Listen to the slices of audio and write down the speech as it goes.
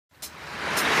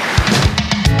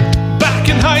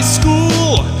high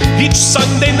school, each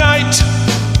Sunday night,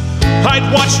 I'd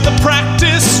watch the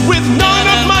practice with none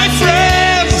of my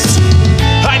friends.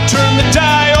 I'd turn the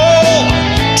dial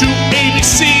to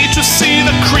ABC to see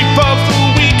the creep of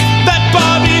the week that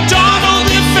Bobby Donald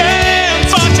defends.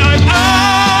 But I'm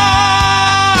out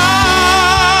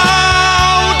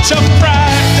of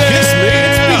practice. Kiss me,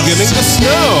 it's beginning to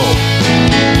snow.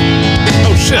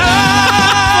 Oh shit.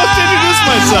 Let's introduce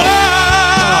myself.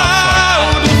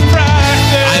 Out of practice.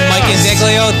 I'm Mike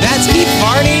Indeglio, that's Keith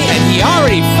Varney, and he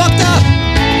already fucked up.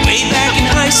 Way back in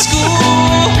high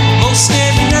school, most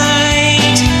every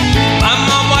night, my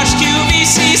mom watched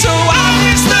QVC, so I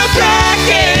missed the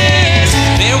practice.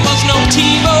 There was no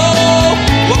TiVo,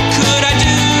 what could I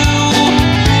do?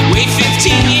 Wait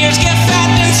 15 years, get fat,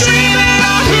 then stream it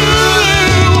on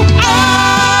Hulu.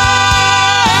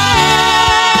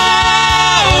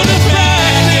 Out of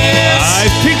practice. I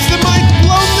peaked the mic,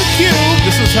 blown the cue.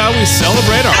 This is how we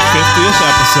celebrate our 50th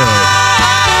episode.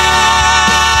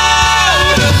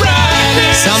 Out of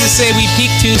practice. Some say we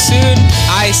peaked too soon.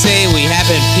 I say we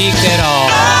haven't peaked at all.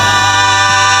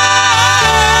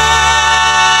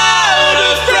 Out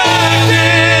of practice.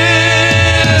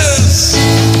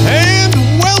 And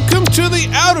welcome to the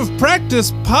Out of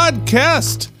Practice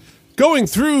podcast, going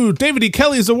through David E.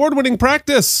 Kelly's award-winning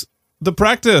practice, The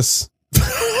Practice.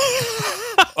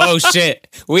 Oh shit,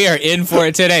 we are in for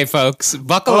it today, folks.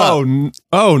 Buckle up.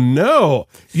 Oh no!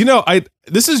 You know,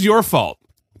 this is your fault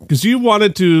because you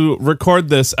wanted to record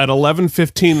this at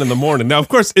 11:15 in the morning. Now, of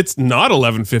course, it's not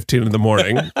 11:15 in the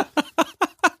morning,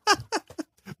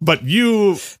 but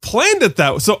you planned it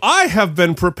that way. So I have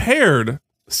been prepared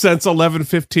since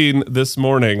 11:15 this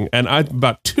morning, and I'm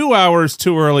about 2 hours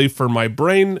too early for my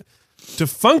brain to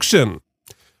function.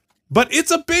 But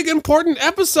it's a big, important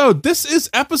episode. This is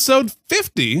episode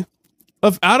 50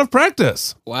 of Out of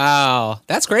Practice. Wow,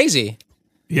 that's crazy.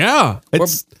 Yeah.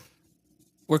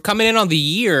 We're coming in on the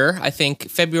year. I think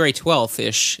February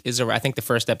 12th-ish is, I think, the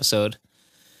first episode.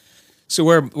 So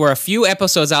we're a few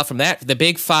episodes out from that. The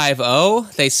big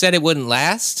 5-0. They said it wouldn't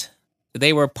last.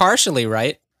 They were partially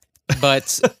right,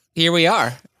 but here we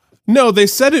are. No, they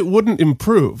said it wouldn't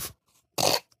improve.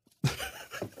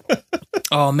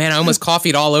 Oh man, I almost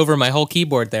coffeeed all over my whole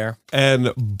keyboard there.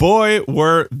 And boy,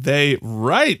 were they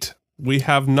right. We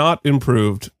have not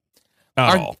improved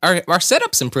at all. Our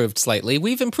setup's improved slightly.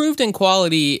 We've improved in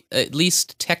quality, at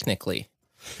least technically.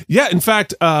 Yeah, in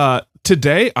fact,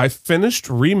 today I finished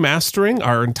remastering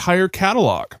our entire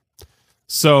catalog.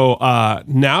 So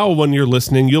now when you're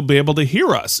listening, you'll be able to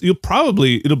hear us.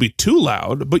 It'll be too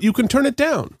loud, but you can turn it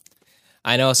down.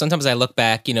 I know, sometimes I look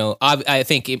back, I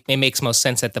think it makes most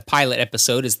sense that the pilot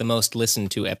episode is the most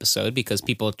listened to episode because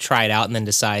people try it out and then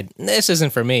decide, this isn't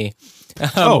for me.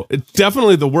 It's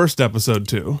definitely the worst episode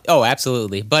too. Oh,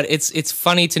 absolutely. But it's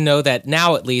funny to know that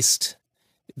now at least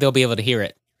they'll be able to hear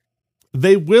it.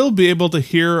 They will be able to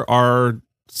hear our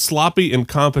sloppy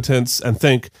incompetence and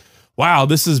think, wow,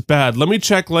 this is bad. Let me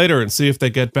check later and see if they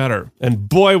get better. And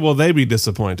boy, will they be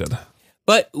disappointed.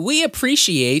 But we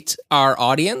appreciate our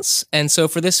audience, and so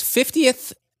for this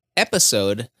 50th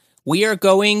episode, we are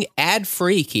going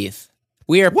ad-free, Keith.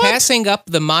 We are passing up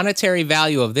the monetary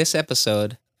value of this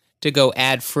episode to go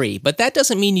ad-free, but that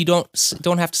doesn't mean you don't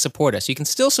have to support us. You can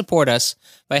still support us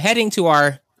by heading to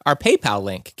our PayPal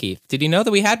link, Keith. Did you know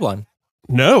that we had one?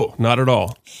 No, not at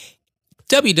all.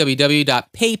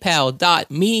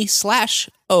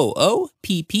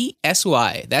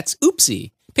 www.paypal.me/OOPPSY. That's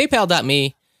oopsie.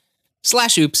 PayPal.me/oopsie.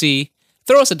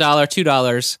 Throw us $1,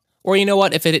 $2, or you know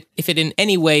what? If it in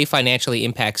any way financially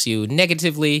impacts you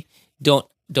negatively, don't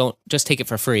just take it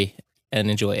for free and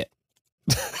enjoy it.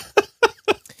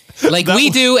 Like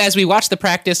we do as we watch the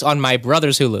practice on my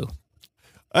brother's Hulu.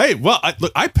 Hey, well,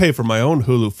 I pay for my own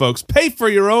Hulu, folks. Pay for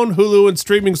your own Hulu and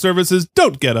streaming services.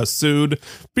 Don't get us sued.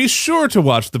 Be sure to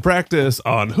watch the practice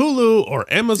on Hulu or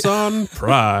Amazon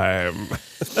Prime.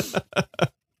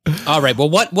 All right. Well,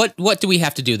 what do we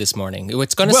have to do this morning?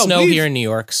 It's going to snow here in New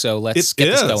York, so let's get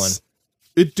this going.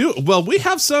 Well, we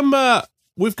have some.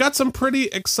 We've got some pretty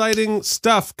exciting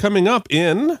stuff coming up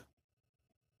in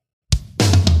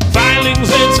filings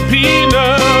and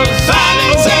subpoenas.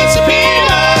 Filings and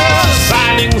subpoenas.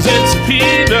 Filings and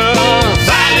subpoenas.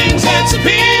 Filings and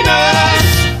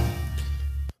subpoenas.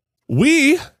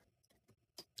 We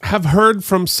have heard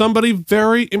from somebody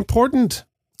very important.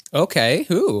 Okay,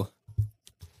 who?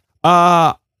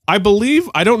 I believe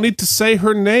I don't need to say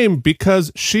her name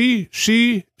because she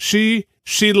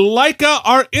liked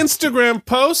our Instagram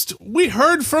post. We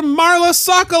heard from Marla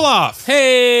Sokoloff.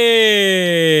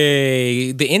 Hey,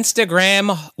 the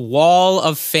Instagram Wall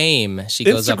of Fame. She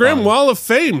goes up on. Instagram Wall of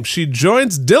Fame. She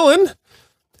joins Dylan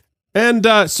And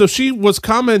so she was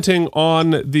commenting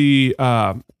on the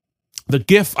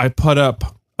GIF I put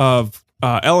up of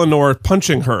Eleanor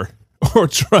punching her or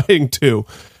trying to,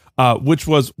 which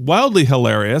was wildly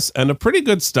hilarious and a pretty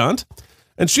good stunt.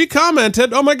 And she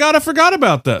commented, "Oh my God, I forgot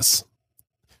about this,"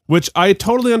 which I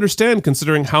totally understand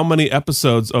considering how many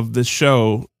episodes of this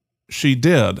show she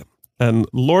did. And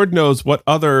Lord knows what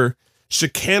other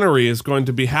chicanery is going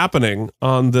to be happening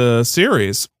on the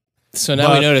series. So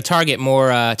now we know to target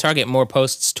more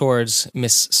posts towards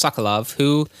Miss Sokolov,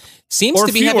 who seems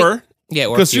to be fewer, or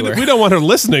because fewer. we don't want her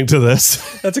listening to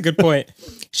this. That's a good point.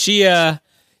 She, her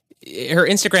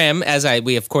Instagram,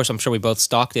 I'm sure we both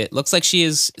stalked it, looks like she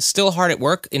is still hard at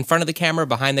work in front of the camera,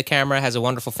 behind the camera, has a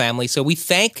wonderful family. So we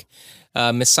thank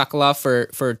Miss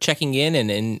Sokolov for checking in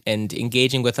and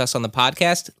engaging with us on the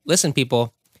podcast. Listen,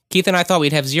 people, Keith and I thought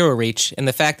we'd have zero reach, and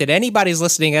the fact that anybody's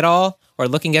listening at all or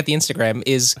looking at the Instagram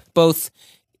is both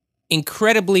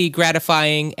incredibly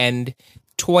gratifying and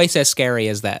twice as scary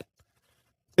as that.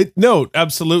 No,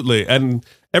 absolutely. And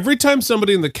every time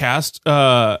somebody in the cast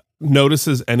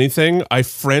notices anything, I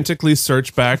frantically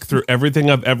search back through everything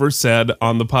I've ever said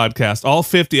on the podcast, all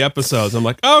 50 episodes. I'm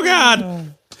like, oh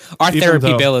God. Our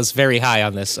therapy bill is very high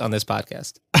on this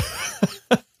podcast.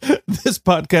 This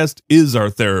podcast is our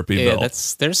therapy bill.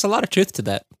 There's a lot of truth to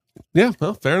that. Yeah,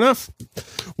 well, fair enough.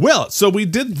 Well, so we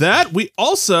did that. We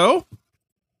also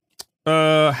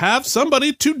have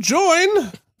somebody to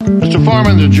join. Mr.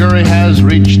 Foreman, the jury has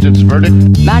reached its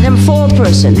verdict. Madam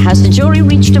Foreperson, has the jury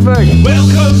reached a verdict?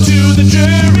 Welcome to the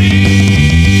jury.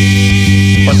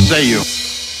 What say you?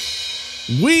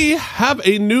 We have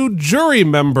a new jury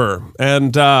member,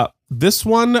 and this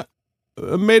one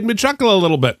made me chuckle a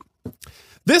little bit.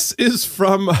 This is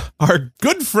from our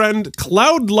good friend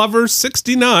Cloud Lover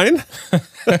 69.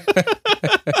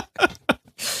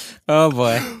 Oh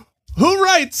boy. Who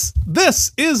writes,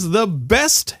 "This is the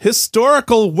best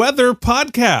historical weather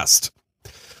podcast."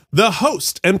 The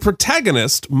host and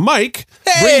protagonist, Mike.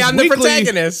 Hey, I'm the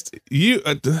protagonist.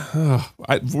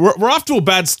 We're off to a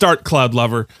bad start, Cloud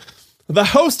Lover. The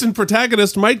host and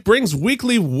protagonist, Mike, brings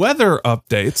weekly weather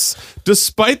updates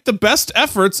despite the best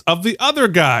efforts of the other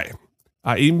guy,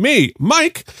 i.e. me.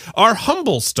 Mike, our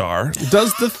humble star,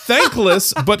 does the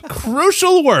thankless but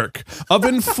crucial work of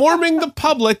informing the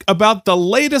public about the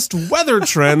latest weather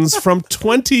trends from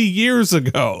 20 years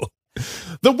ago.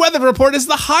 The weather report is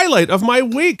the highlight of my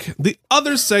week. The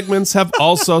other segments have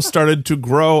also started to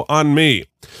grow on me.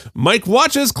 Mike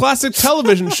watches classic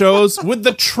television shows with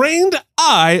the trained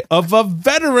eye of a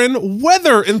veteran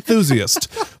weather enthusiast,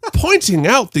 pointing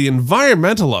out the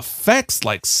environmental effects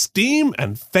like steam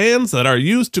and fans that are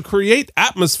used to create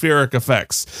atmospheric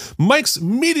effects. Mike's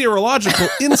meteorological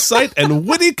insight and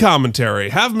witty commentary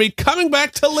have me coming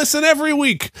back to listen every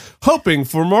week, hoping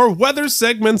for more weather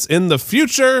segments in the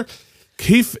future.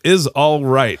 Keith is all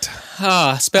right.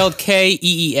 Spelled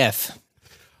Keef.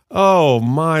 Oh,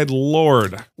 my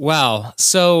Lord. Wow.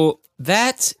 So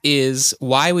that is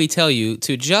why we tell you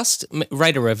to just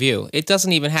write a review. It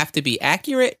doesn't even have to be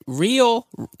accurate, real,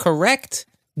 correct,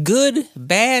 good,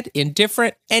 bad,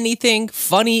 indifferent, anything.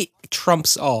 Funny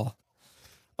trumps all.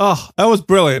 Oh, that was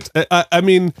brilliant. I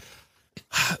mean,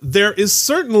 there is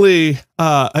certainly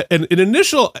an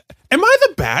initial... Am I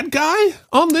the bad guy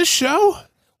on this show?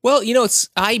 Well,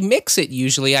 I mix it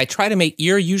usually. I try to make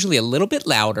you're usually a little bit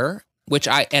louder,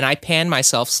 I pan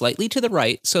myself slightly to the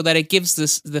right so that it gives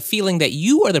the feeling that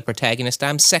you are the protagonist.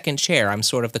 I'm second chair. I'm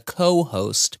sort of the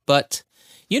co-host. But,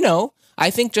 I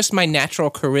think just my natural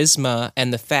charisma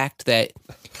and the fact that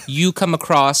you come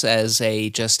across as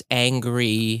a just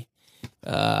angry,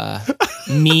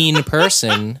 mean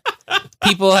person,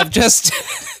 people have just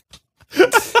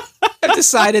I've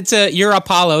decided you're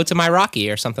Apollo to my Rocky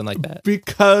or something like that.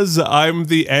 Because I'm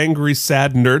the angry,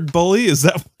 sad nerd bully? Is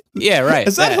that... Yeah, right.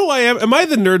 Is that who I am? Am I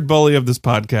the nerd bully of this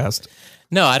podcast?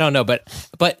 No, I don't know. But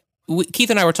Keith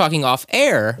and I were talking off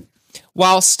air,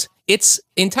 whilst it's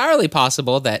entirely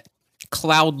possible that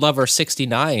Cloud Lover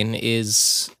 69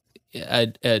 is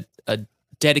a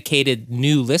dedicated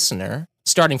new listener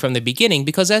starting from the beginning,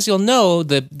 because as you'll know,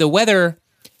 the weather,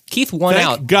 Keith won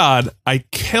out. Thank God, I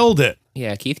killed it.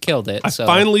 Yeah, Keith killed it. I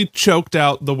finally choked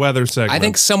out the weather segment. I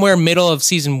think somewhere middle of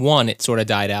season 1, it sort of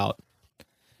died out.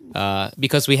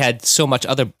 Because we had so much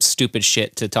other stupid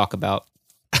shit to talk about,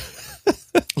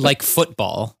 like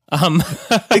football.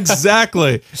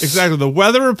 Exactly. The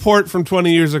weather report from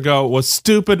 20 years ago was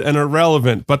stupid and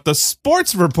irrelevant, but the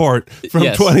sports report from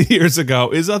 20 years ago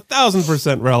is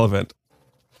 1,000% relevant.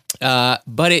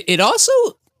 But it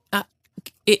also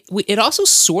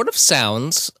sort of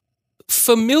sounds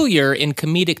familiar in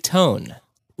comedic tone.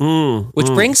 Which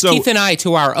brings So- Keith and I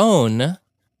to our own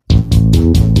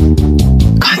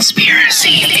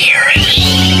Conspiracy theory.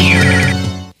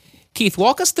 Keith,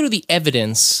 walk us through the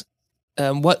evidence,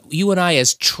 what you and I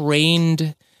as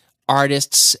trained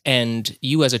artists and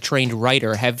you as a trained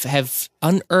writer have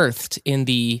unearthed in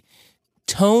the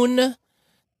tone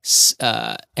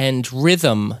and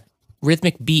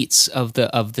rhythmic beats of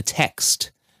the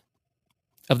text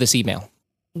of this email.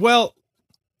 Well,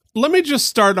 let me just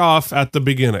start off at the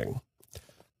beginning.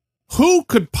 Who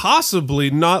could possibly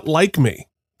not like me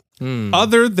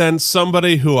other than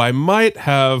somebody who I might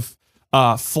have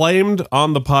flamed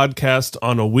on the podcast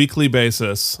on a weekly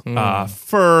basis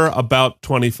for about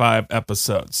 25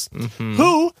 episodes?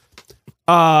 Who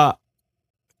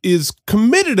is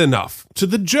committed enough to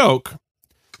the joke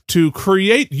to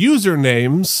create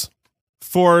usernames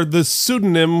for the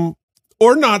pseudonym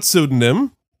or not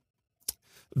pseudonym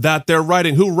that they're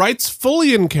writing, who writes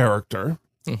fully in character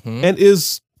and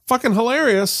is fucking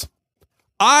hilarious.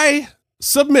 I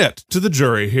submit to the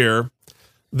jury here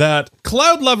that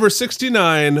Cloud Lover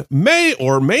 69 may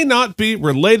or may not be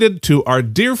related to our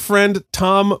dear friend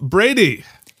Tom Brady.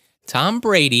 Tom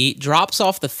Brady drops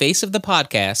off the face of the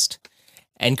podcast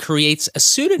and creates a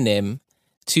pseudonym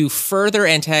to further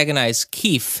antagonize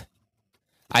Keith.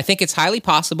 I think it's highly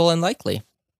possible and likely.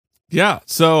 Yeah,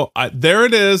 so there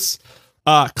it is.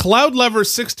 Cloud Lover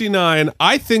 69,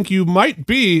 I think you might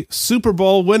be Super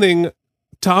Bowl winning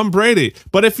Tom Brady.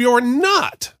 But if you're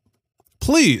not,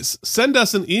 please send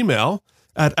us an email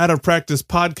at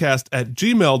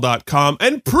outofpracticepodcast@gmail.com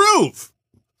and prove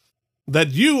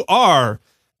that you are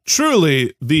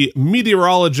truly the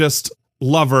meteorologist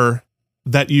lover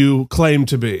that you claim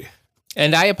to be.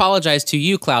 And I apologize to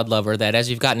you, Cloud Lover, that as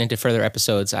you've gotten into further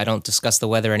episodes, I don't discuss the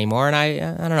weather anymore. And I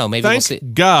don't know, maybe we'll see.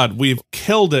 Thank God we've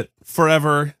killed it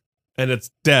forever and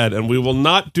it's dead, and we will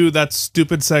not do that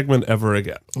stupid segment ever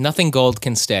again. Nothing gold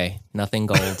can stay. Nothing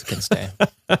gold can stay.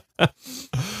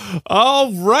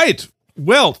 All right.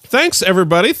 Well, thanks,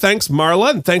 everybody. Thanks,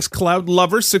 Marla, and thanks, Cloud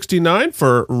Lover 69,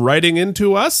 for writing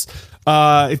into us.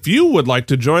 If you would like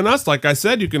to join us, like I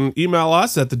said, you can email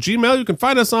us at the Gmail. You can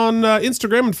find us on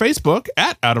Instagram and Facebook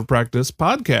at Out of Practice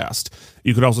Podcast.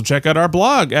 You can also check out our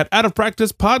blog at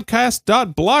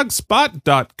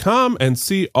outofpracticepodcast.blogspot.com and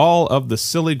see all of the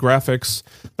silly graphics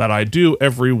that I do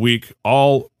every week,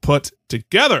 all put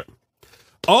together.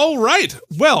 All right.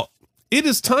 Well, it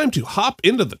is time to hop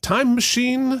into the time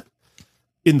machine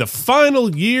in the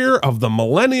final year of the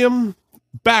millennium,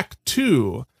 back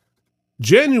to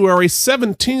January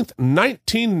 17th,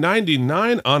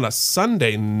 1999 on a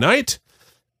Sunday night.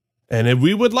 And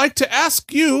we would like to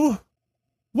ask you,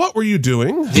 what were you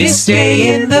doing This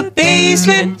day in the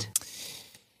basement.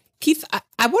 Keith,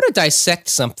 I want to dissect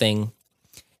something.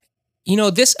 You know,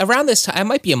 around this time, I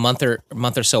might be a month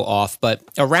or so off, but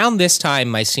around this time,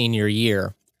 my senior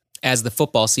year, as the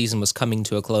football season was coming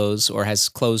to a close or has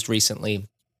closed recently,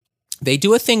 they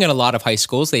do a thing at a lot of high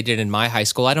schools. They did in my high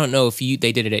school. I don't know if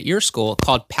they did it at your school,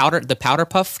 called the Powder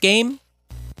Puff game.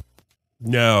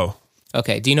 No,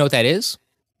 Okay, do you know what that is?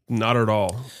 not at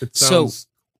all. It So sounds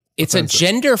it's offensive. a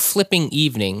gender flipping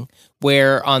evening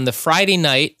where on the Friday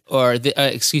night, or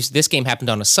this game happened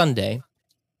on a Sunday,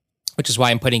 which is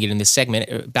why I'm putting it in this segment.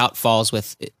 It about falls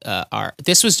with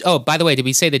this was, by the way, did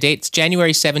we say the date? It's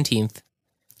January 17th,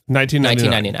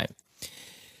 1999.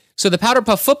 So the Powder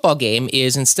Puff football game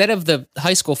is, instead of the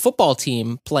high school football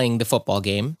team playing the football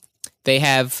game, they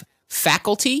have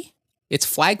faculty. It's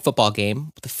flag football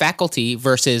game. The faculty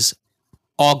versus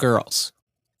all girls.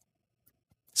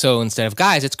 So instead of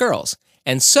guys, it's girls.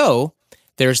 And so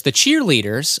there's the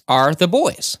cheerleaders are the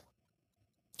boys,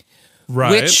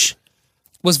 Right. which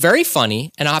was very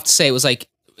funny. And I have to say, it was like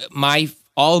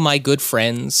all my good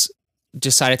friends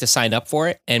decided to sign up for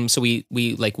it, and so we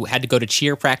had to go to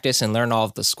cheer practice and learn all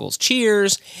of the school's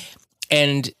cheers,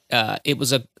 and it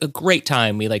was a great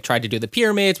time. We tried to do the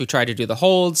pyramids, we tried to do the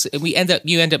holds, and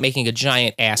you end up making a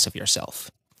giant ass of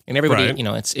yourself, and everybody,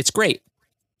 Right. it's great,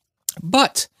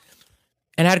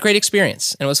 and I had a great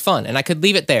experience, and it was fun, and I could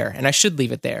leave it there, and I should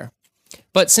leave it there,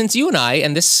 but since you and I,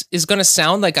 and this is going to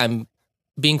sound like I'm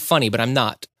being funny, but I'm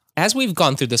not. As we've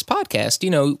gone through this podcast,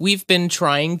 we've been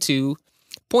trying to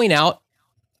point out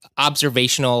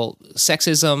observational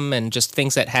sexism and just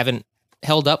things that haven't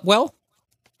held up well.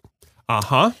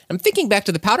 Uh-huh. I'm thinking back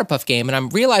to the Powder Puff game, and I'm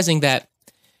realizing that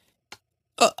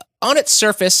on its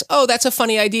surface, that's a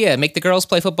funny idea. Make the girls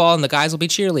play football and the guys will be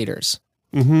cheerleaders.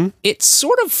 Mm-hmm. It's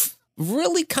sort of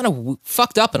really kind of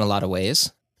fucked up in a lot of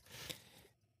ways.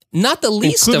 Not the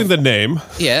least Including of the name.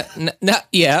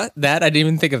 that I didn't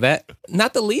even think of that.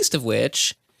 Not the least of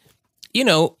which,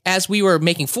 as we were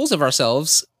making fools of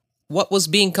ourselves, what was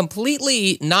being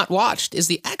completely not watched is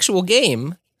the actual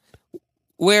game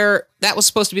where that was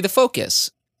supposed to be the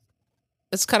focus.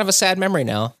 It's kind of a sad memory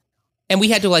now. And we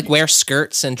had to like wear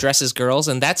skirts and dress as girls,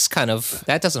 and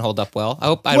that doesn't hold up well. I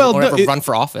hope I don't ever run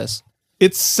for office.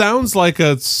 It sounds like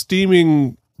a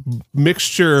steaming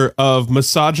mixture of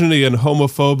misogyny and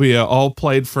homophobia all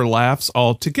played for laughs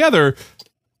all together.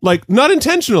 Like, not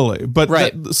intentionally, but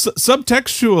right.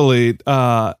 Subtextually,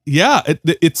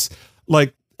 it's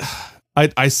like,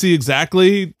 I see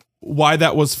exactly why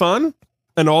that was fun,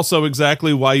 and also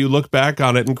exactly why you look back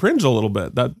on it and cringe a little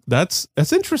bit. That's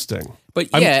interesting. But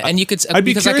yeah, and you could... I'd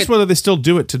be curious whether they still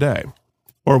do it today,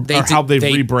 or how they've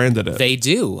rebranded it. They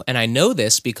do, and I know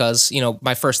this because,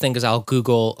 my first thing is I'll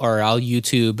Google or I'll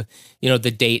YouTube,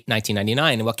 the date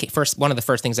 1999, and one of the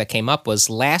first things that came up was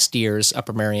last year's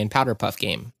Upper Merion Powder Puff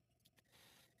game.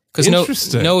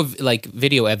 Because no like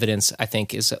video evidence, I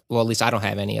think, is, well, at least I don't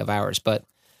have any of ours, but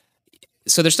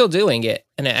so they're still doing it,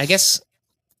 and I guess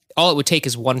all it would take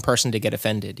is one person to get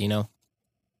offended,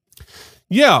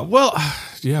 Yeah, well,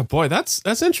 yeah, boy,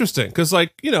 that's interesting because,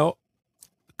 like,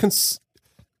 it's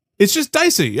just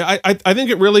dicey. I think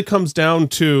it really comes down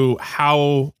to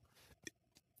how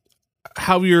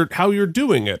you're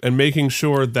doing it and making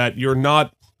sure that you're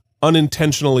not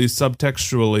unintentionally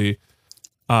subtextually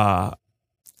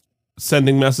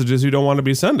sending messages you don't want to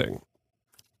be sending.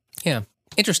 Yeah.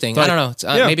 Interesting. But, I don't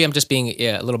know. Maybe I'm just being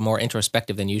a little more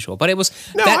introspective than usual, but it was...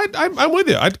 I'm with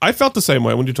you. I felt the same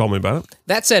way when you told me about it.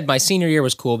 That said, my senior year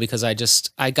was cool because I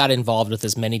got involved with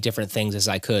as many different things as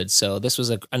I could. So this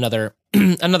was another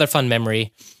fun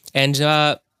memory. And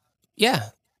my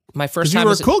first time... You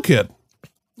were a cool kid.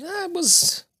 I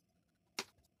was...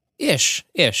 Ish.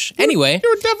 Anyway... You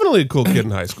were definitely a cool kid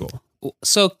in high school.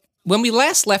 So when we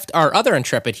last left our other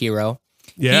intrepid hero,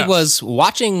 yes. He was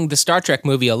watching the Star Trek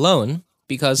movie alone,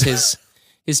 because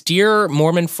his dear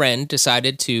Mormon friend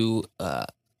decided to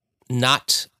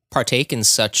not partake in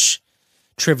such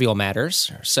trivial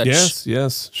matters.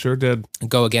 Yes, sure did.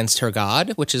 Go against her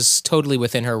God, which is totally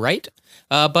within her right.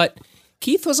 But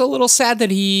Keith was a little sad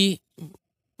that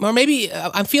or maybe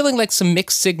I'm feeling like some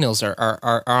mixed signals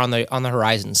are on the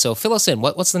horizon. So fill us in.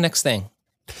 What's the next thing?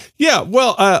 Yeah,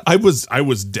 well, I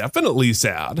was definitely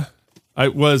sad.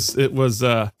 It was.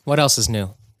 What else is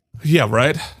new? Yeah,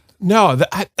 right. No,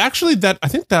 I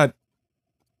think that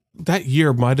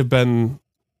year might have been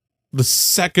the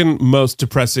second most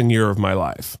depressing year of my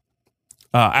life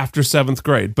after 7th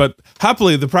grade. But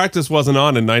happily, the practice wasn't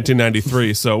on in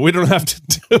 1993, so we don't have to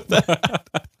do that.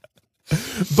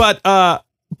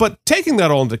 But taking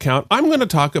that all into account, I'm going to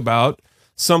talk about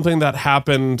something that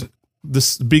happened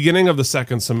this beginning of the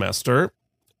second semester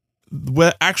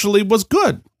that actually was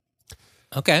good.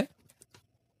 Okay.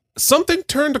 Something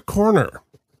turned a corner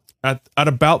at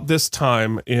about this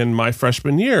time in my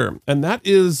freshman year, and that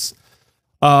is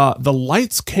the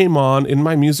lights came on in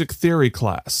my music theory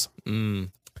class.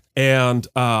 And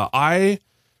I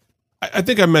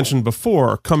think I mentioned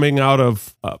before, coming out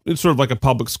of it's sort of like a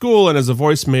public school, and as a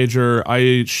voice major,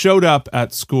 I showed up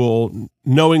at school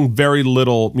knowing very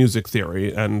little music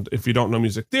theory. And if you don't know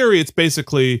music theory, it's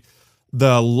basically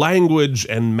the language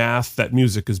and math that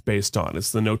music is based on.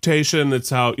 It's the notation, it's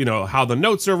how the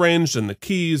notes are arranged and the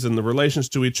keys and the relations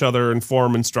to each other and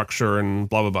form and structure and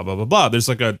blah, blah, blah, blah, blah, blah. There's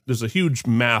a huge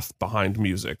math behind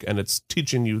music, and it's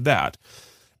teaching you that.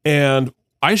 And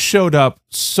I showed up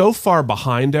so far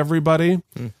behind everybody.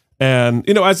 And,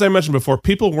 as I mentioned before,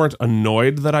 people weren't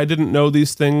annoyed that I didn't know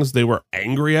these things. They were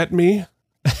angry at me.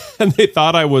 And they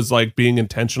thought I was like being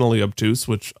intentionally obtuse,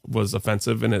 which was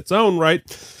offensive in its own right.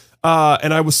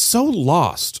 And I was so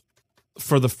lost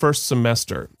for the first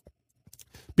semester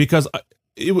because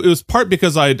it was part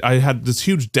because I had this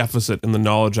huge deficit in the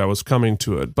knowledge I was coming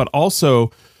to it, but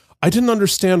also I didn't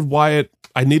understand why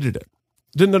I needed it.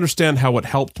 Didn't understand how it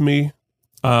helped me.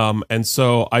 And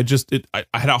so I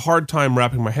had a hard time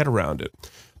wrapping my head around it.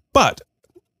 But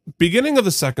beginning of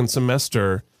the second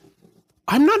semester,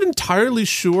 I'm not entirely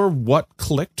sure what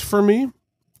clicked for me,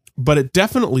 but it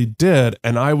definitely did.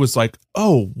 And I was like,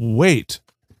 oh, wait,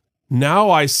 now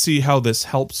I see how this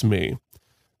helps me.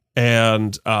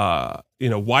 And,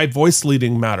 why voice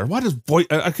leading matter? Why does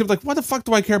I keep like, what the fuck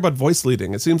do I care about voice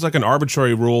leading? It seems like an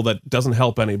arbitrary rule that doesn't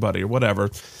help anybody or whatever.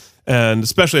 And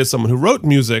especially as someone who wrote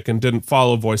music and didn't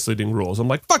follow voice leading rules, I'm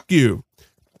like, fuck you.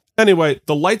 Anyway,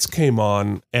 the lights came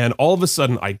on and all of a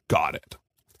sudden I got it.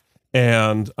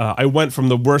 And I went from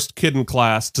the worst kid in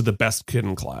class to the best kid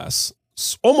in class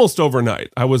almost overnight.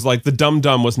 I was like, the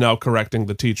dumb was now correcting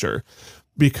the teacher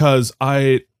because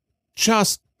I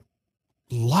just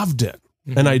loved it.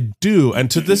 Mm-hmm. And I do.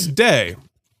 And to this day,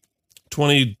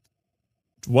 20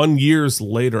 years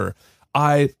later.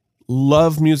 I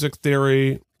love music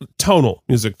theory, tonal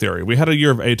music theory. We had a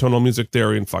year of atonal music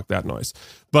theory, and fuck that noise.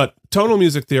 But tonal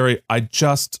music theory, I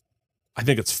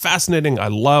think it's fascinating. I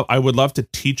would love to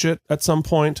teach it at some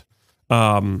point.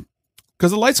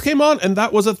 Because the lights came on, and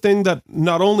that was a thing that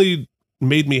not only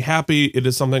made me happy, it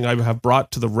is something I have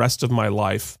brought to the rest of my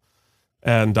life,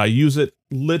 and I use it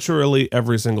literally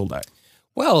every single day.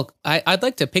 Well, I'd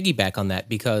like to piggyback on that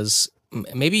because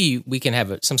maybe we can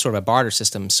have some sort of a barter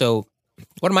system. So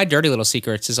one of my dirty little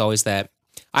secrets is always that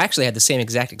I actually had the same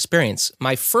exact experience.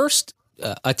 My first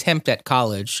attempt at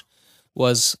college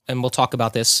was, and we'll talk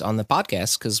about this on the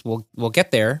podcast because we'll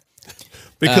get there.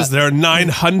 Because there are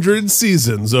 900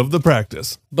 seasons of the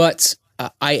practice. But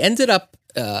I ended up,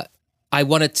 I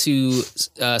wanted to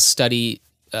study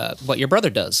what your brother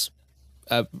does,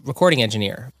 recording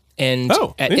engineer. And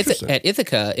at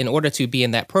Ithaca, in order to be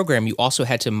in that program, you also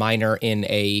had to minor in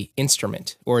a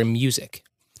instrument or in music.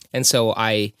 And so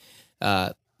I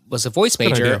was a voice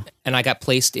major, and I got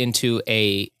placed into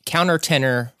a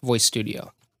countertenor voice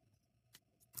studio.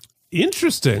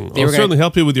 Interesting. It'll certainly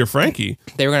help you with your Frankie.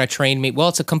 They were going to train me. Well,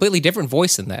 it's a completely different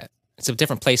voice than that. It's a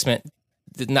different placement,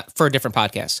 not for a different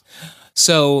podcast.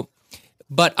 So,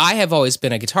 but I have always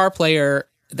been a guitar player.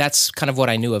 That's kind of what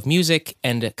I knew of music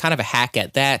and kind of a hack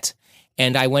at that.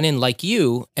 And I went in like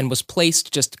you and was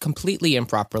placed just completely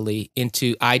improperly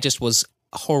into, I just was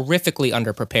horrifically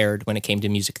underprepared when it came to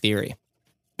music theory.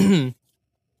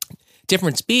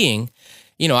 Difference being,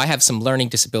 I have some learning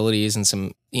disabilities and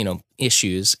some,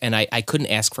 issues, and I couldn't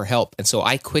ask for help. And so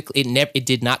it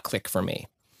did not click for me.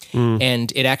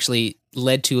 And it actually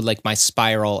led to like my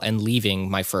spiral and leaving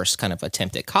my first kind of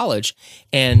attempt at college.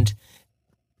 And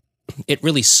it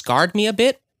really scarred me a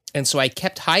bit. And so I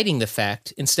kept hiding the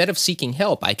fact, instead of seeking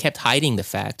help, I kept hiding the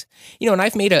fact, and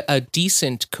I've made a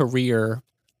decent career,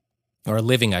 or a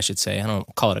living, I should say. I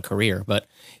don't call it a career, but,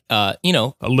 a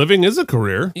living is a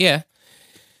career. Yeah.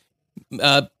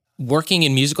 Working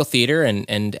in musical theater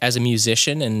and as a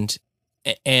musician,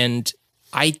 and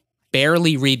I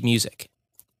barely read music.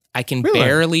 I can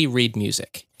barely read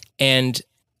music. And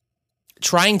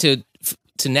trying to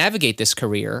navigate this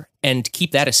career and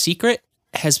keep that a secret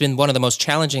has been one of the most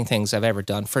challenging things I've ever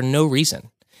done for no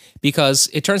reason. Because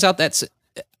it turns out that's,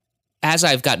 as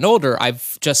I've gotten older,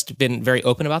 I've just been very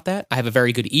open about that. I have a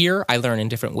very good ear. I learn in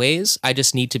different ways. I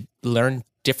just need to learn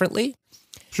differently.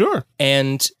 Sure.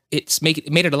 And it's made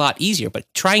it a lot easier. But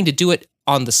trying to do it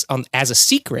as a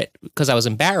secret, because I was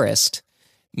embarrassed,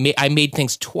 I made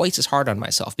things twice as hard on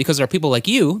myself. Because there are people like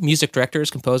you, music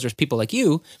directors, composers, people like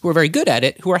you, who are very good at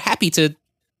it, who are happy to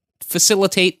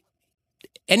facilitate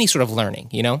any sort of learning,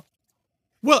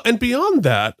 Well, and beyond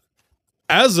that,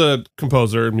 as a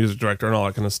composer, music director, and all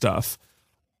that kind of stuff,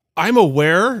 I'm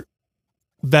aware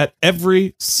that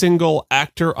every single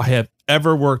actor I have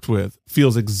ever worked with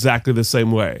feels exactly the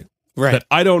same way. Right. That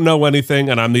I don't know anything,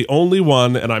 and I'm the only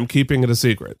one, and I'm keeping it a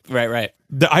secret. Right.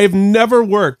 I have never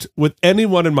worked with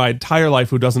anyone in my entire life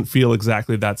who doesn't feel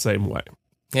exactly that same way.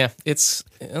 Yeah,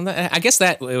 I guess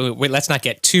that, let's not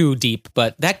get too deep,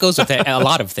 but that goes with a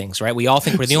lot of things, right? We all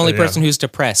think we're the only person who's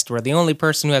depressed. We're the only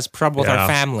person who has trouble with our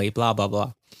family, blah, blah,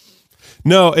 blah.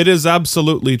 No, it is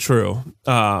absolutely true.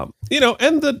 And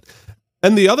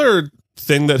the other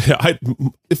thing that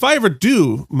if I ever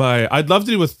do I'd love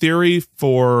to do a theory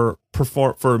for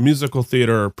musical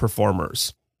theater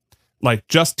performers. Like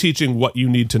just teaching what you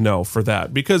need to know for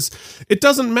that, because it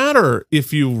doesn't matter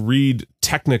if you read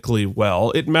technically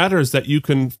well. It matters that you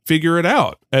can figure it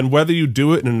out, and whether you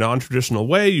do it in a non-traditional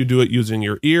way, you do it using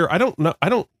your ear. I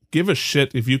don't give a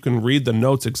shit if you can read the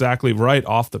notes exactly right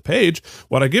off the page.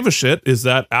 What I give a shit is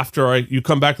that after you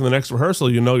come back to the next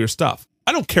rehearsal, you know your stuff.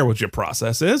 I don't care what your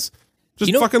process is.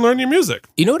 Just fucking learn your music.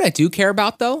 You know what I do care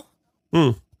about though?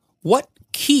 What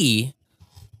key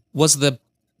was the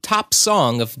top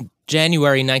song of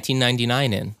January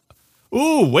 1999 in?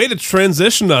 Ooh, way to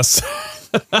transition us.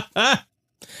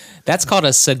 That's called a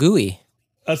sagui.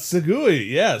 A sagui,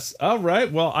 yes. All right.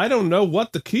 Well, I don't know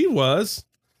what the key was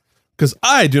because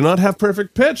I do not have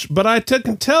perfect pitch, but I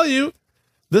can tell you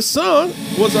this song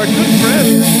was our good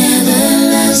friend.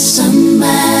 Was still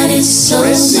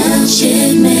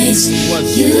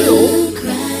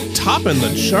topping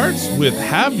the charts with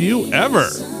Have You Ever,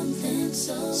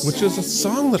 which is a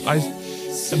song that I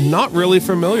am not really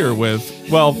familiar with.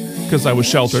 Well, because I was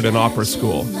sheltered in opera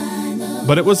school.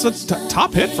 But it was a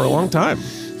top hit for a long time.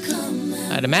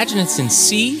 I'd imagine it's in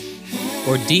C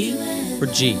or D or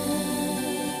G.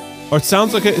 Or it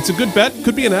sounds like it's a good bet.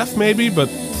 Could be an F maybe, but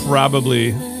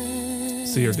probably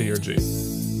C or D or G.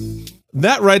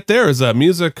 That right there is a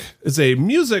music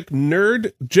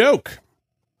nerd joke.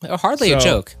 Hardly a So-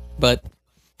 joke, but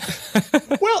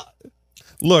Well,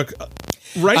 look,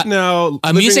 right now, a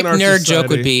living music in our nerd joke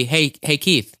would society- be, hey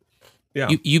Keith, yeah.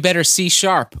 you better C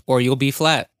sharp or you'll be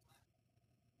flat.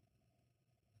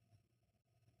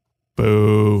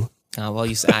 Boo. Oh, well,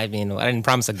 I didn't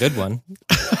promise a good one.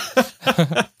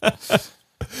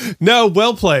 No,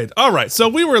 well played. All right, so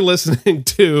we were listening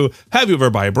to Have You Ever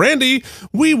by Brandy.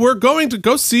 We were going to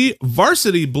go see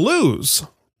Varsity Blues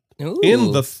Ooh.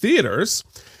 in the theaters.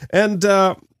 And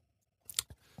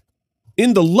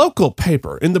in the local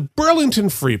paper, in the Burlington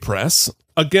Free Press,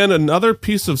 again, another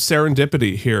piece of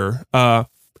serendipity here.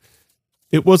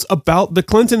 It was about the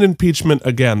Clinton impeachment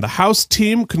again. The House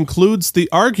team concludes the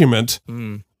argument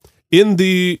in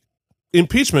the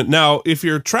impeachment. Now, if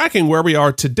you're tracking where we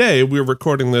are today, we're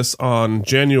recording this on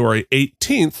January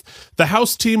 18th. The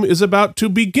House team is about to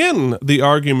begin the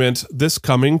argument this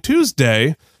coming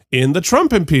Tuesday in the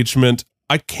Trump impeachment.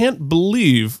 I can't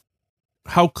believe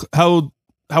how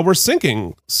we're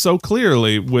syncing so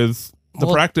clearly with the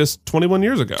Well, practice 21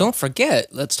 years ago. Don't forget,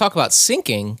 let's talk about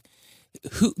syncing.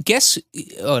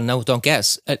 Don't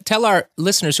guess. Tell our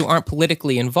listeners who aren't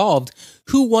politically involved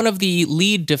who one of the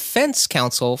lead defense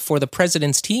counsel for the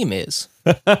president's team is.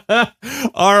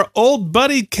 Our old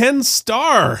buddy Ken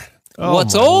Starr. Oh,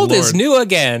 What's my old is Lord. new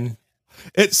again.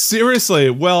 It's seriously,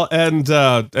 well, and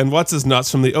what's his nuts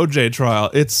from the OJ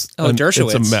trial? It's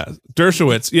Dershowitz. It's a mess.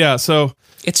 Dershowitz, yeah. So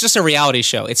It's just a reality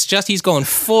show. It's just he's going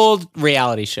full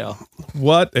reality show.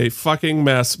 what a fucking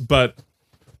mess. But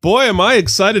boy, am I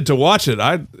excited to watch it.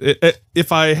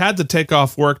 If I had to take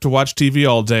off work to watch TV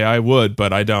all day, I would,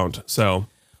 but I don't. So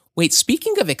Wait,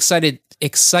 speaking of excited,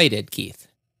 Keith,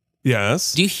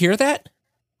 yes. do you hear that?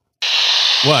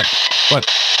 What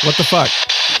the fuck?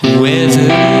 Weather,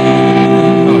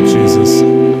 Oh Jesus.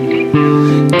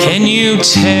 can you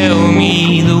tell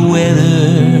me the weather?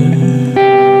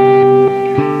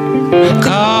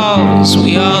 'Cause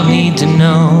we all need to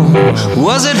know.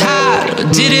 Was it hot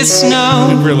or did it I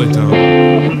snow? really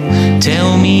don't.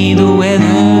 Tell me the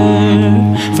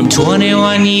weather from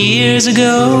 21 years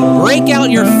ago. Break out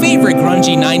your favorite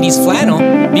grungy 90s flannel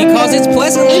because it's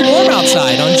pleasantly warm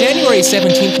outside. On January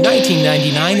 17th,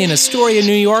 1999, in Astoria,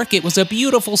 New York, it was a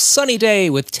beautiful sunny day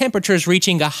with temperatures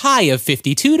reaching a high of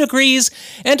 52 degrees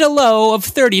and a low of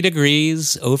 30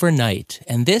 degrees overnight.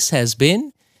 And this has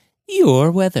been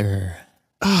your weather.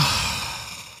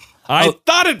 I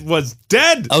thought it was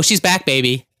dead. Oh, she's back,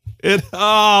 baby. And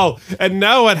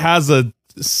now it has a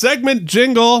segment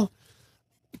jingle.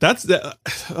 That's the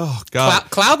God.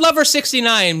 Cloud Lover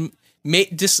 69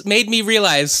 made me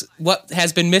realize what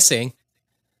has been missing,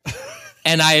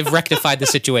 and I have rectified the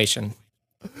situation.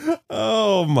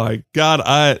 Oh my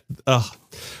God.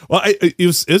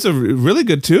 It's a really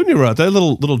good tune you wrote. That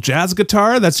little jazz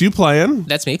guitar, that's you playing.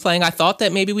 That's me playing. I thought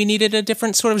that maybe we needed a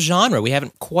different sort of genre. We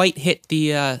haven't quite hit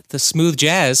the smooth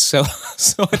jazz, so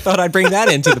I thought I'd bring that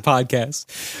into the podcast.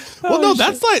 Well, no,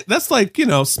 that's like,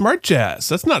 smart jazz.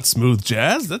 That's not smooth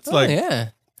jazz. That's Oh, yeah.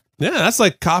 that's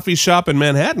like coffee shop in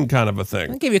Manhattan kind of a I'll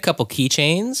thing. give you a couple key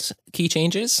changes.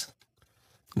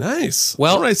 Nice.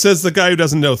 Well- all right, says the guy who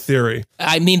doesn't know theory.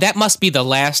 I mean, that must be the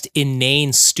last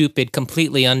inane, stupid,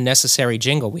 completely unnecessary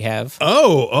jingle we have.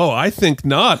 Oh, I think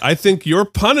not. I think your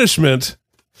punishment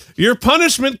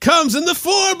comes in the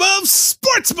form of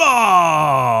sports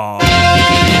ball. The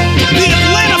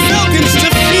Atlanta Falcons were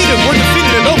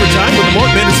defeated in overtime with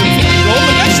Mort Madison field goal in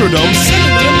the Metrodome,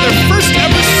 sending them their first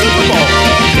ever Super Bowl.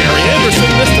 Gary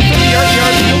Anderson missed a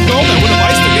 50-yard field goal that would have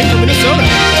iced the game for Minnesota.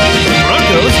 The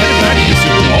Broncos headed back to the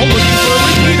Super Bowl looking for a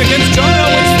repeat against John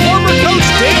Elway's former coach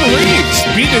Dan Reeves,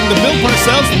 beating the Bill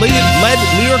Parcells-led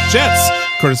New York Jets.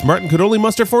 Curtis Martin could only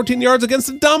muster 14 yards against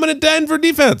the dominant Denver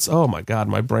defense. Oh my God,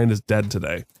 my brain is dead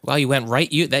today. Wow, you went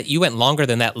right. You went longer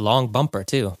than that long bumper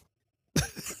too.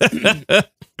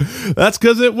 That's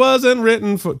because it wasn't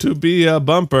written to be a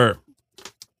bumper.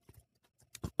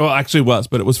 Well, actually it was,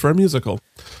 but it was for a musical.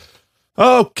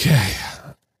 Okay,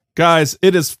 guys,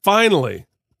 it is finally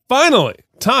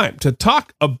time to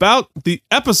talk about the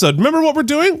episode. Remember what we're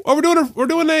doing? We're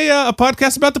doing a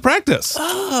podcast about the practice.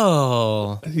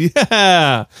 Oh,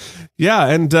 Yeah.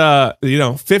 And,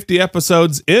 50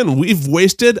 episodes in, we've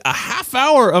wasted a half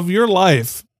hour of your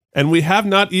life, and we have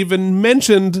not even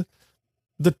mentioned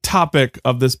the topic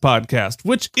of this podcast,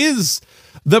 which is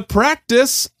The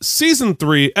Practice, Season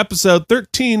 3, Episode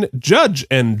 13, Judge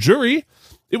and Jury.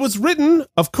 It was written,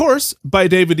 of course, by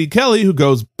David E. Kelley, who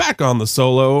goes back on the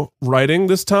solo writing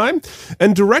this time,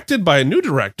 and directed by a new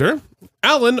director,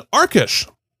 Alan Arkish,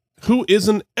 who is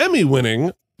an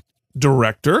Emmy-winning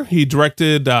director. He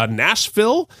directed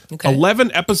Nashville, Okay.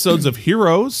 11 episodes of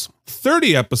Heroes,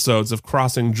 30 episodes of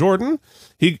Crossing Jordan.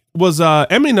 He was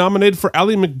Emmy nominated for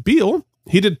Ally McBeal.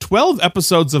 He did 12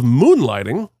 episodes of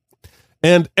Moonlighting,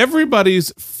 and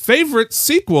everybody's favorite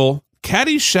sequel,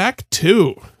 Caddyshack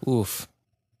 2. Oof.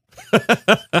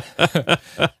 The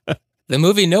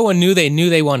movie no one knew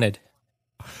they wanted.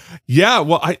 Yeah,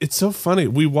 well, it's so funny.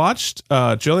 We watched,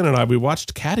 Jillian and I, we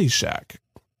watched Caddyshack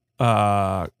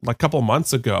like a couple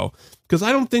months ago, because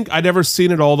I don't think I'd ever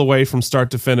seen it all the way from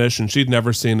start to finish, and she'd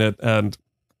never seen it. And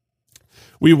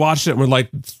we watched it and we're like,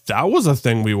 that was a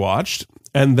thing we watched.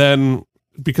 And then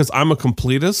because I'm a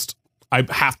completist, I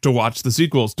have to watch the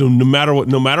sequels. No matter what,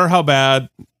 no matter how bad,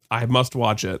 I must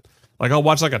watch it. Like I'll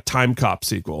watch like a Time Cop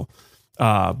sequel.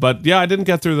 But yeah, I didn't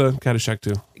get through the Caddyshack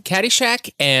 2.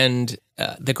 Caddyshack and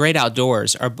The Great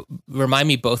Outdoors remind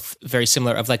me both very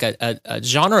similar of like a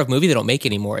genre of movie they don't make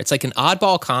anymore. It's like an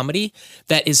oddball comedy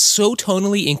that is so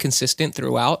tonally inconsistent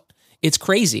throughout. It's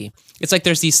crazy. It's like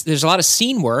there's a lot of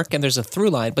scene work and there's a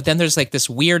through line, but then there's like this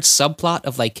weird subplot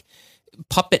of like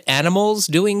puppet animals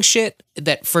doing shit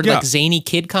that for like zany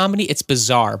kid comedy. It's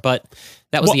bizarre, but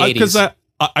that was the 80s. Because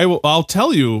I'll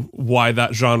tell you why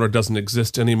that genre doesn't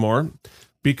exist anymore.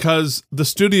 Because the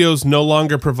studios no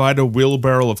longer provide a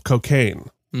wheelbarrow of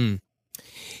cocaine.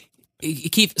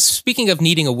 Keith, speaking of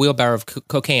needing a wheelbarrow of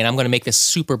cocaine, I'm going to make this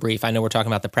super brief. I know we're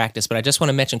talking about The Practice, but I just want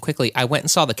to mention quickly, I went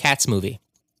and saw the Cats movie.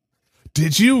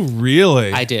 Did you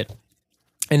really? I did.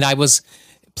 And I was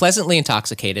pleasantly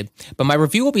intoxicated, but my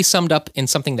review will be summed up in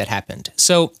something that happened.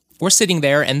 So we're sitting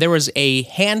there, and there was a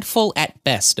handful at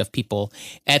best of people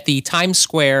at the Times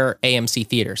Square AMC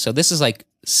Theater. So this is like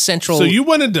central. So you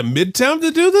went into Midtown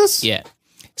to do this? Yeah.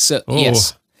 So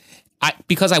yes,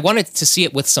 because I wanted to see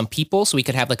it with some people so we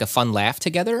could have like a fun laugh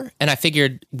together. And I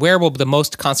figured, where will the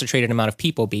most concentrated amount of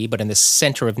people be? But in the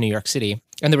center of New York City,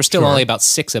 and there were still only about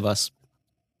 6 of us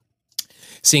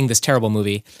seeing this terrible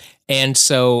movie. And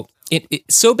so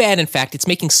it's so bad, in fact, it's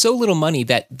making so little money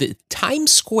that the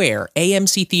Times Square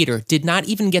AMC Theater did not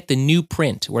even get the new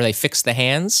print where they fixed the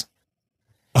hands.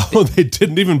 Oh, they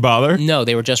didn't even bother? No,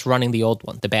 they were just running the old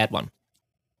one, the bad one.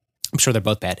 I'm sure they're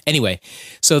both bad. Anyway,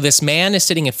 so this man is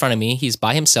sitting in front of me. He's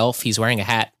by himself. He's wearing a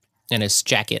hat and his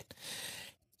jacket.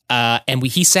 And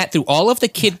he sat through all of the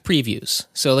kid previews.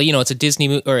 So, you know, it's a Disney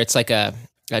movie, or it's like a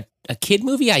kid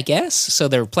movie, I guess. So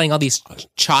they're playing all these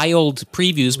child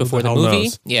previews before the movie.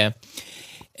 Knows? Yeah.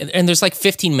 And there's like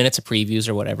 15 minutes of previews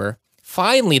or whatever.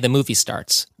 Finally, the movie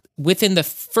starts. Within the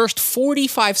first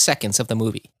 45 seconds of the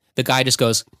movie, the guy just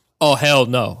goes, "Oh, hell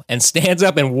no," and stands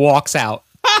up and walks out.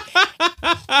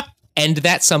 And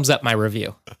that sums up my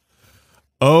review.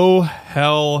 Oh,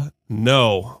 hell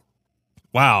no.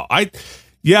 Wow. Well,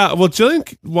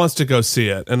 Jillian wants to go see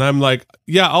it. And I'm like,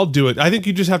 yeah, I'll do it. I think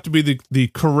you just have to be the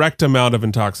correct amount of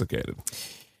intoxicated.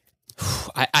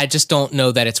 I just don't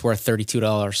know that it's worth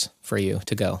 $32 for you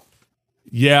to go.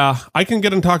 Yeah, I can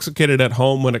get intoxicated at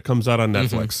home when it comes out on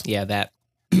Netflix. Yeah, that.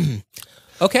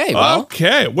 Okay,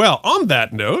 well, on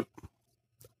that note,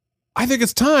 I think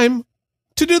it's time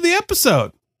to do the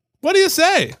episode. What do you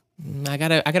say? I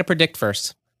gotta predict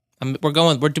first. We're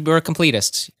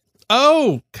completists.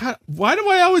 Oh, God, why do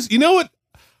I always... You know what?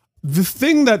 The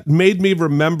thing that made me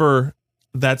remember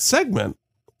that segment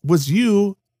was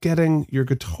you getting your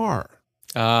guitar.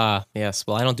 Yes.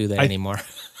 Well, I don't do that anymore.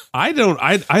 I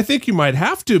think you might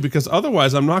have to, because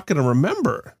otherwise I'm not going to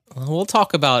remember. We'll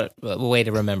talk about a way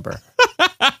to remember.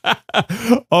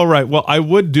 All right. Well, I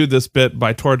would do this bit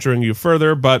by torturing you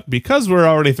further, but because we're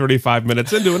already 35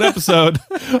 minutes into an episode,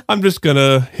 I'm just going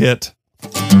to hit.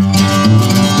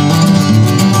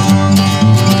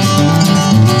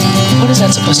 What is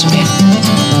that supposed to mean?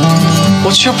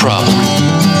 What's your problem?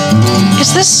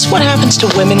 Is this what happens to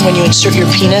women when you insert your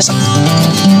penis?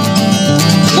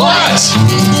 What?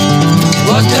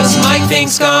 What does Mike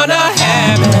think's gonna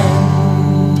happen?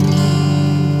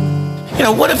 You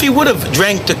know, what if he would have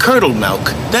drank the curdled milk?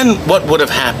 Then what would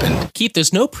have happened? Keith,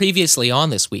 there's no previously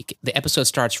on this week. The episode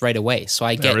starts right away,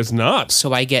 There is not.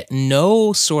 So I get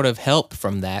no sort of help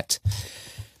from that.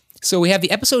 So we have the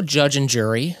episode Judge and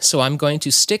Jury. So I'm going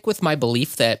to stick with my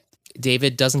belief that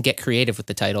David doesn't get creative with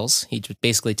the titles. He just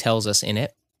basically tells us in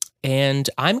it. And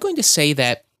I'm going to say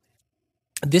that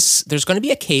there's going to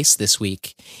be a case this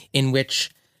week in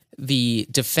which the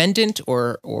defendant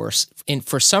or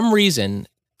for some reason,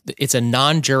 it's a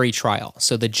non-jury trial.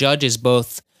 So the judge is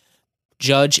both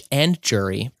judge and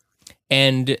jury,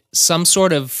 and some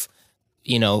sort of,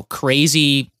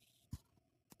 crazy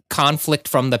conflict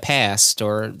from the past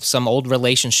or some old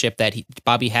relationship that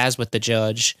Bobby has with the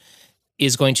judge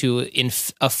is going to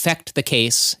affect the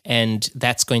case, and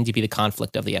that's going to be the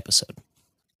conflict of the episode.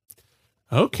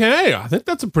 Okay, I think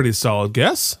that's a pretty solid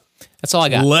guess. That's all I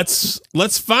got.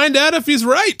 Let's find out if he's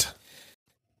right.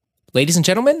 Ladies and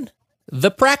gentlemen,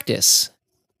 The Practice,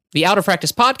 the Out of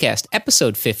Practice podcast,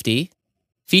 episode 50,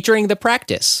 featuring The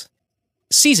Practice,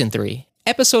 season 3,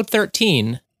 episode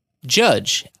 13,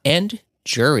 Judge and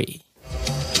Jury.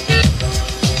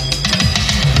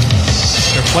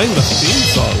 They're playing the theme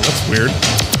song. That's weird.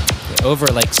 Over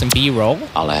like some B-roll.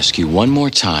 I'll ask you one more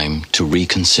time to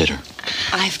reconsider.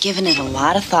 I've given it a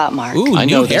lot of thought, Mark. Ooh, I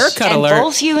new know this. haircut And alert.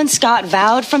 both you and Scott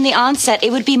vowed from the onset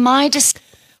it would be my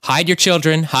Hide your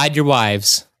children, hide your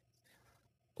wives.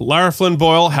 Lara Flynn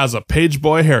Boyle has a page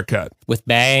boy haircut. With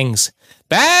bangs.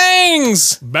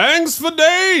 Bangs! Bangs for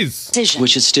days! decision.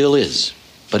 Which it still is.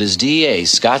 But as DA,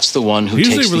 Scott's the one who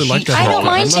Usually takes really the like heat. that I don't haircut.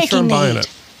 mind I'm not sure taking I'm the buying heat. it.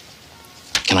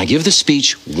 Can I give the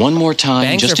speech one more time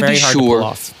Bangs just are to be very hard to pull sure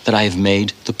off. that I have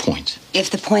made the point? If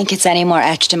the point gets any more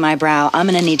etched in my brow, I'm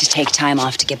going to need to take time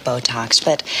off to get Botox.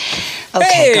 But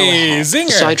okay, go ahead. Zinger!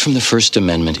 Aside from the First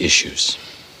Amendment issues,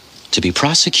 to be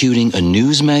prosecuting a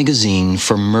news magazine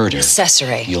for murder,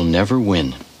 Accessory. you'll never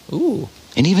win. Ooh.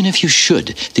 And even if you should,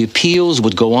 the appeals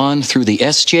would go on through the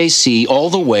SJC all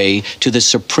the way to the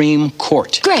Supreme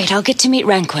Court. Great, I'll get to meet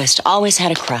Rehnquist. Always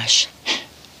had a crush.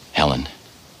 Helen,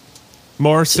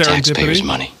 More the taxpayers' serendipity.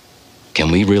 money. Can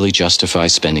we really justify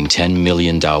spending $10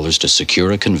 million to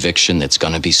secure a conviction that's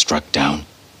going to be struck down?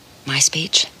 My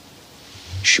speech?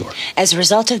 Sure. As a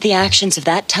result of the actions of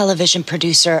that television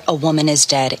producer, a woman is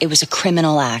dead. It was a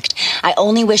criminal act. I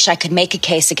only wish I could make a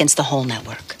case against the whole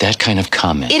network. That kind of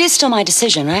comment. It is still my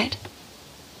decision, right?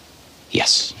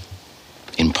 Yes.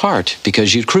 In part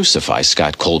because you'd crucify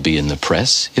Scott Colby in the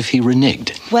press if he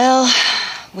reneged. Well,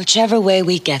 whichever way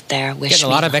we get there, wish Getting a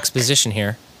me lot of luck. exposition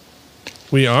here.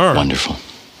 We are. Wonderful.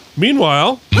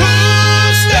 Meanwhile, who's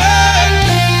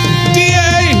that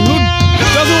DA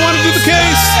who doesn't want to do the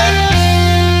case?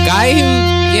 Guy who,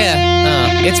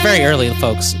 it's very early,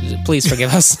 folks. Please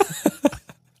forgive us.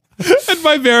 And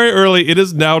by very early, it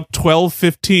is now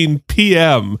 12:15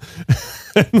 p.m.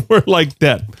 and we're like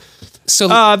dead. So,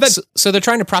 so they're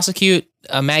trying to prosecute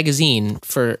a magazine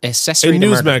for accessory A to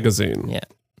news murder. magazine. Yeah.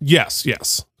 Yes.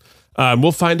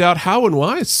 We'll find out how and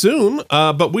why soon.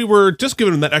 But we were just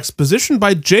given that exposition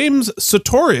by James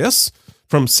Sartorius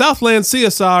from Southland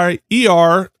CSI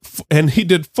ER, and he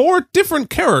did 4 different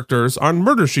characters on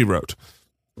Murder, She Wrote.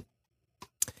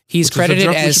 He's Which is a credited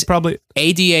joke we as should probably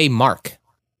ADA Mark.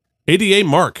 ADA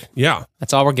Mark. Yeah.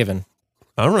 That's all we're given.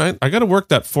 All right. I got to work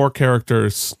that 4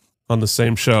 characters on the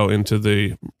same show into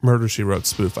the Murder, She Wrote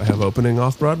spoof I have opening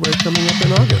off Broadway coming up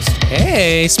in August.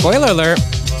 Hey, spoiler alert.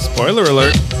 Spoiler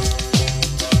alert.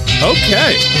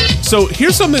 Okay. So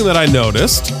here's something that I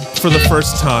noticed for the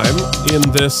first time in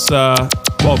this,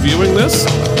 while viewing this.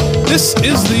 This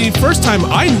is the first time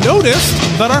I noticed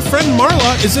that our friend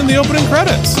Marla is in the opening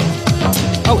credits.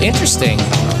 Oh, interesting.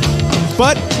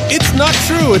 But it's not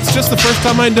true. It's just the first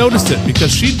time I noticed it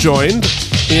because she joined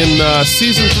in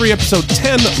season 3, episode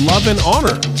 10, Love and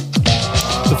Honor.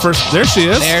 There she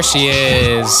is. There she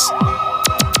is.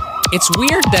 It's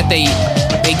weird that they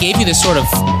gave you this sort of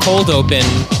cold open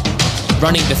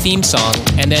running the theme song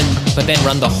but then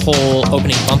run the whole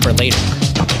opening bumper later.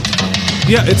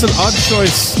 Yeah, it's an odd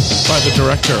choice by the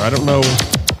director. I don't know.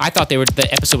 I thought the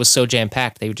episode was so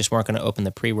jam-packed they just weren't going to open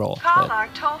the pre-roll. Our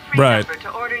toll-free Right. number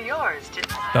to order yours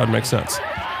today. That would make sense.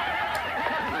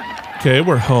 Okay,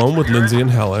 we're home with Lindsay and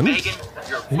Helen.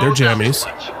 In their jammies.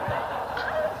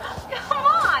 Come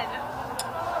on!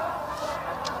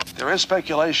 There is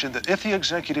speculation that if the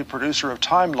executive producer of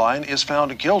Timeline is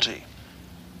found guilty,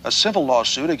 a civil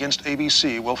lawsuit against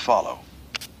ABC will follow.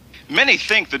 Many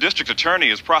think the district attorney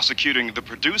is prosecuting the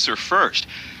producer first,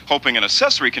 hoping an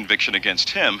accessory conviction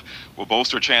against him will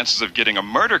bolster chances of getting a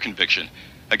murder conviction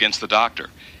against the doctor.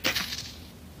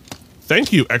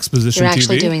 Thank you, Exposition You're TV.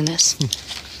 actually doing this.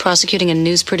 Prosecuting a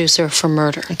news producer for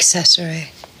murder.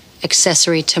 Accessory.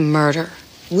 Accessory to murder.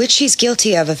 Which he's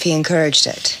guilty of if he encouraged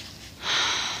it.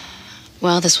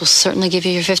 Well, this will certainly give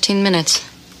you your 15 minutes.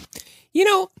 You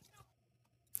know,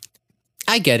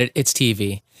 I get it. It's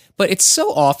TV. But it's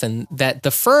so often that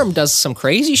the firm does some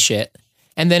crazy shit,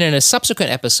 and then in a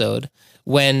subsequent episode,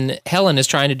 when Helen is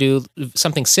trying to do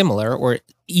something similar or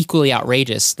equally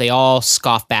outrageous, they all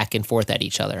scoff back and forth at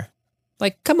each other.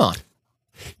 Like, come on.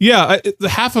 Yeah, the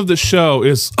half of the show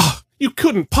is, you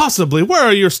couldn't possibly. Where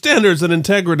are your standards and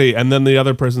integrity? And then the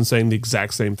other person saying the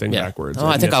exact same thing backwards. Oh,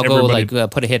 I And think yet I'll go everybody-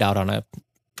 put a hit out on a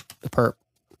perp.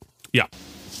 Yeah.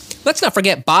 Let's not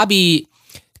forget Bobby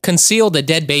concealed a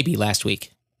dead baby last week.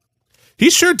 He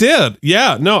sure did.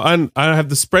 Yeah. No, I have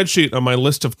the spreadsheet on my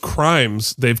list of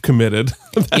crimes they've committed.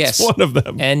 That's one of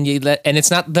them. And and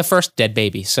it's not the first dead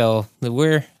baby. So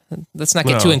let's not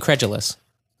get too incredulous.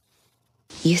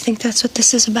 You think that's what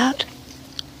this is about?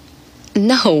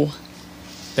 No.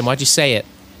 Then why'd you say it?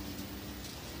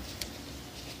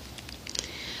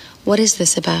 What is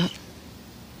this about?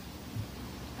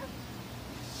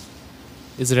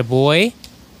 Is it a boy?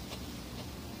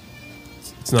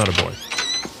 It's not a boy.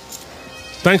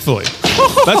 Thankfully.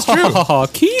 That's true. Oh,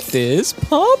 Keith is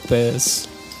pompous.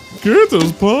 Keith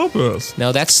is pompous.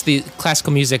 No, that's the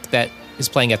classical music that is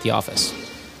playing at the office.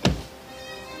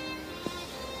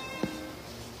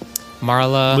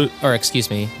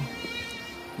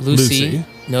 Lucy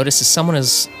notices someone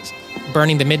is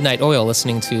burning the midnight oil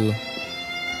listening to,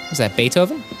 was that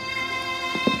Beethoven?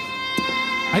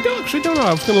 I don't know.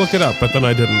 I was going to look it up, but then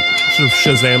I didn't. Should have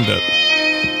Shazammed it.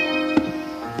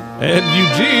 And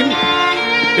Eugene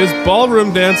is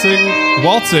ballroom dancing,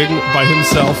 waltzing by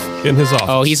himself in his office.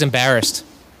 Oh, he's embarrassed.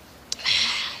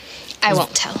 I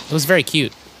won't tell. It was very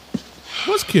cute. It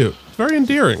was cute. Very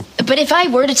endearing. But if I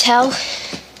were to tell,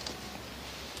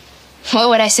 what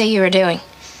would I say you were doing?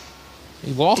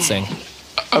 Waltzing.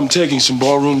 I'm taking some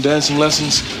ballroom dancing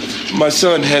lessons. My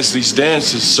son has these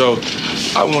dances, so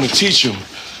I want to teach him.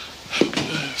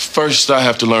 First, I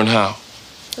have to learn how.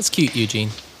 That's cute, Eugene.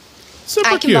 Super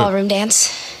I can cute. ballroom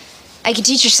dance. I could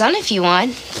teach your son if you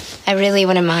want. I really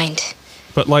wouldn't mind.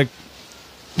 But like,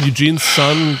 Eugene's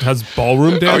son has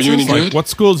ballroom dances? Are you any like, good? what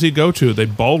school does he go to? They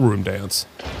ballroom dance.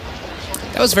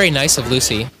 That was very nice of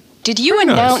Lucy. Did you Very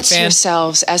nice. announce Fan.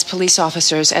 yourselves as police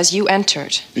officers as you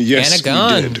entered? Yes, And a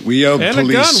gun. we did. We yelled And a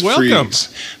police gun, welcome.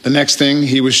 freeze. The next thing,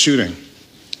 he was shooting.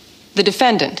 The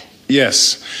defendant.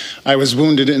 Yes, I was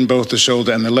wounded in both the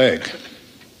shoulder and the leg.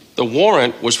 The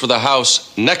warrant was for the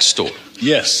house next door.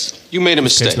 Yes. You made a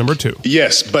mistake. Case number 2.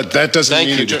 Yes, but that doesn't Thank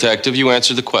mean... you, detective. You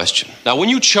answered the question. Now, when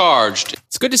you charged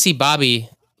It's good to see Bobby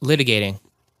litigating.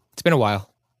 It's been a while.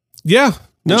 Yeah.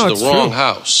 No, into it's the wrong true.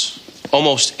 house,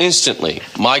 almost instantly,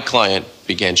 my client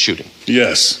began shooting.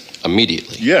 Yes.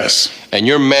 Immediately. Yes. And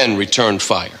your men returned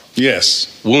fire,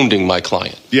 Yes. wounding my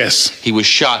client. Yes. He was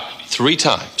shot 3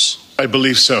 times. I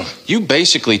believe so. You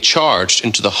basically charged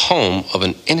into the home of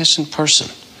an innocent person.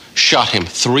 Shot him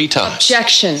 3 times.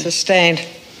 Objection. Sustained.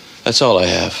 That's all I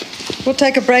have. We'll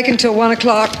take a break until 1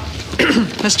 o'clock.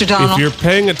 Mr. Donald. If you're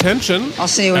paying attention, I'll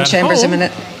see you in at chambers home, in a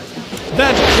minute.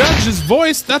 That judge's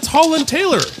voice, that's Holland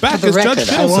Taylor, back For the as Judge record,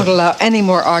 I won't Middleton. allow any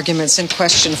more arguments in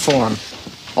question form.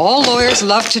 All lawyers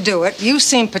love to do it. You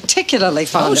seem particularly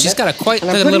fond of it. she's got quite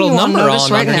And I'm the putting little you on number notice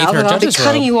on right underneath now her that I'll be judge's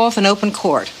cutting robe. you off in open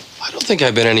court. I don't think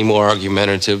I've been any more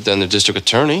argumentative than the district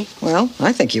attorney. Well,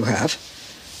 I think you have.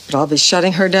 But I'll be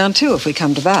shutting her down, too, if we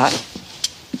come to that.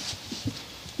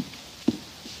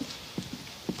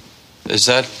 Is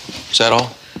that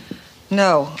all?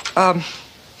 No.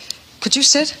 Could you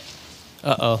sit?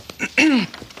 Uh-oh.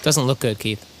 Doesn't look good,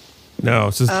 Keith. No,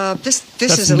 it's just, This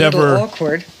that's is a never- little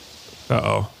awkward.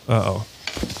 Uh-oh.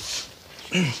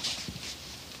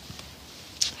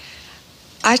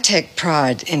 I take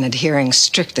pride in adhering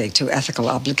strictly to ethical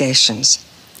obligations.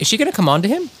 Is she going to come on to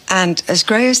him? And as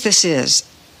gray as this is,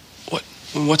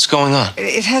 What's going on?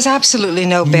 it has absolutely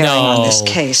no bearing on this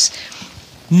No. case.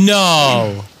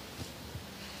 No.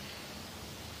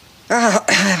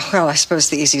 Well, I suppose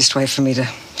the easiest way for me to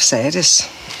say it is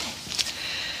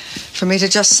for me to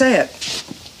just say it.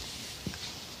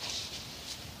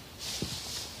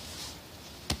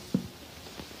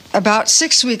 About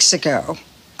 6 weeks ago,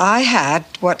 I had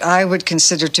what I would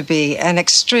consider to be an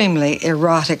extremely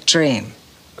erotic dream.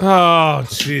 Oh,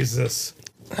 Jesus.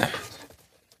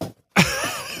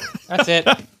 That's it.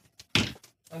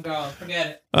 I'm gone. Forget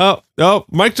it. Oh,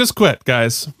 Mike just quit,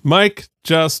 guys. Mike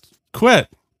just quit.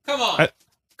 Come on.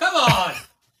 Come on.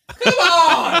 Come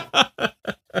on.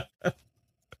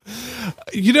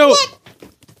 You know,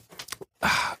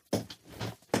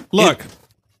 look.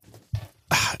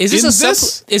 Is this in a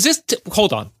this- is this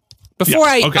hold on. Before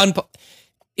Yeah, I okay. I'm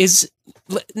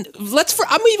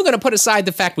even going to put aside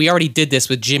the fact we already did this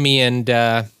with Jimmy and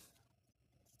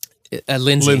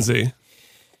Lindsay.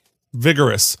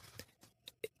 Vigorous.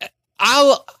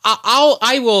 I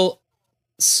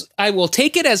will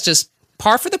take it as just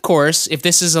par for the course if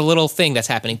this is a little thing that's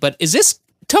happening. But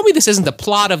tell me this isn't the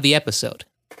plot of the episode.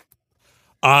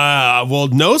 Well,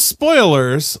 no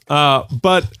spoilers,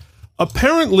 but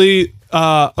apparently,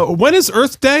 when is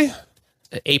Earth Day?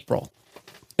 April.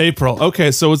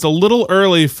 Okay, so it's a little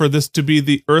early for this to be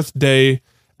the Earth Day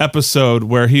episode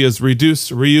where he is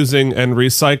reusing, and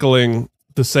recycling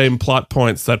the same plot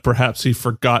points that perhaps he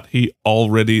forgot he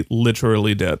already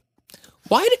literally did.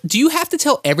 Why do you have to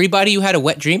tell everybody you had a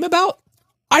wet dream about?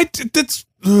 I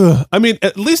mean,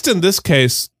 at least in this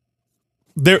case,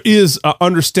 there is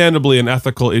understandably an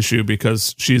ethical issue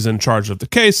because she's in charge of the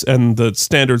case, and the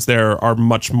standards there are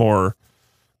much more.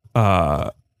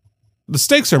 The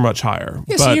stakes are much higher.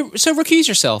 Yeah, but, so recuse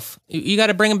yourself. You got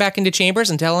to bring him back into chambers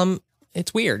and tell him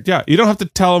it's weird. Yeah, you don't have to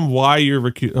tell him why you're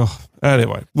recused. Oh,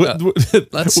 anyway,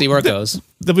 let's see where it goes.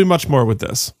 There'll be much more with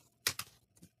this.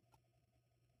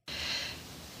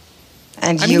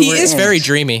 And I mean, he is very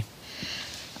dreamy.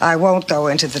 I won't go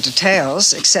into the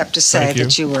details except to say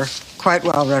that you were quite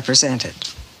well represented.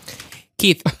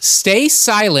 Keith, stay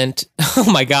silent. Oh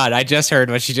my God, I just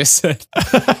heard what she just said.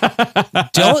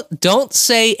 Don't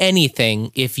say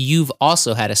anything if you've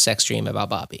also had a sex dream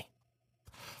about Bobby.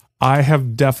 I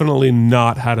have definitely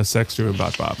not had a sex dream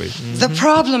about Bobby. The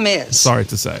problem is, sorry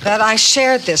to say, that I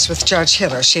shared this with Judge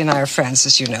Hiller. She and I are friends,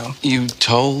 as you know. You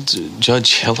told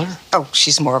Judge Hiller? Oh,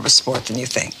 she's more of a sport than you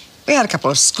think. We had a couple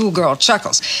of schoolgirl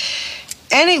chuckles.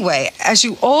 Anyway, as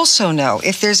you also know,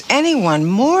 if there's anyone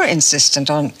more insistent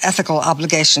on ethical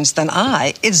obligations than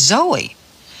I, it's Zoe.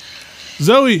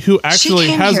 Zoe, who actually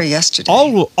she came has here yesterday,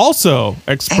 also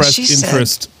expressed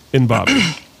interest in Bobby.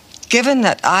 Given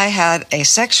that I had a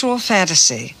sexual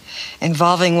fantasy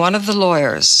involving one of the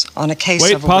lawyers on a case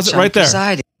Wait, over pause which it right I'm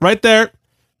presiding. there. Right there.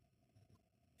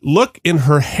 Look in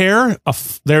her hair.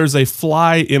 There's a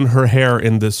fly in her hair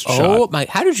in this shot. Oh my!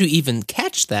 How did you even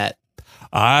catch that?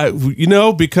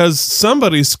 Because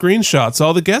somebody screenshots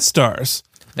all the guest stars.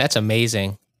 That's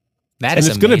amazing. That and is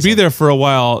it's going to be there for a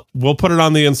while. We'll put it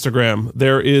on the Instagram.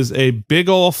 There is a big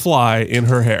old fly in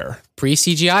her hair.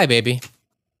 Pre-CGI, baby.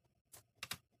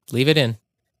 Leave it in.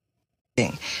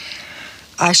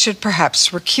 I should perhaps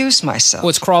recuse myself. Oh,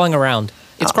 it's crawling around.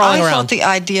 It's crawling around. I thought the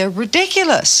idea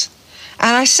ridiculous,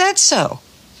 and I said so.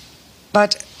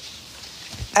 But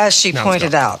as she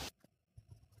pointed out.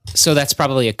 So that's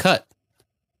probably a cut.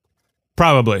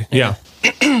 Probably, yeah.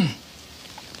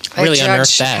 Really a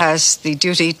unearthed judge that. has the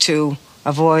duty to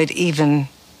avoid even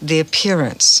the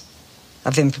appearance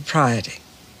of impropriety.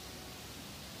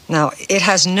 Now, it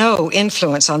has no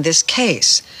influence on this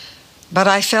case, but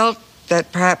I felt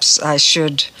that perhaps I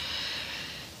should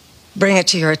bring it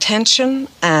to your attention,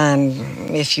 and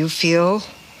if you feel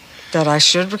that I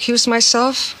should recuse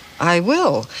myself, I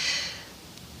will.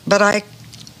 But I...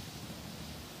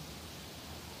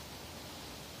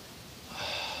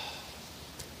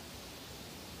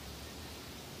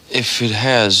 If it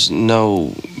has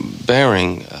no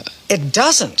bearing... It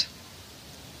doesn't.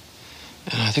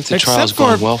 And I think the trial's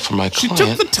going well for my client. She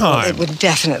took the time. Well, it would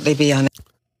definitely be on...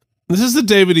 This is the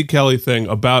David E. Kelly thing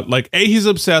about, like, A, he's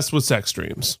obsessed with sex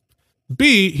dreams.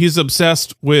 B, he's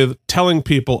obsessed with telling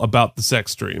people about the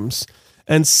sex dreams.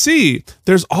 And C,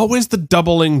 there's always the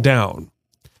doubling down.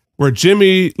 Where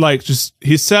Jimmy, like, just,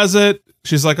 he says it.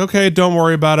 She's like, okay, don't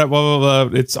worry about it. Blah, blah,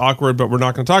 blah. It's awkward, but we're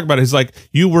not going to talk about it. He's like,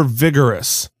 you were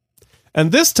vigorous.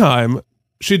 And this time,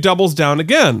 she doubles down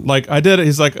again. Like, I did it.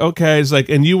 He's like, okay. He's like,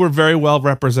 and you were very well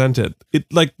represented. It,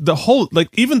 like, the whole, like,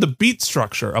 even the beat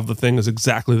structure of the thing is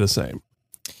exactly the same.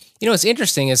 You know, what's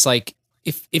interesting is, like,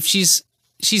 if she's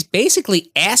basically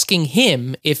asking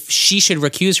him if she should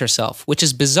recuse herself, which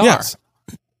is bizarre. Yes.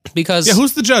 Because... Yeah,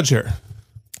 who's the judge here?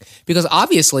 Because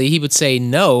obviously he would say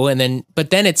no, but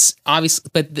then it's obvious.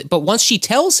 But once she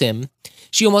tells him,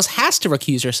 she almost has to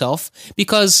recuse herself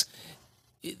because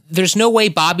there's no way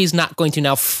Bobby's not going to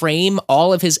now frame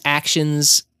all of his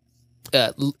actions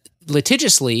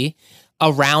litigiously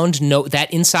around that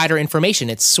insider information.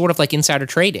 It's sort of like insider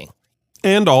trading.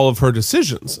 And all of her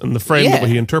decisions and the frame that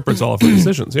he interprets all of her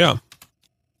decisions. Yeah.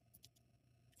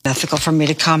 Ethical for me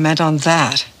to comment on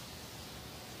that.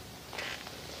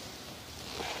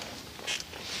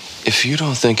 If you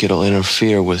don't think it'll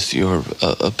interfere with your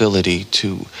ability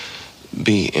to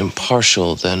be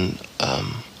impartial, then...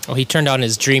 Oh, he turned on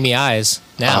his dreamy eyes.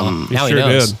 Now he sure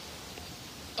knows. Did.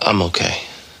 I'm okay.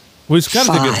 Well, he's got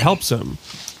to think it helps him.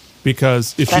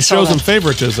 Because if she shows him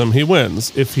favoritism, he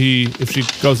wins. If she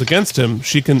goes against him,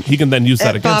 he can then use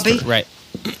that against Bobby, her. Right.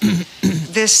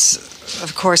 This,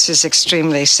 of course, is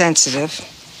extremely sensitive,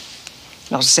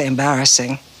 not to say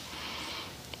embarrassing.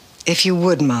 If you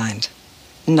would mind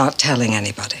not telling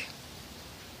anybody.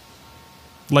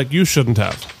 Like you shouldn't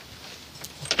have.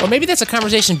 Or maybe that's a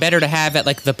conversation better to have at,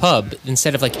 like, the pub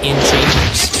instead of, like, in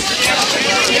chambers.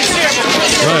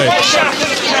 Right.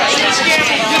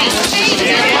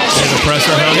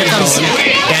 Here comes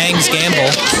Bangs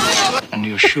Gamble. And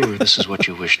you're sure this is what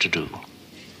you wish to do?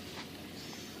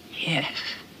 Yes.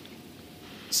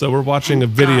 So we're watching a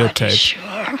videotape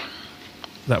sure.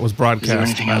 that was broadcast. Is there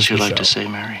anything else you'd like show. to say,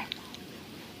 Mary?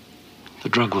 The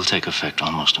drug will take effect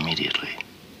almost immediately.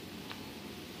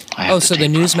 So the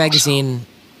news magazine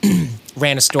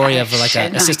ran a story of like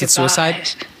an assisted suicide?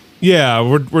 Yeah,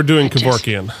 we're doing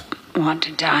Kevorkian. Want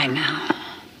to die now.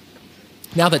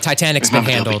 Now that Titanic's been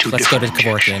handled, let's go to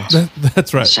Kevorkian.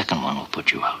 That's right. The second one will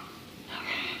put you out.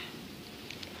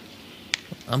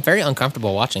 I'm very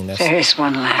uncomfortable watching this. There is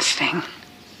one last thing.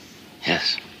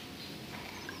 Yes.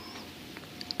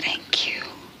 Thank you.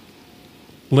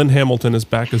 Lynn Hamilton is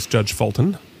back as Judge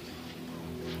Fulton.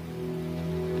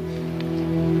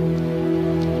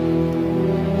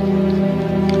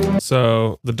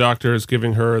 So the doctor is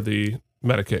giving her the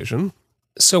medication.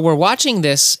 So we're watching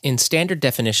this in standard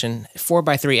definition,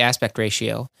 4:3 aspect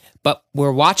ratio, but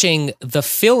we're watching the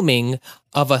filming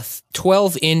of a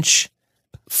 12-inch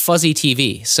fuzzy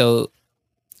TV. So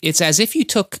it's as if you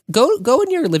go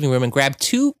in your living room and grab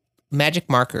 2 magic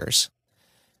markers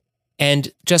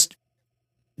and just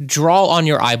draw on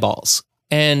your eyeballs.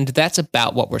 And that's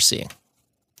about what we're seeing.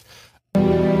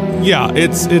 Yeah,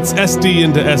 it's SD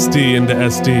into SD into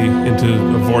SD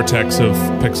into a vortex of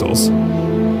pixels.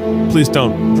 Please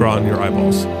don't draw on your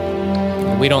eyeballs.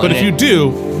 We don't. But if you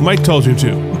do, Mike told you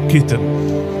to. Keith did.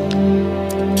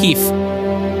 Keith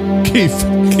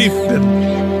did.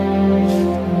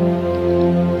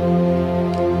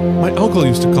 My uncle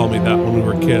used to call me that when we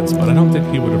were kids, but I don't think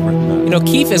he would have written that. You know,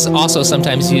 keef is also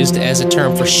sometimes used as a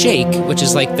term for shake, which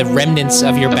is like the remnants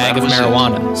of your bag of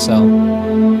marijuana. So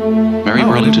Mary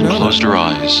Burlington closed her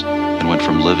eyes and went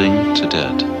from living to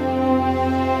dead.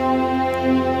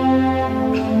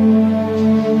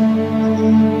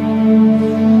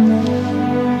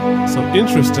 So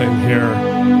interesting here.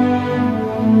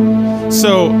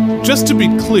 So just to be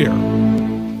clear,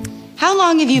 how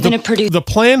long have you been a producer? The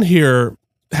plan here,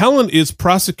 Helen is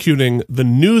prosecuting the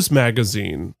news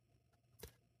magazine,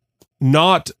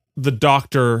 not the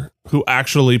doctor who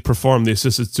actually performed the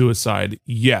assisted suicide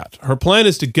yet. Her plan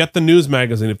is to get the news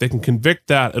magazine. If they can convict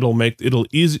that, it'll be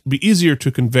easier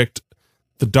to convict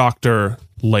the doctor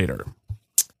later.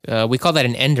 We call that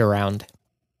an end around.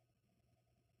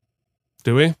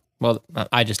 Do we? Well,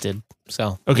 I just did.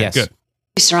 So okay, yes. Good.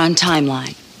 Producer on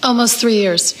Timeline. Almost 3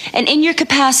 years. And in your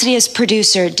capacity as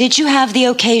producer, did you have the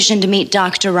occasion to meet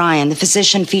Dr. Ryan, the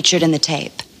physician featured in the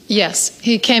tape? Yes.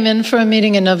 He came in for a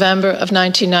meeting in November of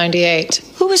 1998.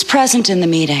 Who was present in the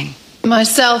meeting?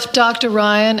 Myself, Dr.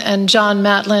 Ryan, and John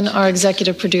Matlin, our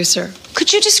executive producer.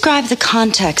 Could you describe the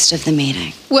context of the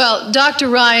meeting? Well, Dr.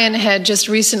 Ryan had just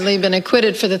recently been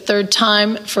acquitted for the 3rd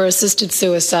time for assisted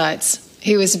suicides.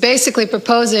 He was basically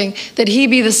proposing that he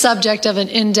be the subject of an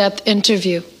in-depth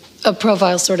interview, a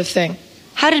profile sort of thing.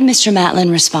 How did Mr.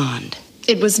 Matlin respond?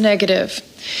 It was negative.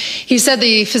 He said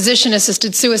the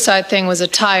physician-assisted suicide thing was a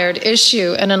tired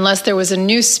issue, and unless there was a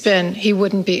new spin, he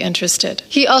wouldn't be interested.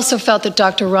 He also felt that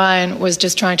Dr. Ryan was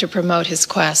just trying to promote his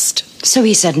quest. So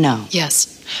he said no?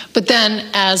 Yes. But then,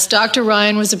 as Dr.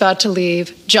 Ryan was about to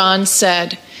leave, John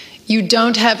said, "You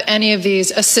don't have any of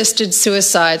these assisted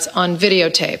suicides on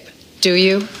videotape, do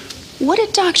you?" What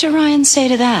did Dr. Ryan say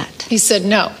to that? He said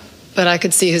no, but I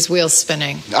could see his wheels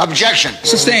spinning. Objection.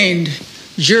 Sustained.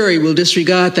 Jury will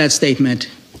disregard that statement.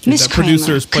 Ms. Kramer,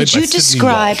 could you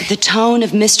describe the tone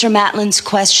of Mr. Matlin's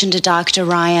question to Dr.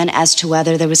 Ryan as to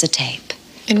whether there was a tape?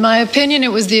 In my opinion,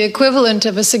 it was the equivalent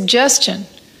of a suggestion.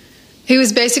 He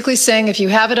was basically saying, if you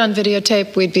have it on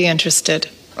videotape, we'd be interested.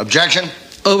 Objection.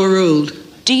 Overruled.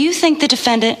 Do you think the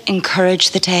defendant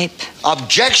encouraged the tape?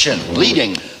 Objection.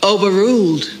 Leading.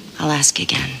 Overruled. I'll ask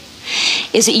again.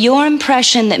 Is it your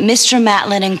impression that Mr.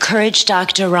 Matlin encouraged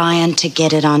Dr. Ryan to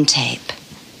get it on tape?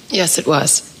 Yes, it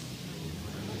was.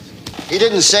 He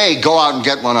didn't say go out and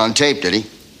get one on tape, did he?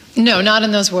 No, not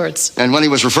in those words. And when he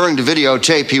was referring to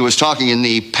videotape, he was talking in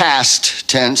the past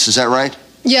tense, is that right?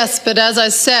 Yes, but as I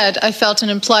said, I felt an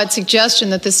implied suggestion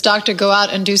that this doctor go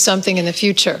out and do something in the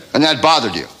future. And that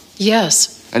bothered you?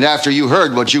 Yes. And after you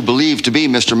heard what you believed to be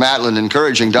Mr. Matlin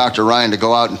encouraging Dr. Ryan to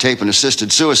go out and tape an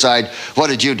assisted suicide, what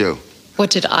did you do?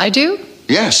 What did I do?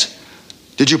 Yes.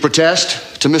 Did you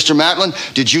protest to Mr. Matlin?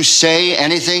 Did you say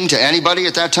anything to anybody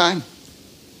at that time?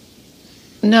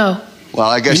 No. Well,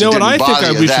 I guess you know it what didn't I bother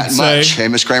think you we that should much. say? Hey,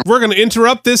 Miss Kramer. We're going to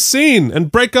interrupt this scene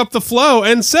and break up the flow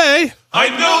and say, I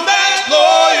know that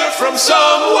lawyer from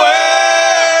somewhere.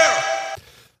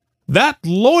 That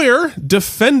lawyer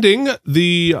defending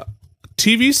the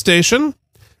TV station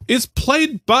is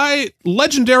played by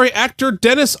legendary actor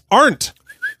Dennis Arndt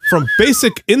from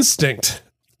Basic Instinct.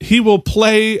 He will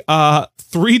play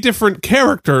 3 different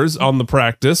characters on The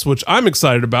Practice, which I'm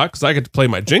excited about because I get to play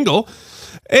my jingle.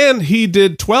 And he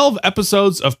did 12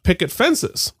 episodes of Picket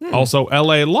Fences, also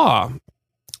LA Law.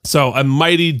 So a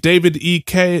mighty David E.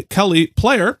 Kelly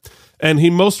player. And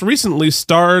he most recently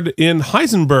starred in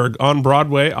Heisenberg on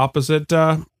Broadway opposite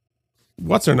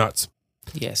What's-Her-Nuts.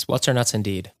 Yes, What's-Her-Nuts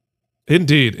indeed.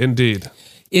 Indeed.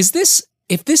 If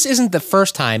this isn't the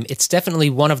first time, it's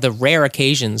definitely one of the rare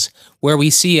occasions where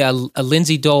we see a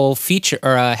Lindsay Dole feature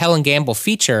or a Helen Gamble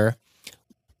feature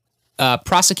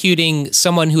prosecuting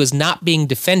someone who is not being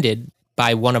defended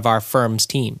by one of our firm's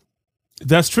team.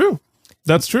 That's true.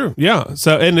 Yeah.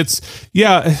 So, and it's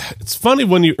funny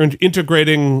when you're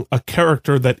integrating a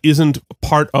character that isn't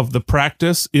part of the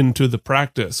practice into the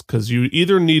practice, because you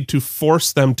either need to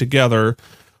force them together,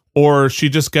 or she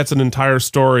just gets an entire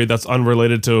story that's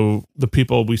unrelated to the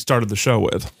people we started the show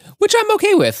with. Which I'm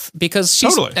okay with, because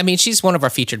she's, Totally. I mean, she's one of our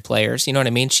featured players. You know what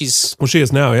I mean? She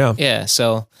is now, yeah. Yeah,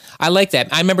 so I like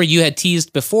that. I remember you had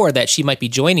teased before that she might be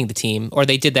joining the team, or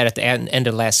they did that at the end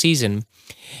of last season.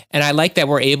 And I like that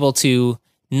we're able to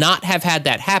not have had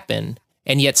that happen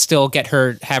and yet still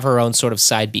have her own sort of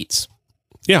side beats.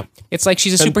 Yeah. It's like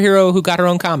she's a superhero who got her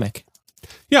own comic.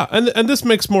 Yeah, and this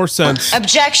makes more sense.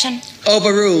 Objection.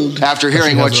 Overruled. After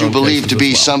hearing what you believe to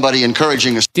be somebody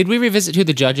encouraging us. Did we revisit who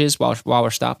the judge is while we're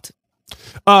stopped?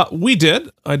 We did.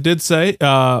 I did say,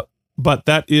 but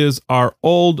that is our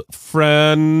old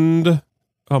friend.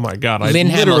 Oh my God. Lynn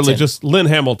Hamilton. Lynn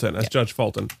Hamilton as Judge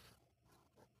Fulton.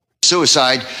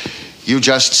 Suicide, you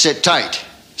just sit tight.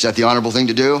 Is that the honorable thing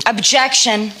to do?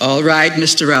 Objection. All right,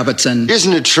 Mr. Robertson.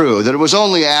 Isn't it true that it was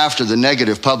only after the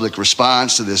negative public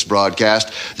response to this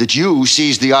broadcast that you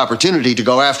seized the opportunity to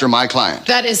go after my client?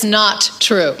 That is not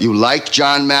true. You like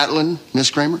John Matlin, Miss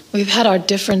Kramer? We've had our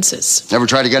differences. Ever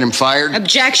try to get him fired?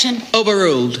 Objection.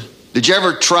 Overruled. Did you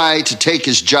ever try to take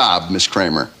his job, Miss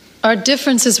Kramer? Our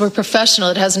differences were professional.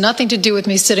 It has nothing to do with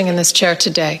me sitting in this chair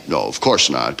today. No, of course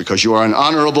not, because you are an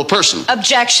honorable person.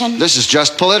 Objection. This is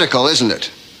just political, isn't it?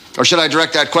 Or should I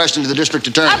direct that question to the district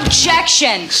attorney?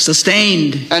 Objection.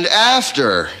 Sustained. And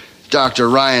after Dr.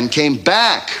 Ryan came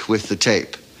back with the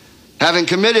tape, having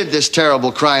committed this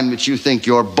terrible crime that you think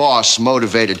your boss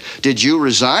motivated, did you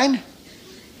resign?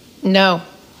 No.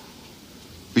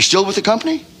 You still with the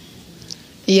company?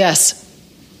 Yes.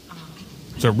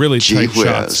 So really tight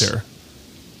shots here.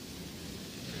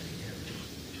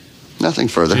 Nothing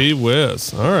further. Gee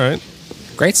whiz. All right.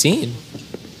 Great scene.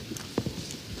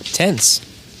 Tense.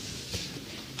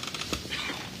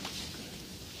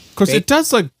 Of course, it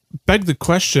does beg the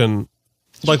question,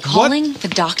 Calling the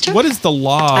doctor? What is the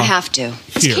law? I have to.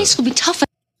 This here? case will be tough.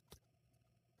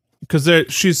 Because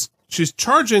she's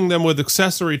charging them with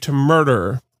accessory to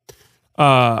murder,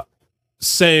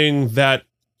 saying that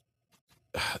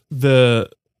the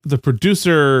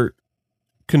producer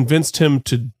convinced him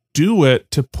to do it,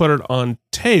 to put it on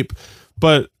tape.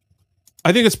 But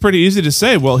I think it's pretty easy to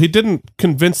say, well, he didn't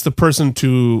convince the person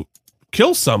to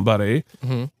kill somebody.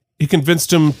 Mm-hmm. He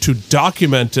convinced him to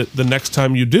document it the next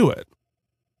time you do it.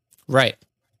 Right.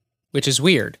 Which is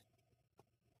weird.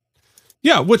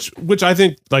 Yeah, which I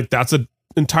think that's an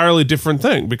entirely different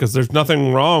thing, because there's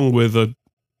nothing wrong with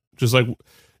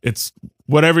it's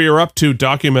whatever you're up to,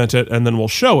 document it, and then we'll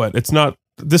show it. It's not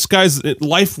this guy's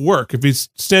life work. If he's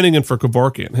standing in for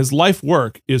Kevorkian, his life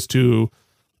work is to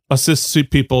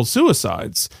assist people's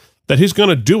suicides. That he's going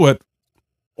to do it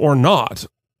or not,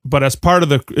 but as part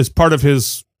of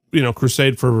his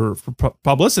crusade for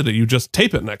publicity, you just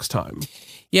tape it next time.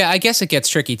 Yeah, I guess it gets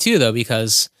tricky too, though,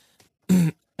 because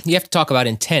you have to talk about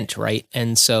intent, right?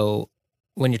 And so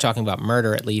when you're talking about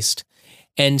murder, at least,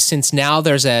 and since now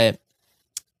there's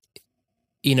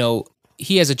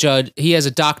he has a judge, he has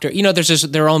a doctor, there's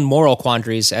just their own moral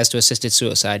quandaries as to assisted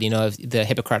suicide, the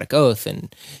Hippocratic Oath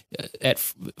and at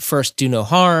first do no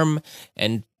harm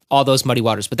and all those muddy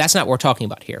waters. But that's not what we're talking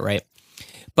about here, right?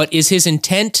 But is his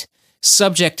intent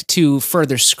subject to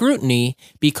further scrutiny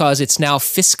because it's now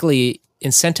fiscally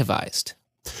incentivized?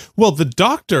 Well, the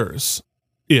doctor's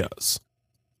is.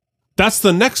 That's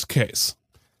the next case.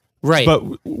 Right.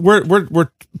 But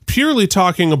we're purely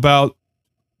talking about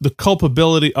the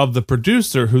culpability of the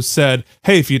producer who said,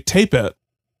 "Hey, if you tape it,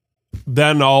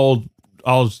 then I'll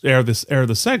air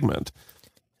the segment."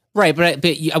 Right, but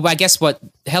I guess what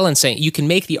Helen's saying, you can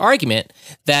make the argument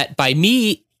that by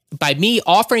me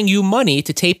offering you money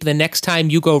to tape the next time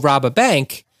you go rob a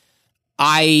bank,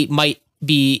 I might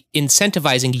be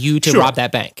incentivizing you to rob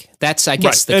that bank. That's, I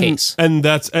guess, the case. And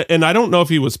I don't know if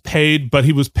he was paid, but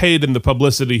he was paid in the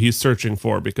publicity he's searching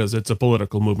for because it's a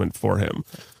political movement for him.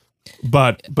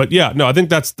 But yeah, no, I think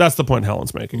that's the point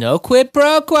Helen's making. No quid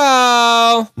pro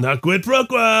quo. Not quid pro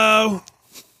quo.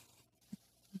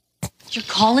 You're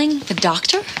calling the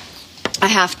doctor? I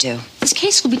have to. This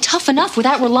case will be tough enough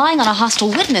without relying on a hostile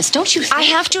witness, don't you think? I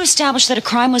have to establish that a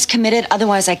crime was committed,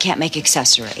 otherwise I can't make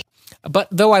accessory. But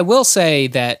though I will say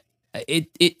that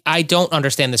I don't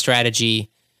understand the strategy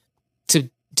to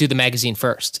do the magazine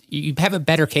first. You have a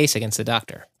better case against the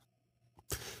doctor.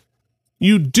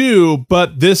 You do,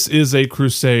 but this is a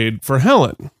crusade for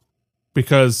Helen.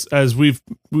 Because as we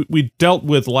dealt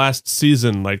with last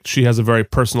season, like she has a very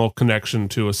personal connection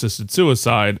to assisted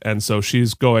suicide, and so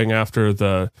she's going after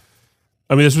this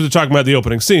was talking about the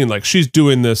opening scene, like she's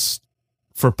doing this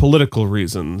for political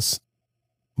reasons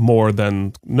more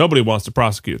than nobody wants to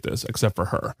prosecute this except for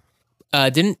her.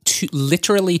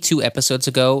 Literally 2 episodes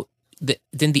ago,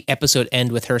 didn't the episode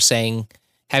end with her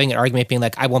having an argument being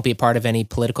like, I won't be a part of any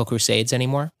political crusades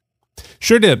anymore?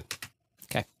 Sure did.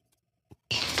 Okay.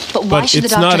 But why should the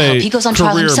doctor help? He goes on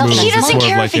trial himself. He doesn't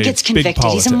care if he gets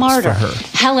convicted. He's a martyr.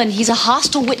 Helen, he's a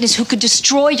hostile witness who could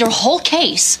destroy your whole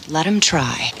case. Let him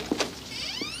try.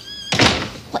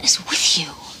 What is with you?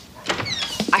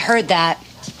 I heard that.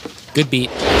 Good beat.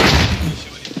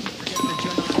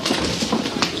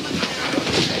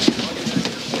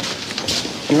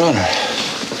 Your Honor.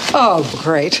 Oh,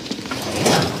 great.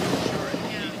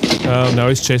 Oh, now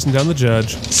he's chasing down the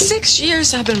judge. 6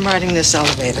 years I've been riding this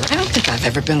elevator. I don't think I've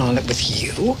ever been on it with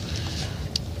you.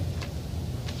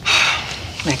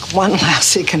 Make one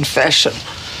lousy confession.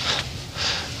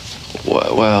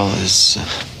 Well,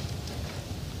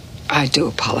 I do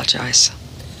apologize.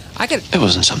 It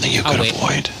wasn't something you could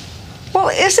avoid. Well,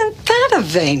 isn't that a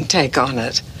vain take on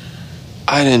it?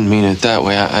 I didn't mean it that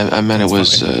way. I meant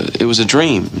it was a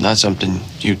dream, not something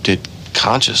you did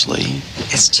consciously.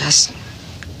 It's just,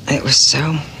 it was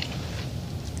so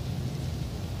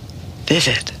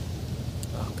vivid.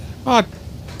 Oh,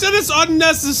 that is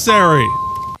unnecessary.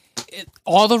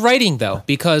 All the writing, though,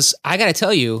 because I got to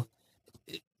tell you,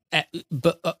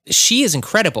 she is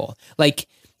incredible. Like,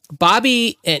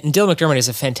 Bobby and Dylan McDermott is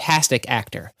a fantastic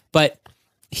actor, but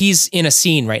he's in a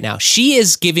scene right now. She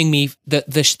is giving me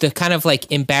the kind of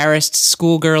like embarrassed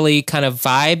schoolgirly kind of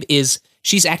vibe.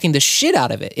 She's acting the shit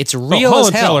out of it. It's real as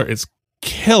hell. Teller is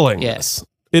killing this.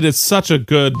 It is such a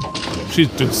good. She's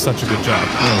doing such a good job.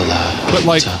 But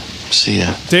like, see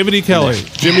ya. David E. Kelly,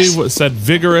 Jimmy said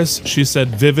vigorous. She said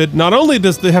vivid. Not only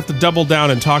does they have to double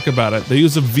down and talk about it, they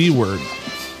use a V word.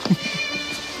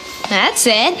 That's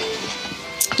it.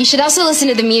 You should also listen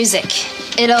to the music.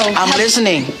 I'm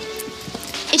listening.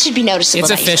 It should be noticeable.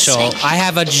 It's official. I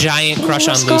have a giant crush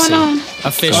on Lucy. What's going on?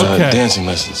 Official. Dancing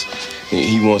lessons.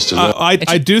 He wants to learn.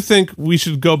 I do think we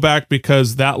should go back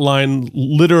because that line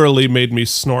literally made me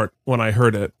snort when I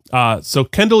heard it. So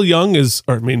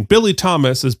Billy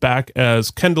Thomas is back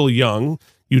as Kendall Young,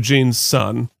 Eugene's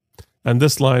son. And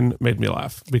this line made me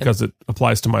laugh because it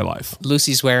applies to my life.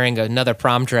 Lucy's wearing another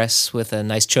prom dress with a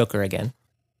nice choker again.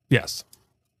 Yes.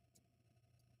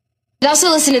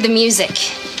 Also listen to the music.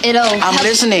 I'm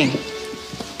listening.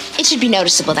 It should be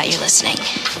noticeable that you're listening.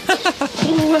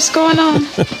 What's going on?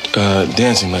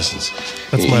 Dancing lessons.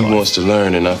 That's he wants to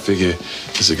learn, and I figure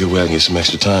it's a good way I can get some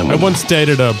extra time. I once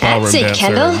dated a ballroom dancer,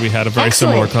 Kendall. and we had a very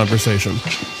similar conversation.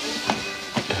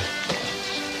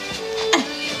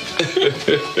 It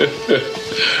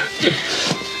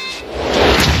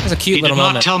was a cute little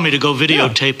moment. He did not tell me to go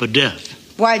videotape a death.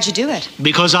 Why'd you do it?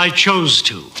 Because I chose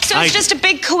to. So it's just a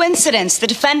big coincidence. The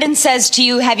defendant says to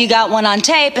you, have you got one on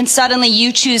tape? And suddenly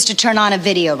you choose to turn on a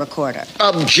video recorder.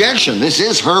 Objection. This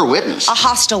is her witness. A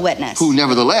hostile witness. Who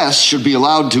nevertheless should be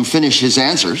allowed to finish his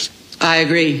answers. I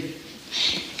agree.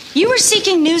 You were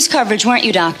seeking news coverage, weren't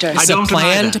you, Doctor? I don't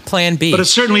deny that. Plan B. But it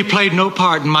certainly played no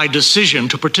part in my decision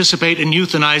to participate in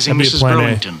euthanizing Mrs.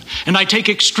 Burlington. And I take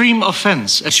extreme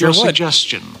offense at your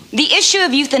suggestion. The issue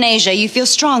of euthanasia, you feel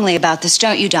strongly about this,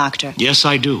 don't you, Doctor? Yes,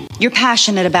 I do. You're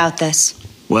passionate about this.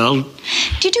 Well...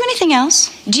 Do you do anything else?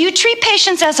 Do you treat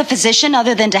patients as a physician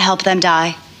other than to help them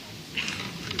die?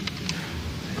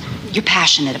 You're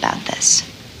passionate about this.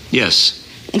 Yes.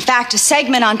 In fact, a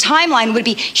segment on Timeline would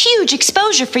be huge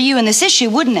exposure for you in this issue,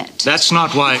 wouldn't it? That's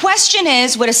not why... The question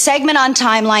is, would a segment on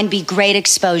Timeline be great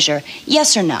exposure?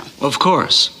 Yes or no? Of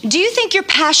course. Do you think your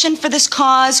passion for this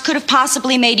cause could have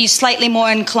possibly made you slightly more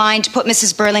inclined to put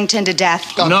Mrs. Burlington to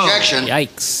death? No. Objection.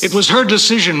 Yikes. It was her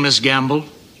decision, Miss Gamble.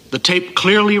 The tape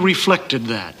clearly reflected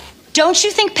that. Don't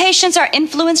you think patients are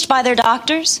influenced by their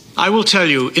doctors? I will tell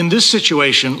you, in this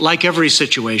situation, like every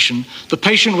situation, the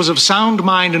patient was of sound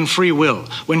mind and free will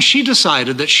when she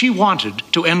decided that she wanted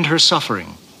to end her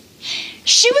suffering.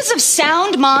 She was of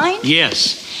sound mind?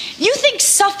 Yes. You think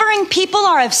suffering people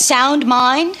are of sound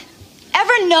mind?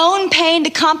 Ever known pain to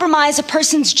compromise a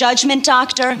person's judgment,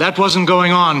 Doctor? That wasn't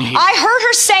going on here. I heard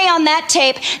her say on that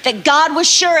tape that God was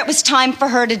sure it was time for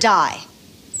her to die.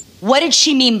 What did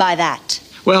she mean by that?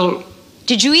 Well...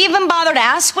 Did you even bother to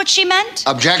ask what she meant?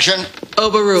 Objection.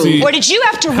 Overruled. See, or did you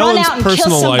have to Helen's run out and kill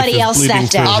personal life somebody is else bleeding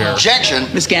that day? through here.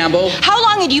 Objection. Miss Gamble. How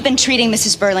long had you been treating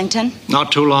Mrs. Burlington?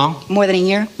 Not too long. More than a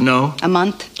year? No. A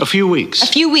month? A few weeks. A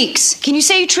few weeks. Can you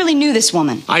say you truly knew this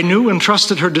woman? I knew and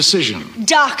trusted her decision.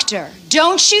 Doctor,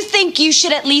 don't you think you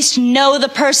should at least know the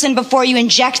person before you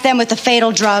inject them with the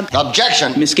fatal drug?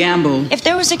 Objection. Miss Gamble. If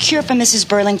there was a cure for Mrs.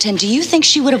 Burlington, do you think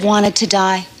she would have wanted to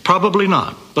die? Probably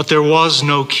not, but there was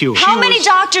no cure. How many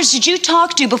doctors did you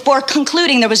talk to before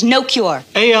concluding there was no cure?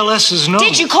 ALS is known.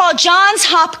 Did you call Johns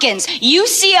Hopkins,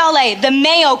 UCLA, the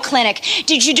Mayo Clinic?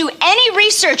 Did you do any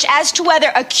research as to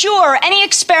whether a cure or any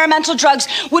experimental drugs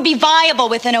would be viable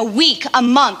within a week, a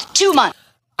month, 2 months?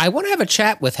 I want to have a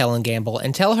chat with Helen Gamble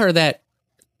and tell her that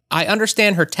I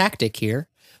understand her tactic here,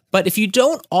 but if you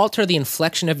don't alter the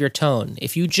inflection of your tone,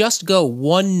 if you just go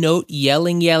one note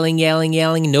yelling,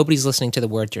 nobody's listening to the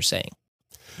words you're saying.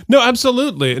 No,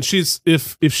 absolutely. And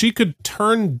if she could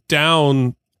turn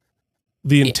down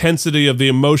the intensity of the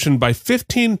emotion by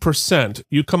 15%,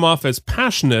 you come off as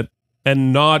passionate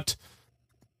and not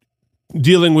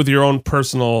dealing with your own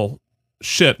personal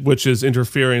shit, which is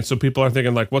interfering. So people are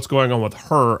thinking like, what's going on with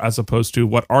her, as opposed to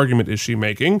what argument is she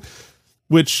making,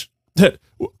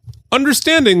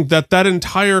 understanding that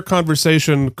entire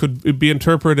conversation could be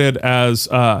interpreted as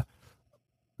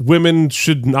women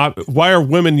should not. Why are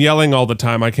women yelling all the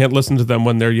time? I can't listen to them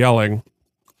when they're yelling.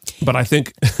 But I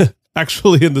think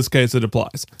actually in this case it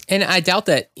applies. And I doubt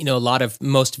that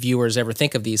most viewers ever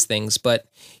think of these things. But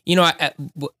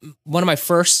one of my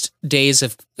first days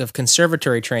of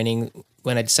conservatory training,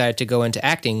 when I decided to go into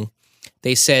acting,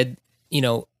 they said,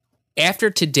 after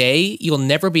today, you'll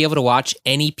never be able to watch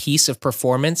any piece of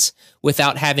performance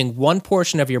without having one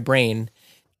portion of your brain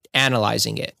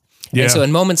analyzing it. Yeah. And so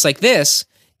in moments like this,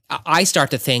 I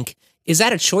start to think, is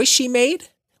that a choice she made?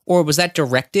 Or was that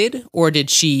directed? Or did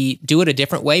she do it a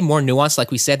different way, more nuanced,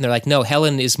 like we said? And they're like, no,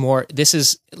 Helen is more, this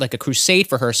is like a crusade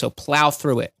for her, so plow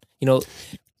through it. No,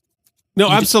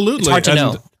 absolutely. It's hard to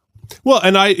know. Well,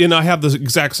 and I have the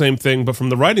exact same thing, but from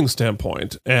the writing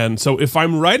standpoint. And so if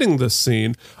I'm writing this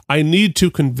scene, I need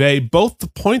to convey both the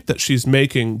point that she's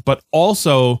making, but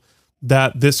also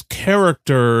that this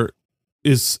character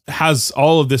has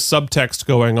all of this subtext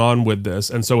going on with this,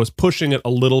 and so is pushing it a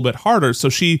little bit harder.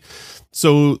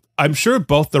 So I'm sure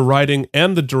both the writing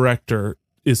and the director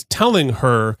is telling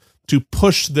her to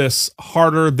push this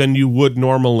harder than you would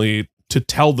normally to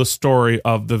tell the story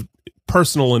of the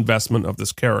personal investment of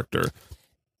this character.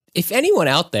 If anyone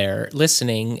out there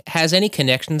listening has any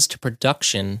connections to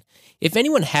production, if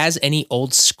anyone has any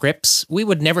old scripts, we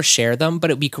would never share them, but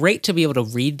it'd be great to be able to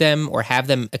read them or have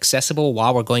them accessible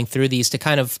while we're going through these to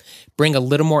kind of bring a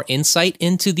little more insight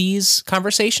into these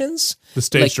conversations. The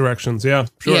stage directions, yeah,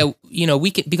 sure. Yeah,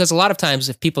 we can, because a lot of times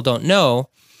if people don't know,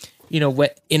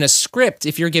 in a script,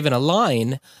 if you're given a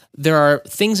line, there are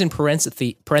things in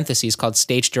parentheses called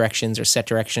stage directions or set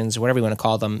directions or whatever you want to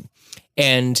call them.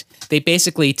 And they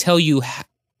basically tell you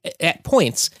at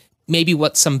points maybe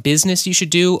what some business you should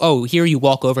do. Oh, here you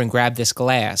walk over and grab this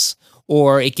glass.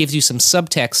 Or it gives you some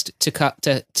subtext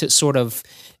to sort of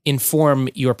inform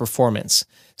your performance.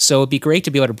 So it'd be great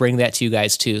to be able to bring that to you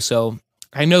guys too. So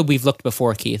I know we've looked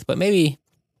before, Keith, but maybe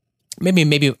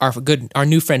our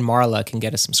new friend Marla can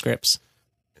get us some scripts.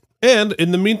 And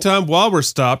in the meantime, while we're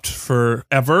stopped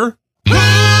forever,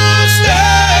 Kevorkian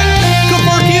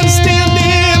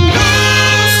stand-in.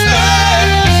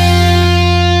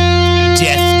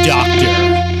 Death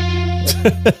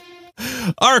Doctor.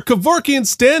 Our Kevorkian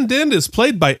stand-in is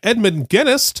played by Edmund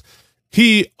Genest.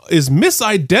 He is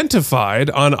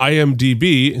misidentified on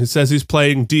IMDb. He says he's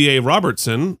playing D.A.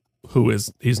 Robertson,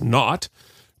 he's not.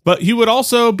 But he would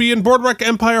also be in Boardwalk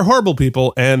Empire, Horrible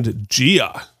People, and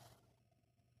Gia.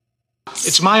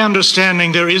 It's my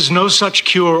understanding there is no such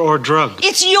cure or drug.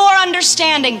 It's your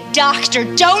understanding, Doctor.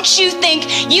 Don't you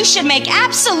think you should make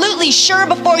absolutely sure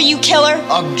before you kill her?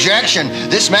 Objection.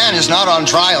 This man is not on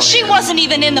trial. She wasn't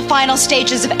even in the final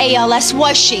stages of ALS,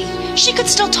 was she? She could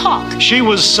still talk. She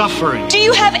was suffering. Do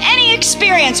you have any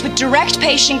experience with direct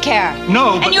patient care?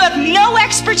 No, but... And you have no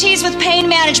expertise with pain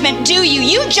management, do you?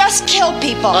 You just kill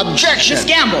people. Objection. Miss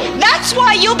Gamble. That's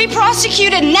why you'll be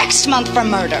prosecuted next month for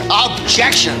murder.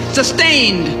 Objection. Sustained.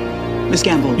 Miss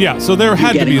Gamble. Yeah, so there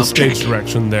had to be a stage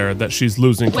direction there that she's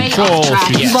losing control.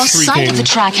 You lost sight of the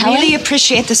track, Helen. I really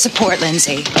appreciate the support,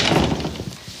 Lindsay.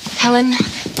 Helen,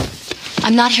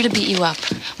 I'm not here to beat you up.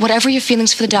 Whatever your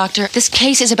feelings for the doctor, this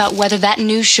case is about whether that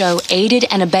news show aided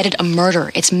and abetted a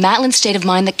murder. It's Matlin's state of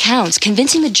mind that counts.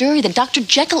 Convincing the jury that Dr.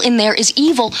 Jekyll in there is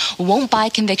evil won't buy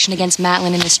a conviction against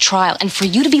Matlin in this trial. And for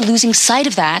you to be losing sight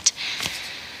of that...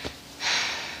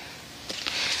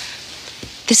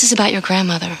 This is about your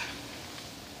grandmother.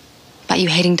 About you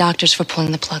hating doctors for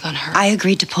pulling the plug on her. I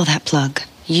agreed to pull that plug.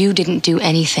 You didn't do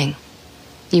anything.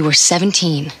 You were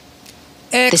 17.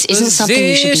 This isn't something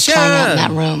you should be trying out in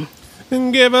that room.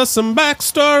 And give us some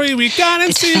backstory. We got in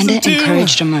The season defendant 2.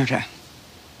 encouraged a murder.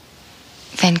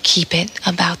 Then keep it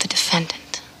about the defendant.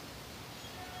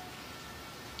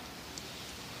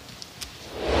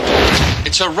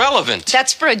 It's irrelevant.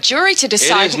 That's for a jury to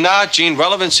decide. It is not, Gene.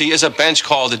 Relevancy is a bench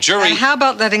call. The jury... And how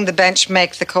about letting the bench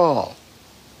make the call?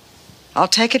 I'll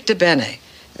take it to Benny.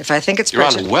 If I think it's Your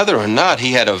Honor, whether or not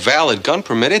he had a valid gun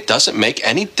permit, it doesn't make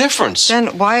any difference.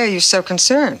 Then why are you so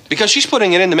concerned? Because she's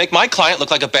putting it in to make my client look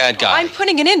like a bad guy. I'm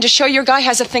putting it in to show your guy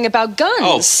has a thing about guns.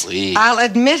 Oh, please. I'll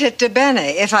admit it to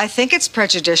Benny. If I think it's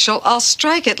prejudicial, I'll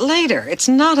strike it later. It's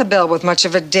not a bill with much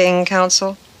of a ding,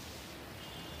 counsel.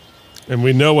 And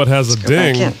we know what has a go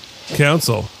back ding. in.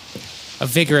 Counsel. A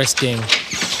vigorous ding.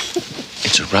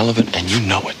 It's irrelevant, and you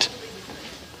know it.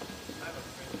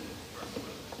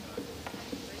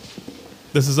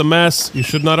 This is a mess. You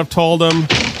should not have told him.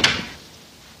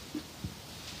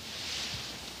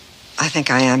 I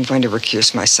think I am going to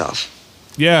recuse myself.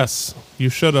 Yes, you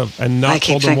should have, and not I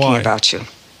keep told him thinking why. about you.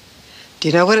 Do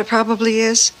you know what it probably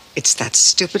is? It's that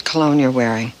stupid cologne you're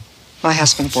wearing. My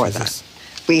husband wore that.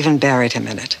 We even buried him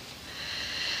in it.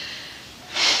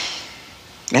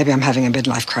 Maybe I'm having a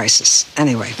midlife crisis.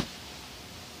 Anyway.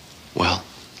 Well,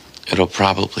 it'll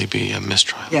probably be a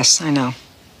mistrial. Yes, I know.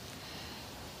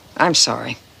 I'm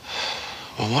sorry.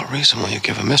 Well, what reason will you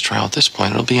give a mistrial at this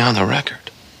point? It'll be on the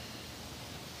record.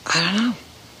 I don't know.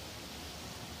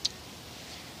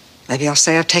 Maybe I'll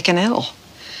say I've taken ill.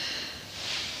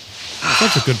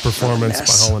 Such a good performance by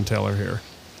mess. Holland Taylor here.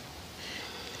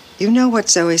 You know what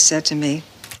Zoe said to me?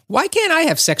 Why can't I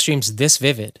have sex dreams this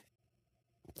vivid?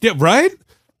 Yeah, right?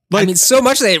 I mean, so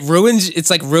much that it ruins. It's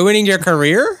like ruining your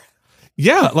career.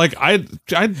 Yeah, like I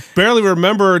barely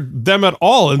remember them at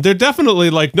all, and they're definitely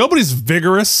like nobody's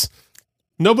vigorous,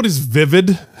 nobody's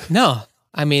vivid. No,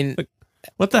 I mean,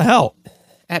 what the hell?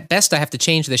 At best, I have to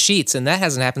change the sheets, and that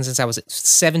hasn't happened since I was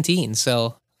 17.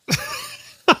 So,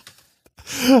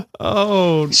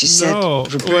 oh said, no!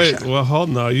 Wait, well,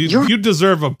 hold on. You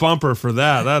deserve a bumper for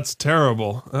that. That's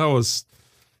terrible. That was.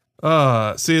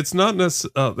 See, it's not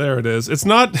necessarily. Oh, there it is. It's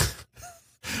not.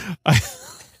 I'm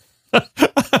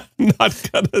not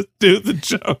gonna do the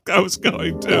joke I was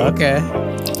going to. Okay.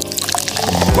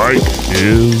 Mike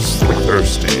is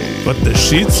thirsty, but the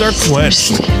sheets are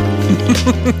quenched.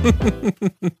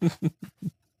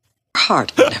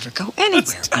 Heart would never go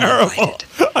anywhere. Terrible.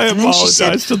 I And then she apologize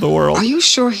said, to the world. Are you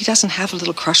sure he doesn't have a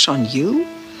little crush on you?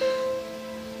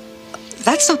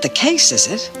 That's not the case, is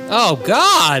it? Oh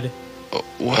God.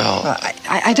 Well,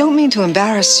 I don't mean to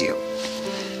embarrass you.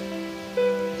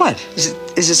 What?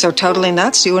 Is it so totally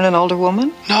nuts, you and an older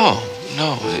woman? no.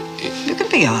 You can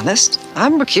be honest.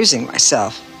 I'm recusing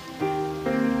myself.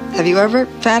 Have you ever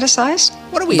fantasized?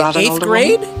 What are we, about an 8th older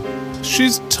grade? woman?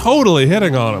 She's totally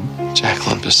hitting on him.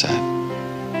 Jacqueline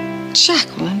Bisset.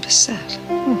 Jacqueline Bisset.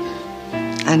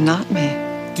 And not me.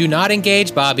 Do not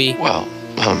engage, Bobby. Well,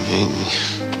 I mean,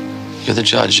 you're the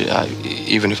judge.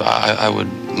 Even if I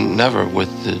would never with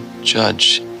the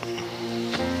judge,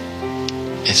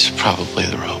 it's probably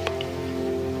the rope.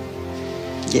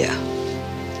 Yeah.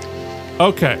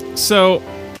 Okay, so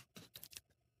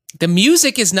the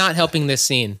music is not helping this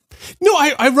scene. No,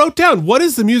 I wrote down, what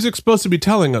is the music supposed to be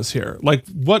telling us here? Like,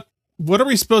 what are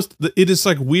we supposed to... It is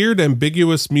like weird,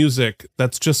 ambiguous music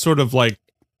that's just sort of like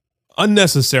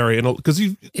unnecessary. And because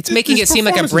it's making it seem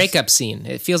like a breakup scene.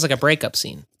 It feels like a breakup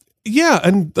scene. Yeah,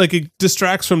 and like it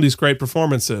distracts from these great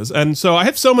performances. And so I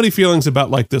have so many feelings about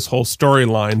like this whole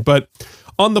storyline. But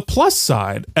on the plus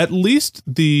side, at least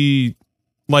the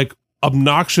like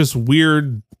obnoxious,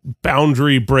 weird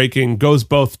boundary breaking goes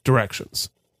both directions.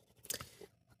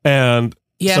 And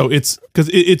so it's because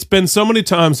it's been so many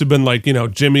times have been like, you know,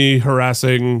 Jimmy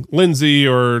harassing Lindsay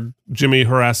or Jimmy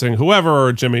harassing whoever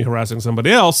or Jimmy harassing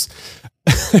somebody else,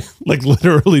 like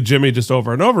literally Jimmy just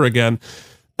over and over again.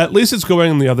 At least it's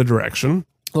going in the other direction.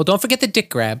 Well, don't forget the dick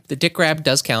grab. The dick grab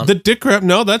does count. The dick grab.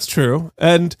 No, that's true.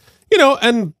 And, you know,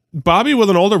 and Bobby with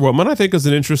an older woman, I think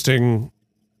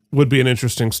would be an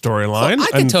interesting storyline. Well,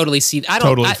 I could totally see.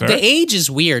 Fair. The age is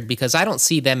weird because I don't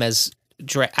see them as.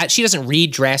 She doesn't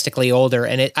read drastically older,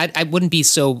 and I wouldn't be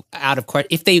so out of question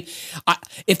if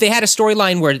they had a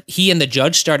storyline where he and the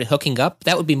judge started hooking up.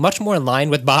 That would be much more in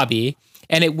line with Bobby,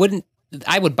 and it wouldn't.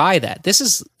 I would buy that.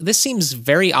 This seems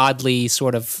very oddly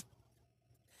sort of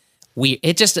weird.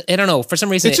 It just, I don't know, for some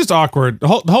reason it's just awkward. The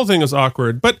whole thing is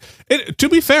awkward. But to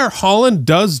be fair, Holland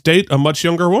does date a much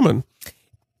younger woman.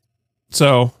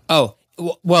 So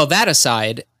Well, that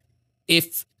aside,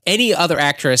 if any other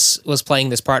actress was playing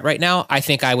this part right now, I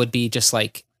think I would be just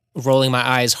like rolling my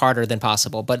eyes harder than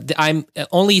possible. But I'm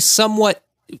only somewhat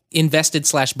invested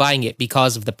 / buying it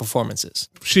because of the performances.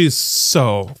 She's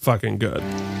so fucking good.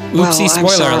 Oopsie,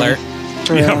 spoiler alert.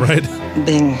 Yeah, right.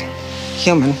 Being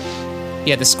human.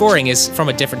 Yeah, the scoring is from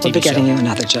a different We'll TV be getting show. you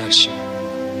another judge.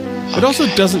 It also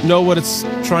doesn't know what it's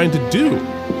trying to do.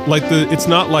 Like it's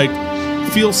not like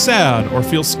feel sad or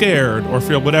feel scared or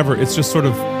feel whatever. It's just sort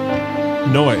of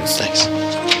noise. Thanks.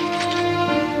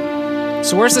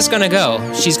 So where's this gonna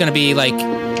go? She's gonna be like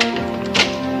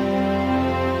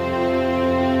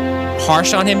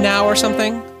harsh on him now or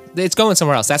something? It's going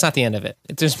somewhere else. That's not the end of it.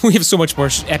 We have so much more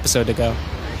episode to go.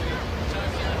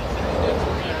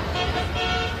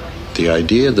 The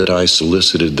idea that I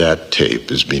solicited that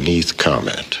tape is beneath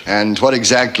comment. And what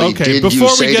exactly Okay, did before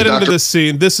you say we get to into Dr. this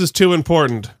scene, this is too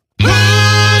important. TV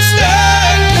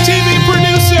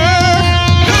producer!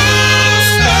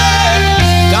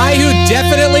 Guy who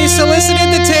definitely solicited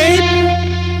the tape?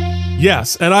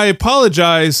 Yes, and I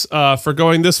apologize for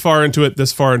going this far into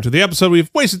the episode. We've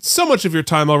wasted so much of your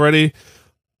time already.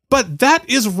 But that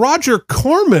is Roger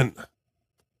Corman,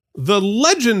 the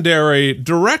legendary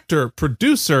director,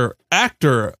 producer,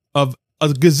 actor of a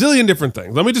gazillion different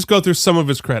things. Let me just go through some of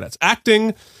his credits.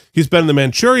 Acting, he's been in The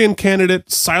Manchurian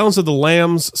Candidate, Silence of the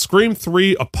Lambs, Scream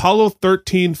 3, Apollo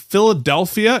 13,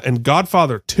 Philadelphia, and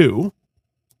Godfather 2.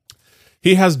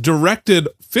 He has directed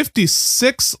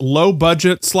 56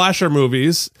 low-budget slasher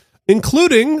movies,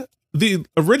 including the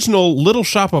original Little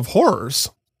Shop of Horrors.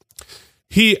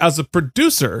 He, as a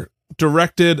producer,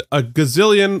 directed a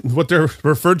gazillion, what they're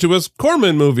referred to as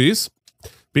Corman movies,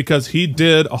 because he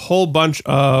did a whole bunch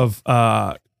of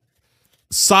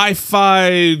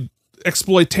sci-fi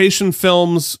exploitation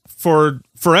films for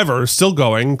forever, still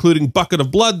going, including Bucket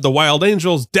of Blood, The Wild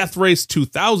Angels, Death Race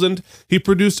 2000. He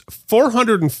produced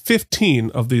 415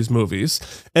 of these movies,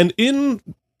 and in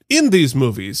these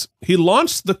movies, he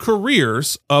launched the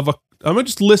careers of I'm going to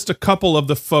just list a couple of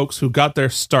the folks who got their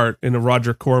start in a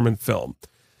Roger Corman film.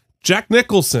 Jack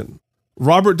Nicholson,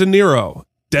 Robert De Niro,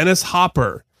 Dennis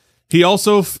Hopper. He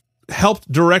also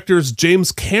helped directors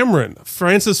James Cameron,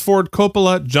 Francis Ford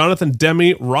Coppola, Jonathan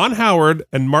Demme, Ron Howard,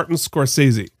 and Martin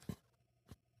Scorsese.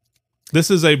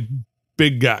 This is a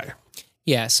big guy.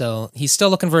 Yeah, so he's still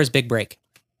looking for his big break.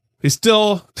 He's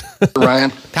still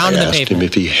Ryan. Pounding I the asked him pavement.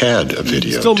 if he had a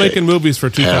video. still making movies for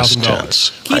Past $2,000.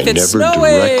 tense. Keith, I it's never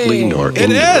snowing. directly nor It is.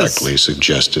 indirectly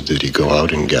suggested that he go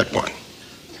out and get one.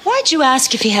 Why'd you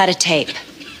ask if he had a tape?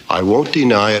 I won't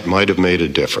deny it might have made a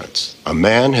difference. A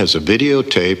man has a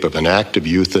videotape of an act of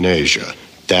euthanasia.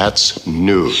 That's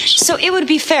news. So it would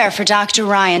be fair for Dr.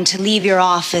 Ryan to leave your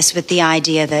office with the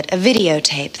idea that a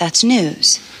videotape, that's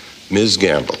news. Ms.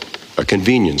 Gamble, a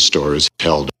convenience store is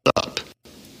held up.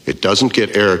 It doesn't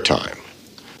get airtime,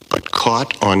 but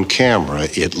caught on camera,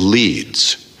 it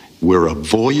leads. We're a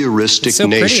voyeuristic It's so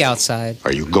nation. pretty outside.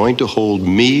 Are you going to hold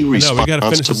me No, we responsible got to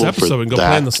finish this for episode and go that?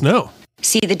 play in the snow.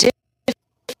 See, the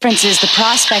difference is the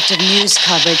prospect of news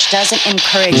coverage doesn't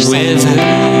encourage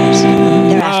sabotage.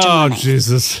 They're after Oh, money.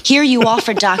 Jesus. Here you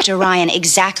offered Dr. Ryan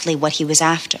exactly what he was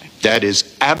after. That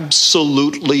is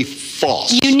absolutely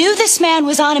false. You knew this man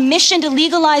was on a mission to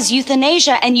legalize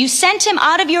euthanasia, and you sent him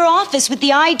out of your office with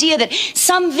the idea that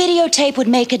some videotape would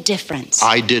make a difference.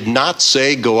 I did not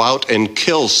say go out and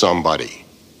kill somebody.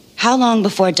 How long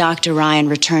before Dr. Ryan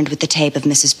returned with the tape of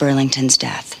Mrs. Burlington's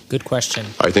death? Good question.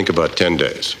 I think about 10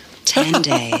 days. 10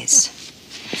 days.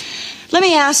 Let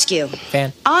me ask you,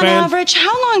 Fan. on Fan. average,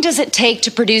 how long does it take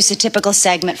to produce a typical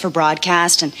segment for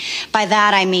broadcast? And by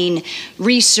that, I mean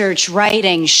research,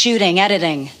 writing, shooting,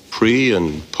 editing. Pre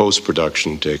and post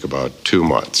production take about 2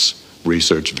 months.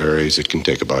 Research varies, it can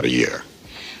take about a year.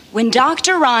 When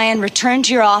Dr. Ryan returned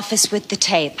to your office with the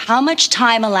tape, how much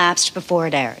time elapsed before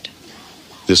it aired?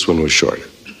 This one was shorter,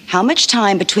 How much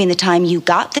time between the time you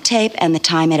got the tape and the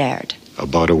time it aired?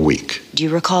 about a week. Do you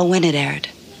recall when it aired?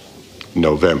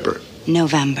 November.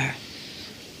 November.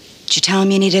 Did you tell him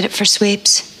you needed it for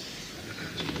sweeps?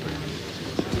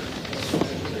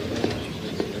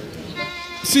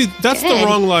 See, that's the Good.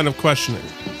 wrong line of questioning.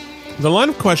 The line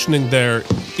of questioning there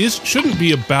shouldn't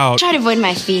be about Try to avoid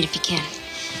my feet if you can.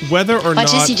 whether or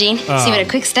Watch not. this, Eugene. See what a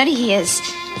quick study he is.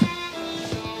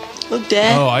 Look,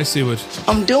 Dad. Oh, I see what.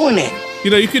 I'm doing it. You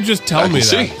know, you could just tell me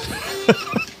that.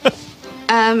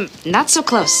 Not so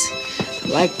close.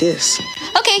 Like this.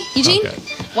 Okay, Eugene. Okay.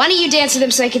 Why don't you dance with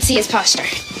him so I can see his posture?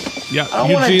 Yeah, I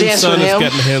don't wanna Eugene's dance son with is him.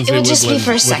 getting handsy It'll with, just be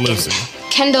for a with second. Lucy.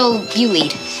 Kendall, you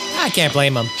lead. I can't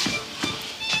blame him.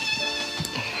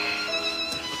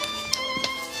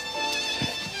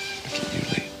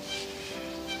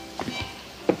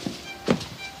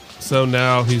 So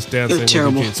now he's dancing. They're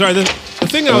terrible. Sorry, the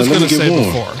thing I was going to say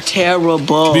before.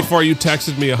 Terrible. Before you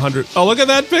texted me 100. Oh, look at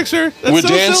that picture. That's We're so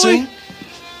dancing.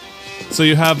 silly. So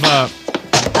you have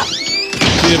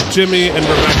Jimmy and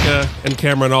Rebecca and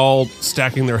Cameron all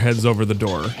stacking their heads over the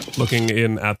door, looking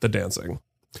in at the dancing.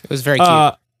 It was very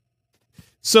cute.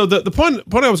 So the point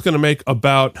I was going to make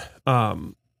about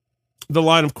the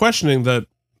line of questioning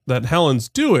that Helen's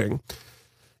doing,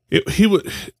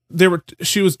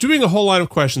 she was doing a whole line of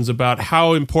questions about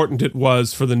how important it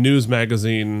was for the news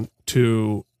magazine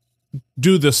to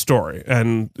do this story,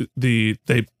 and they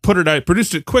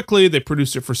produced it quickly, they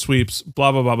produced it for sweeps,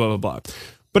 blah blah blah blah blah blah.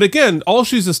 But again, all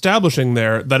she's establishing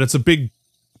there that it's a big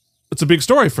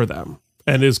story for them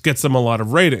and gets them a lot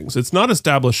of ratings. It's not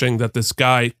establishing that this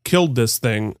guy killed this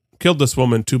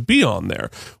woman to be on there.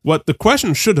 What the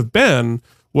question should have been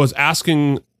was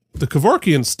asking the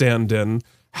Kevorkian stand-in,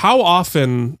 how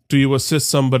often do you assist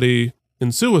somebody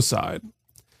in suicide?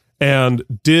 And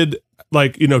do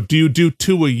you do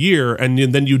 2 a year and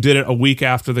then you did it a week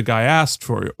after the guy asked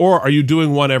for you? Or are you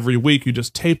doing one every week? You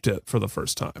just taped it for the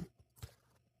first time.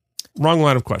 Wrong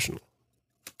line of question.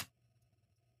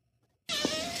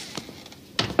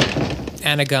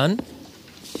 And a gun.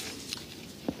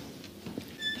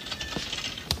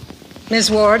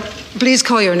 Ms. Ward, please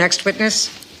call your next witness.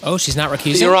 Oh, she's not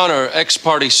recusing? Your Honor,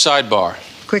 ex-party sidebar.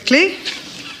 Quickly.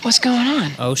 What's going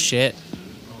on? Oh, shit.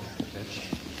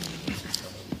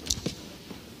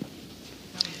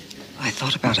 I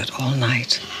thought about it all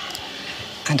night,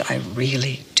 and I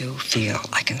really do feel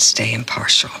I can stay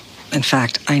impartial. In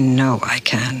fact, I know I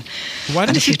can. Why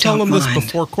didn't you tell him this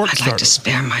before court I'd started? like to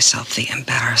spare myself the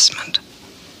embarrassment.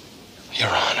 Your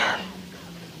Honor.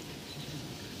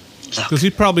 Because he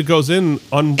probably goes in If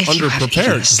you have even underprepared the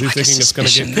because he's thinking slightest it's going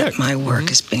to suspicion get that kicked. my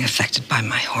work is being affected by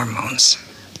my hormones,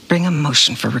 bring a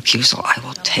motion for recusal. I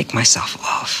will take myself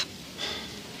off.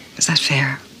 Is that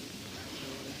fair?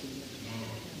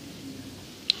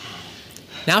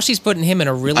 Now she's putting him in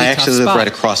a really I tough actually live spot. right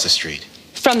across the street.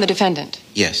 From the defendant.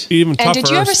 Yes. Even And did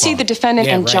you ever see the defendant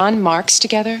and John Marks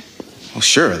together? Well,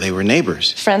 sure, they were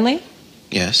neighbors. Friendly?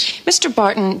 Yes. Mr.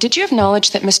 Barton, did you have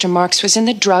knowledge that Mr. Marks was in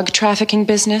the drug trafficking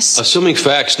business? Assuming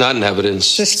facts, not in evidence.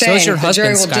 Sustained. The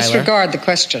jury will disregard the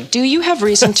question. Do you have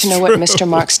reason to know what Mr.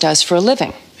 Marks does for a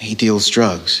living? He deals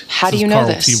drugs. How do you know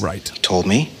this? He told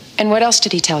me. And what else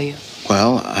did he tell you?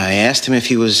 Well, I asked him if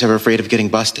he was ever afraid of getting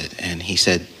busted, and he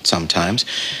said sometimes.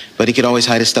 But he could always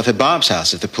hide his stuff at Bob's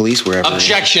house if the police were ever...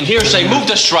 Objection. Hearsay. Move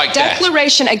to strike that.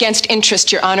 Declaration against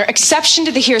interest, Your Honor. Exception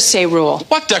to the hearsay rule.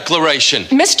 What declaration?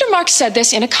 Mr. Marks said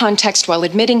this in a context while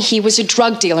admitting he was a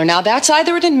drug dealer. Now, that's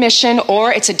either an admission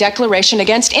or it's a declaration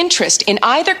against interest. In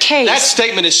either case... That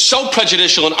statement is so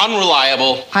prejudicial and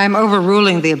unreliable. I am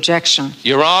overruling the objection.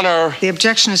 Your Honor. The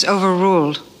objection is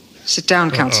overruled. Sit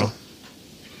down, counsel.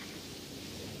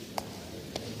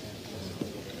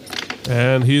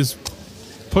 And he's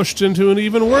pushed into an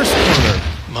even worse corner.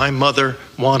 My mother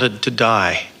wanted to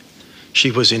die.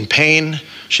 She was in pain.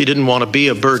 She didn't want to be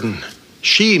a burden.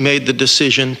 She made the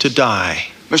decision to die.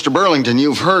 Mr. Burlington,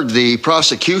 you've heard the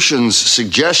prosecution's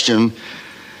suggestion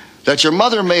that your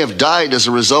mother may have died as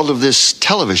a result of this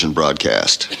television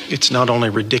broadcast. It's not only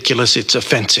ridiculous, it's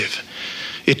offensive.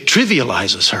 It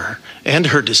trivializes her and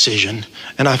her decision,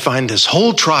 and I find this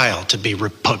whole trial to be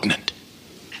repugnant.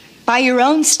 By your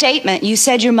own statement, you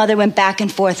said your mother went back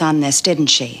and forth on this, didn't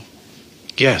she?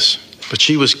 Yes, but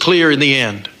she was clear in the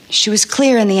end. She was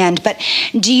clear in the end, but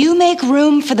do you make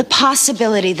room for the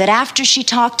possibility that after she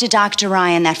talked to Dr.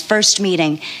 Ryan, that first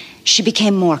meeting, she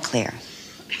became more clear?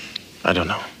 I don't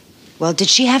know. Well, did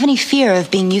she have any fear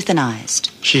of being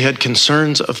euthanized? She had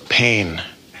concerns of pain.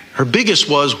 Her biggest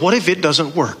was, what if it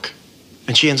doesn't work?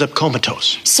 And she ends up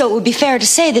comatose. So it would be fair to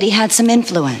say that he had some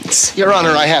influence. Your Honor,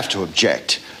 I have to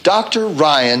object. Dr.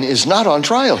 Ryan is not on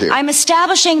trial here. I'm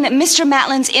establishing that Mr.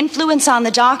 Matlin's influence on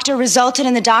the doctor resulted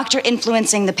in the doctor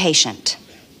influencing the patient.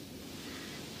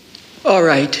 All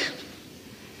right.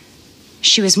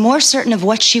 She was more certain of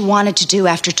what she wanted to do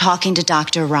after talking to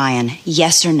Dr. Ryan.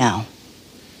 Yes or no?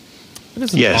 It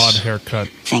is an odd haircut.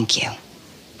 Thank you.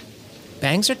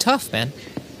 Bangs are tough, man.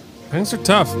 Bangs are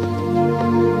tough.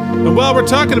 And while we're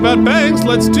talking about bangs,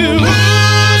 let's do...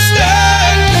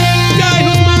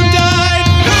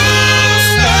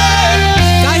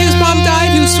 Guy whose mom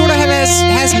died, who sort of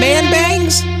has man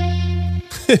bangs?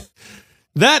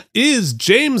 That is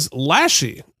James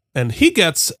Lachey, and he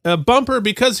gets a bumper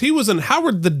because he was in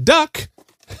Howard the Duck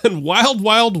and Wild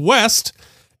Wild West,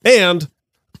 and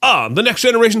on The Next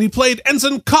Generation he played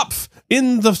Ensign Kopf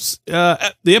in the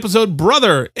episode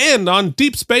Brother, and on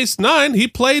Deep Space Nine he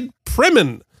played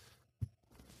Fremen.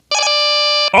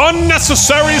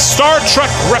 Unnecessary Star Trek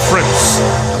reference.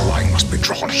 The line must be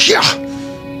drawn here.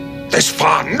 This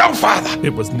far, no farther.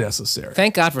 It was necessary.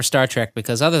 Thank God for Star Trek,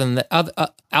 because other than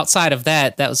outside of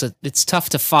that, it's tough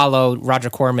to follow Roger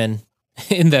Corman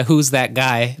in the "Who's That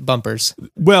Guy" bumpers.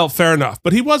 Well, fair enough,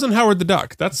 but he wasn't Howard the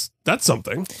Duck. That's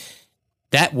something.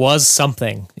 That was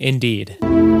something, indeed.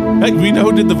 Hey, we know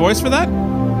who did the voice for that?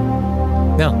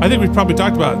 No, I think we've probably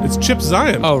talked about it. It's Chip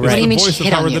Zien. Oh, right. What do you The mean voice she of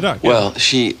hit on Howard you? the Duck. Well,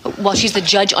 While she's the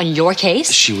judge on your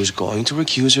case? she was going to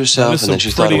recuse herself, That is and then some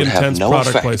she thought it pretty would have intense no product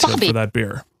effect. placement Bobby. for that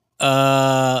beer.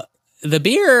 The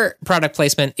beer product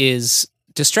placement is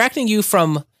distracting you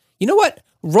from, you know what?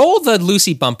 Roll the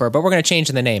Lucy bumper, but we're going to change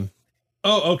the name.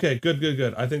 Oh, okay.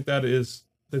 Good. I think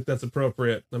that's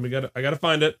appropriate. I gotta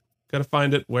find it.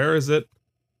 Where is it?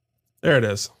 There it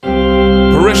is.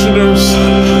 Parishioners,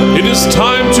 it is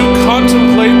time to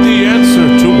contemplate the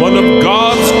answer to one of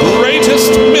God's greatest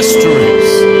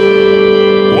mysteries.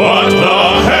 What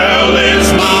the hell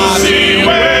is Lucy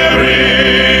wearing?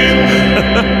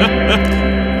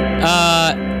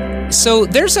 So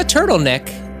there's a turtleneck,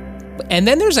 and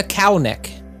then there's a cow neck.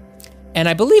 And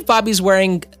I believe Bobby's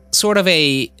wearing sort of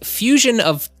a fusion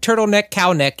of turtleneck,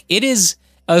 cow neck. It is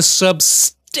a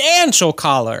substantial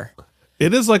collar.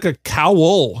 It is like a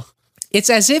cowl. It's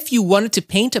as if you wanted to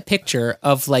paint a picture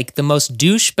of like the most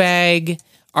douchebag,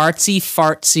 artsy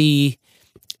fartsy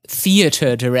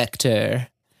theater director.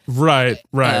 Right.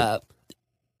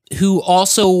 Who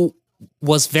also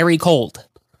was very cold.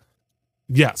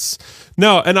 Yes.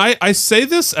 No, and I say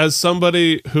this as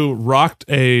somebody who rocked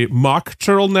a mock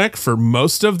turtleneck for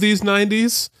most of these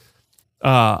 90s.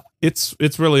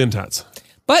 It's really intense.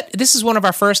 But this is one of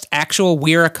our first actual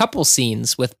We're a Couple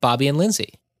scenes with Bobby and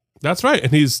Lindsay. That's right.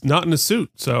 And he's not in a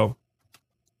suit, so.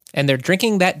 And they're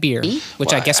drinking that beer,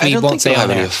 which I guess I we don't won't think say it'll on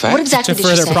have any air. effect. What exactly To did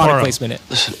she further say? product placement it.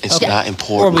 Listen, it's Okay. not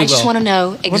important. Or we I just will. want to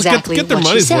know exactly get their what she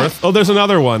money's said. worth. Oh, there's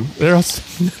another one. The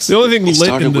only thing It lit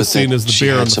started in the with scene that is the she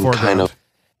beer had on the some foreground. kind of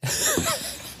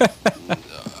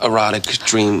erotic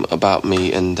dream about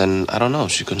me, and then I don't know.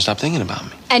 She couldn't stop thinking about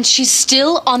me. And she's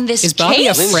still on this Is Bobby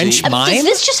a case? French mime? Does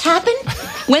this just happen?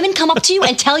 Women come up to you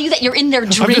and tell you that you're in their I've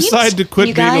dreams? decided to quit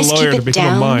You being a guys lawyer keep to it become a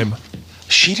down. mime.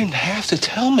 She didn't have to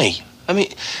tell me. I mean,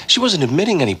 she wasn't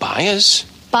admitting any bias.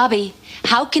 Bobby,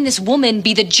 how can this woman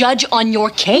be the judge on your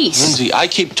case? Lindsay, I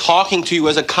keep talking to you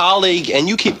as a colleague, and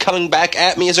you keep coming back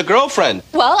at me as a girlfriend.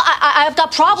 Well, I've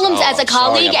got problems as a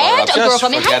colleague and a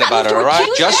girlfriend. I mean, Forget how about it, about all right?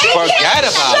 Just forget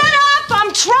about it. Shut up!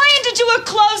 I'm trying to do a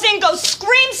closing. Go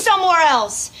scream somewhere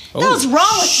else. What the hell's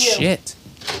wrong with you? Shit.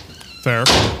 Fair.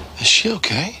 Is she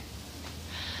okay?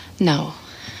 No.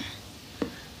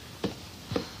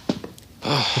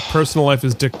 Her personal life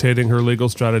is dictating her legal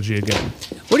strategy again.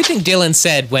 What do you think Dylan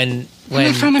said when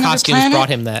from another Costumes planet? brought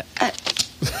him that?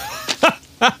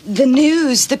 The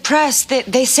news, the press,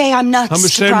 they say I'm nuts. I'm to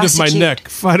ashamed of my prosecute. neck.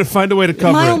 Find a way to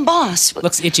cover My it. own boss.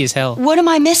 Looks itchy as hell. What am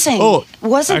I missing? Oh,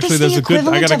 wasn't actually, this there's the I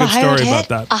equivalent got a of a good hired story hit?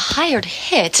 about that. A hired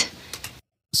hit?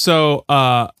 So,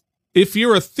 if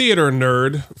you're a theater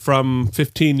nerd from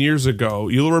 15 years ago,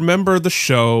 you'll remember the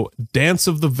show Dance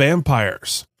of the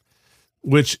Vampires,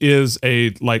 which is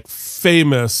a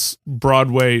famous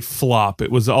Broadway flop. It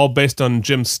was all based on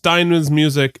Jim Steinman's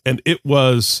music, and it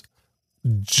was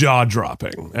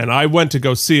jaw-dropping. And I went to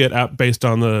go see it based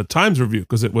on the Times review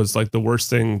because it was like the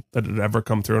worst thing that had ever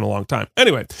come through in a long time.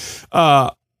 Anyway,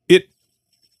 it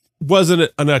was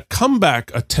a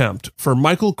comeback attempt for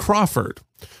Michael Crawford,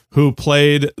 who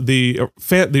played the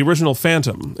original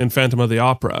Phantom in Phantom of the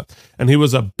Opera. And he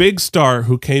was a big star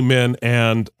who came in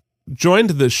and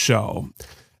joined this show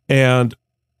and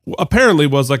apparently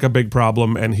was like a big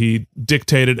problem, and he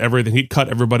dictated everything. He cut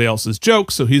everybody else's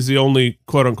jokes, so he's the only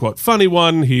quote-unquote funny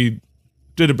one. He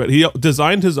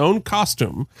designed his own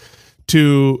costume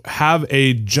to have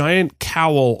a giant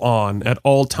cowl on at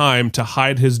all time to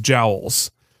hide his jowls.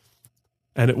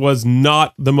 And it was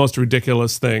not the most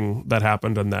ridiculous thing that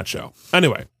happened in that show.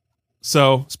 Anyway,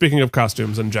 so speaking of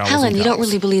costumes and jowls Helen, and you don't cowls.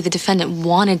 really believe the defendant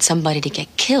wanted somebody to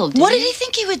get killed, What did he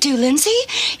think he would do, Lindsay?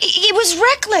 He was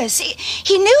reckless.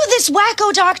 He knew this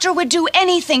wacko doctor would do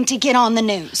anything to get on the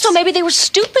news. So maybe they were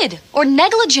stupid or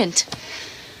negligent.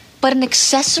 But an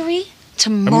accessory to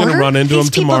murder? I'm going to run into him These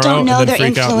people tomorrow don't know and then their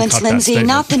freak out and influence, cut that Lindsay. statement.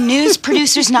 Not the news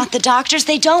producers, not the doctors.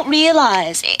 They don't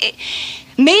realize.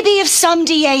 Maybe if some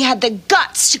DA had the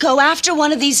guts to go after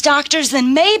one of these doctors,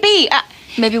 then maybe.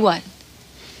 Maybe what?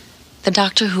 The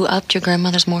doctor who upped your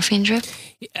grandmother's morphine drip?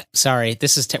 Sorry,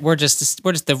 this is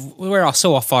we're all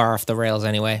so far off the rails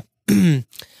anyway. Let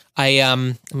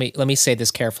me say this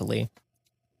carefully.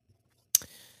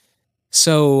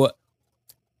 So,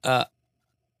 a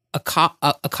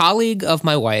colleague of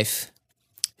my wife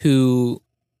who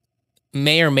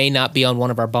may or may not be on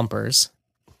one of our bumpers.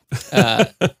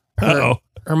 Her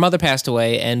mother passed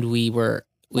away, and we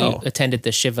attended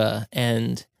the Shiva,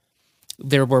 and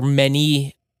there were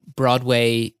many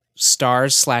Broadway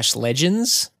stars /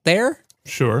 legends there.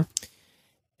 Sure.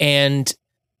 And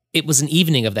it was an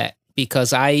evening of that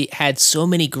because I had so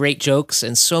many great jokes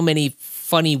and so many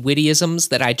funny wittyisms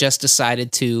that I just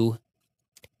decided to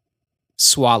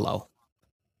swallow.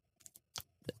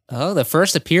 Oh, the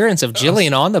first appearance of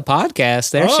Jillian on the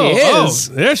podcast. There she is.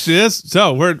 There she is.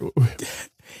 So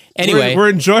we're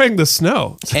enjoying the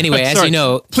snow. Anyway, as you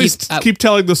know, please keep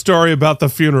telling the story about the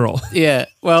funeral. Yeah.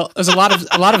 Well, there's a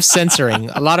lot of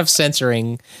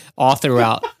censoring all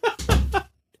throughout.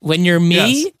 When you're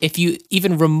me, if you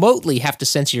even remotely have to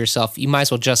censor yourself, you might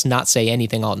as well just not say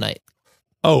anything all night.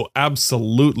 Oh,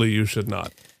 absolutely, you should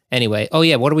not. Anyway,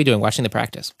 what are we doing? Watching the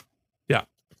practice. Yeah.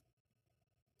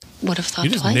 Would have thought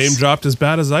you just twice. name dropped as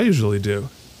bad as I usually do.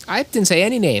 I didn't say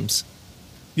any names.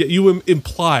 Yeah, you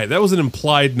implied. That was an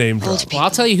implied name drop. Well, I'll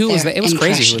tell you who was there. It was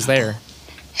crazy who was there.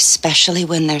 Especially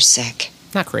when they're sick.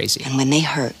 Not crazy. And when they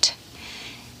hurt.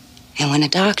 And when a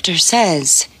doctor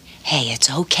says, hey, it's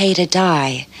okay to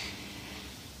die.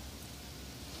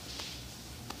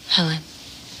 Helen,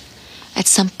 at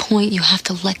some point you have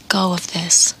to let go of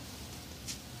this.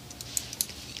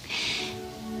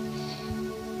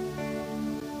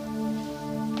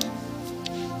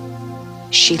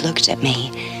 She looked at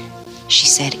me. She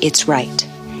said, it's right.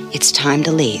 It's time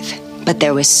to leave. But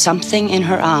there was something in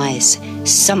her eyes.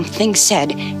 Something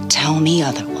said, tell me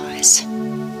otherwise.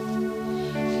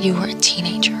 You were a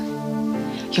teenager.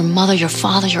 Your mother, your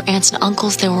father, your aunts and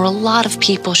uncles, there were a lot of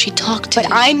people she talked to.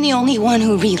 But I'm the only one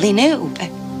who really knew.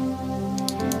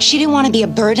 She didn't want to be a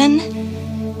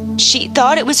burden. She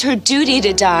thought it was her duty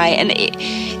to die.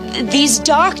 And these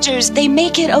doctors, they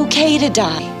make it okay to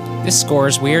die. This score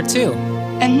is weird, too.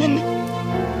 And then...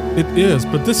 It is,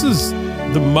 but this is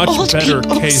the much old better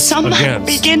people case somehow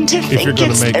against begin to if you're think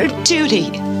going it's to make their it. duty.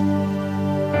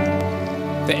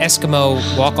 The Eskimo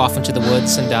walk off into the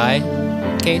woods and die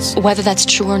case? Whether that's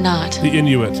true or not. The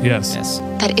Inuit, yes.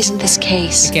 That isn't this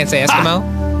case. You can't say Eskimo?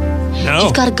 No.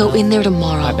 You've got to go in there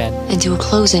tomorrow My bad. and do a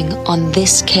closing on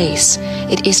this case.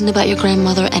 It isn't about your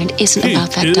grandmother, and it isn't He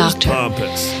about that is doctor.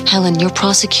 pompous. Helen, you're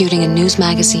prosecuting a news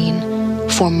magazine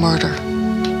for murder.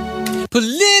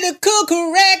 Political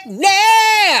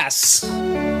correctness!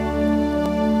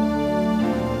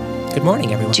 Good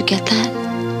morning, everyone. Did you get that?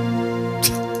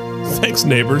 Thanks,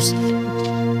 neighbors.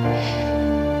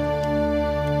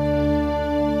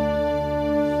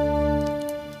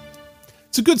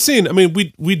 It's a good scene. I mean,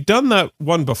 we'd done that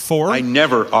one before. I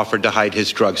never offered to hide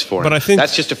his drugs for him. But I think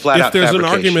that's just a flat-out if there's fabrication.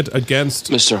 an argument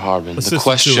against Mr. Harbin, the assisted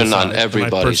question suicide, on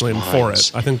everybody's and I personally am for minds.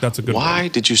 it. I think that's a good Why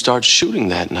one. did you start shooting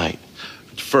that night?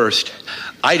 First,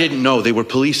 I didn't know they were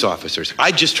police officers.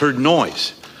 I just heard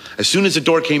noise. As soon as the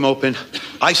door came open,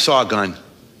 I saw a gun.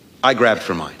 I grabbed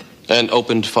for mine. And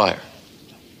opened fire.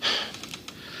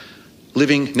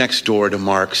 Living next door to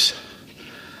Mark's,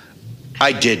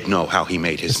 I did know how he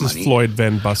made his This money. is Floyd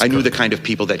Van Busker. I knew the kind of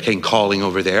people that came calling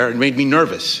over there. It made me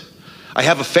nervous. I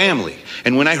have a family,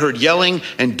 and when I heard yelling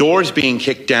and doors being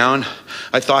kicked down,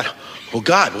 I thought, oh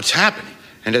God, what's happening?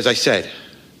 And as I said,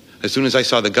 as soon as I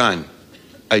saw the gun,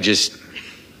 I just...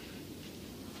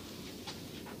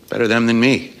 better them than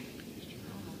me.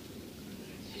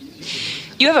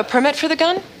 You have a permit for the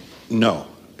gun? No.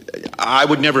 I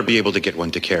would never be able to get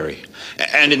one to carry.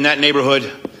 And in that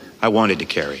neighborhood, I wanted to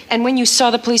carry. And when you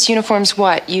saw the police uniforms,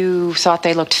 what? You thought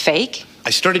they looked fake? I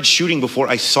started shooting before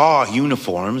I saw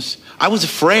uniforms. I was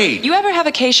afraid. You ever have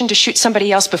occasion to shoot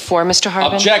somebody else before, Mr.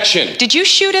 Harbin? Objection. Did you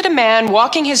shoot at a man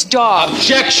walking his dog?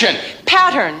 Objection.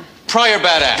 Pattern. Prior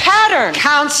bad act. Pattern.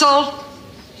 Counsel,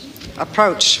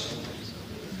 approach.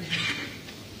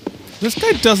 This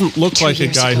guy doesn't look 2 like a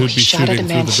years guy ago, who'd he be shot at a shooting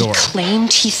through man the door. he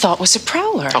claimed he thought was a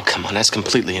prowler. Oh, come on, that's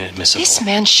completely inadmissible. This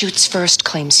man shoots first,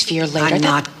 claims fear later. I'm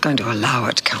not going to allow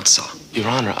it, counsel. Your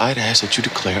Honor, I'd ask that you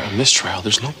declare a mistrial.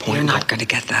 There's no point. You're not going to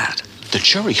get that. The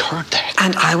jury heard that.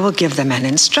 And I will give them an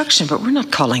instruction, but we're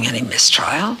not calling any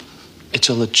mistrial. It's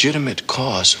a legitimate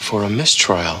cause for a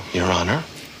mistrial, Your Honor.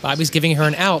 Bobby's giving her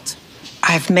an out.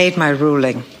 I've made my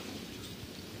ruling.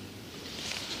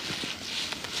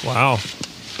 Wow.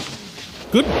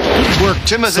 Good work.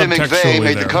 Timothy McVeigh subtextually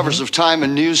made there. the covers of Time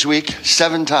and Newsweek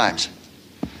 7 times.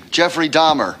 Jeffrey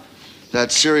Dahmer,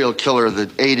 that serial killer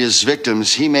that ate his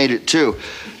victims, he made it too.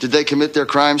 Did they commit their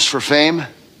crimes for fame?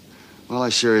 Well, I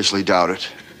seriously doubt it.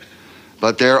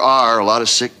 But there are a lot of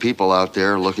sick people out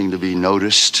there looking to be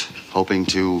noticed, hoping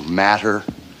to matter.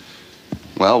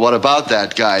 Well, what about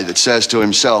that guy that says to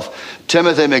himself,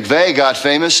 Timothy McVeigh got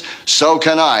famous, so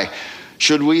can I.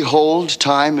 Should we hold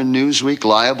Time and Newsweek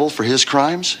liable for his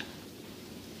crimes?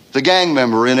 The gang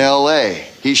member in L.A.,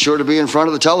 he's sure to be in front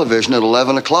of the television at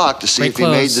 11 o'clock to see if he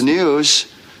made the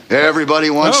news. Everybody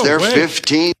wants their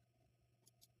 15.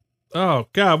 Oh,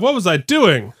 God, what was I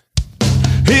doing?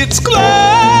 It's closing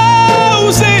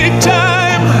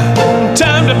time.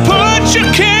 Time to put your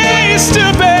case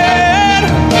to bed.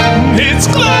 It's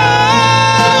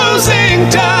closing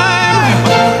time.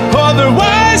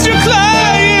 Otherwise, your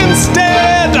client's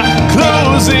dead.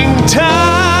 Closing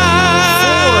time.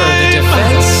 For the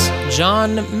defense,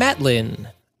 John Matlin,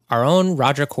 our own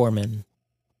Roger Corman.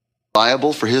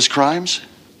 Liable for his crimes?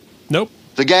 Nope.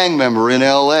 The gang member in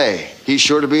L.A., he's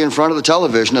sure to be in front of the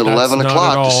television at 11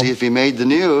 o'clock to see if he made the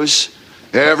news.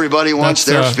 Everybody wants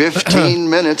their 15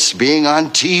 minutes being on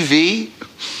TV.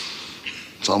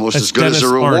 It's almost as good as a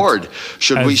reward.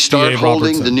 Should we start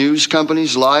holding the news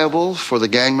companies liable for the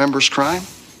gang member's crime?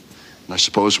 I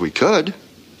suppose we could.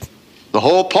 The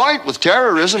whole point with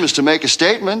terrorism is to make a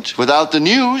statement. Without the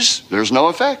news, there's no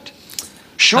effect.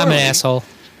 Surely, I'm an asshole.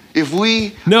 If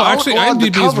we outlawed the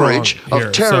coverage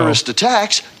of terrorist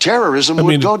attacks, terrorism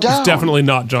would go down. It's definitely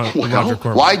not Roger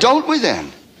Corman. Why don't we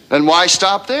then? And why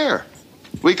stop there?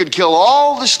 We could kill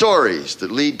all the stories that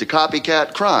lead to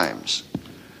copycat crimes.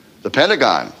 The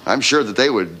Pentagon, I'm sure that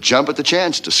they would jump at the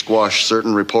chance to squash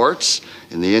certain reports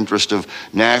in the interest of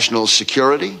national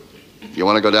security. You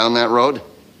want to go down that road?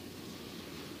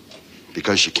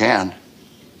 Because you can.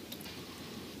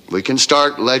 We can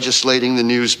start legislating the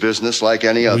news business like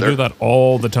any other. We do that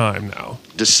all the time now.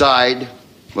 Decide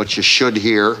what you should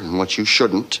hear and what you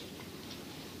shouldn't.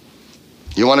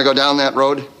 You want to go down that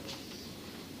road?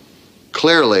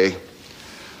 Clearly,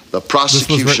 the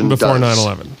prosecution this was written before does.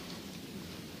 9/11.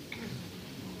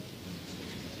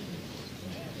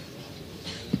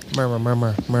 Murmur,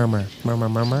 murmur, murmur, murmur,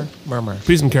 murmur, murmur.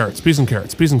 Peas and carrots, peas and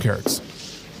carrots, peas and carrots.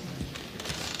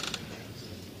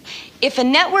 If a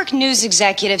network news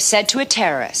executive said to a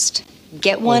terrorist,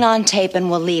 "Get one on tape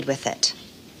and we'll lead with it,"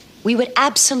 we would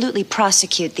absolutely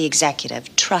prosecute the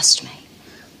executive. Trust me.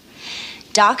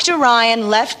 Dr. Ryan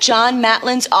left John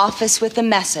Matlin's office with a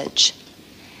message.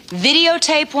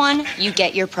 Videotape one, you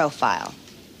get your profile.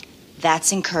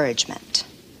 That's encouragement.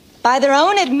 By their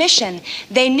own admission,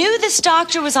 they knew this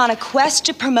doctor was on a quest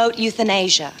to promote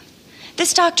euthanasia.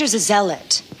 This doctor's a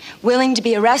zealot, willing to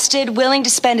be arrested, willing to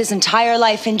spend his entire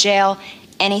life in jail,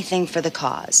 anything for the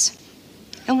cause.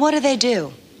 And what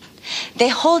do? They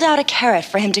hold out a carrot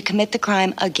for him to commit the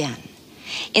crime again.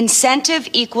 Incentive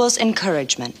equals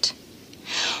encouragement.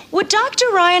 Would Dr.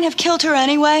 Ryan have killed her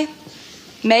anyway?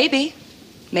 Maybe.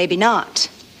 Maybe not.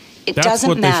 It doesn't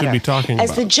what matter. They should be talking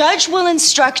As about. the judge will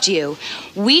instruct you,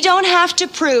 we don't have to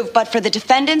prove, but for the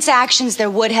defendant's actions, there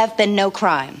would have been no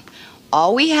crime.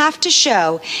 All we have to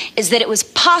show is that it was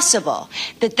possible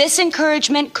that this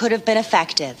encouragement could have been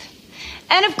effective.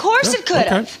 And of course it could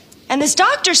have. And this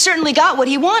doctor certainly got what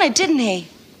he wanted, didn't he?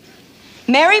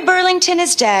 Mary Burlington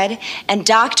is dead, and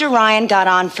Dr. Ryan got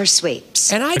on for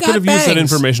sweeps. And I could have used that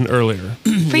information earlier.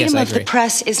 Freedom of the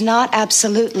press is not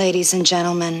absolute, ladies and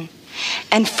gentlemen.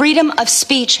 And freedom of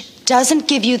speech doesn't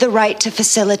give you the right to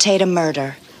facilitate a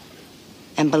murder.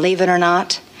 And believe it or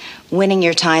not, winning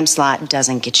your time slot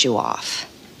doesn't get you off.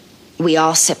 We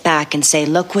all sit back and say,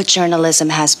 look what journalism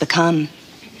has become.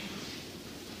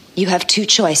 You have two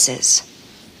choices.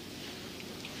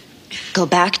 Go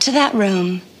back to that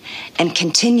room and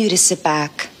continue to sit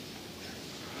back.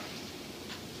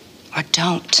 Or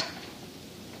don't.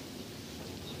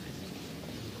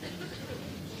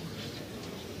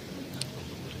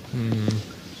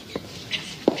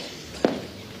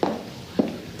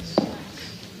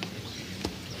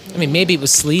 I mean, maybe it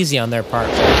was sleazy on their part,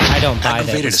 but I don't buy that.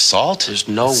 Aggravated assault? There's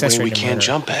no way accessory we to can't murder.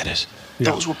 jump at it.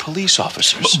 Those were police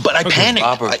officers. But I panicked.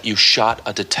 Robert, you shot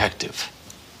a detective.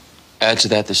 Add to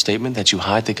that the statement that you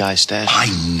hide the guy's stash. I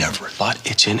never. But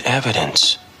it's in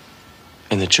evidence.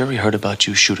 And the jury heard about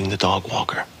you shooting the dog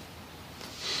walker.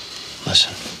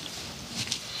 Listen,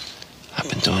 I've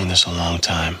been doing this a long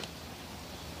time.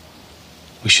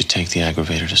 We should take the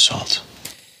aggravated assault.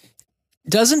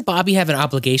 Doesn't Bobby have an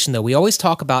obligation, though? We always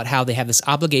talk about how they have this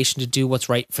obligation to do what's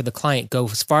right for the client, go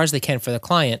as far as they can for the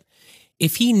client.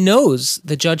 If he knows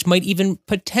the judge might even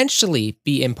potentially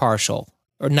be impartial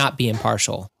or not be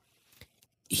impartial,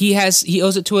 he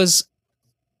owes it to his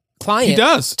client. He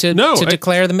does. to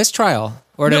declare the mistrial.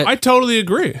 I totally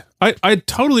agree. I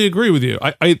totally agree with you.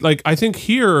 I think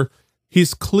here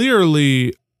he's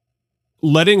clearly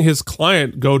letting his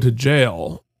client go to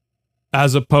jail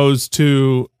as opposed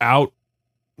to out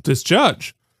this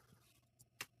judge.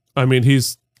 I mean,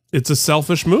 he's it's a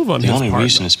selfish move on his The part. only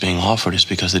reason it's being offered is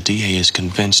because the DA is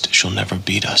convinced she'll never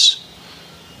beat us.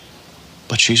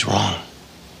 But she's wrong.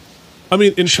 I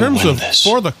mean, in She'll terms win of this.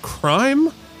 for the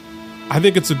crime, I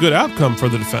think it's a good outcome for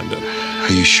the defendant.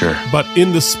 Are you sure? But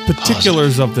in the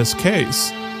particulars of this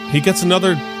case, he gets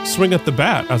another swing at the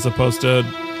bat as opposed to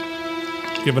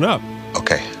giving up.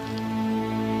 Okay.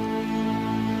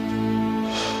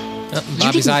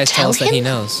 Bobby's didn't eyes tell us tell that he him?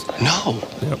 knows. No.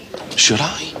 Should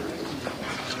I?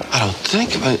 I don't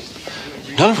think.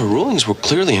 None of her rulings were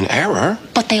clearly in error.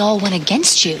 But they all went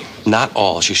against you. Not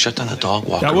all. She shut down the dog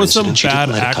walker That was some incident. She bad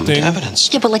didn't let it come into acting.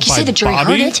 evidence. Yeah, but like you By say, the jury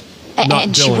Bobby, heard it, not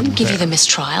and she Dylan wouldn't give you there. the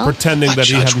mistrial. Pretending A that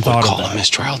he judge hadn't would thought call of a that.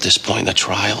 mistrial at this point in the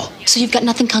trial. So you've got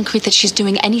nothing concrete that she's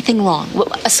doing anything wrong,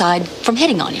 aside from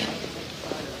hitting on you.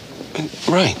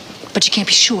 Right. But you can't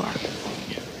be sure.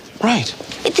 Right.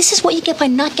 This is what you get by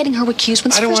not getting her accused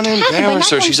when I don't want to embarrass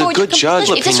her. She's a good judge.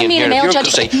 It doesn't mean a male You're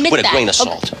judge going to say, admit with a that. grain of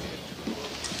salt.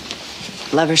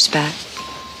 Lover spat.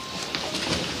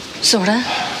 Sorta.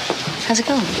 How's it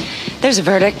going? There's a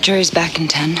verdict. Jury's back in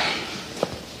 10.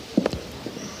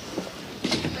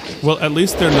 Well, at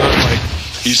least they're not like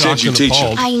You said shocked you and teach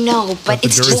appalled. I know, but the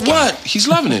it's jury's just What? He's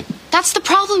loving it. that's the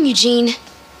problem, Eugene.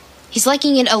 He's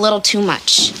liking it a little too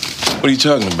much. What are you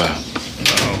talking about?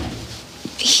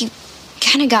 He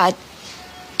kind of got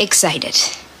excited.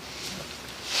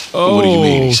 Oh, What do you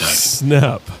mean, excited?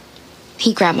 snap.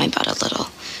 He grabbed my butt a little.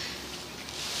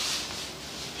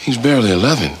 He's barely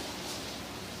 11.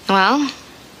 Well,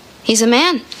 he's a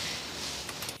man.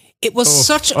 It was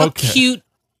such a cute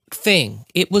thing.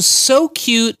 It was so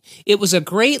cute. It was a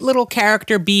great little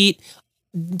character beat.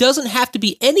 Doesn't have to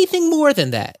be anything more than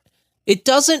that. It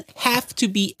doesn't have to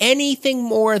be anything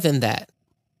more than that.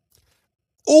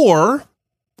 Or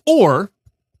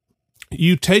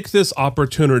you take this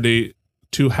opportunity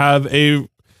to have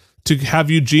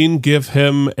Eugene give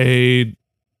him a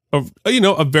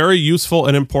very useful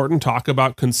and important talk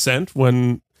about consent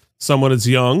when someone is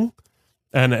young,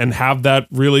 and have that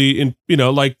really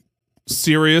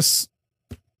serious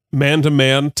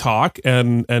man-to-man talk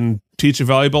and teach a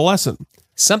valuable lesson.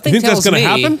 Something you think tells that's going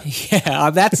to me, happen? yeah,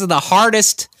 that's the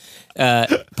hardest,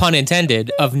 pun intended,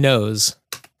 of no's.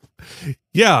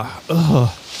 Yeah. Ugh.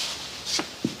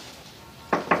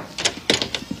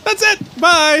 That's it.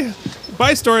 Bye.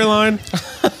 Bye, storyline.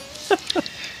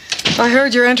 I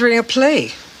heard you're entering a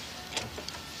play.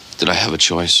 Did I have a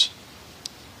choice?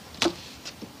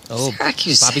 Oh,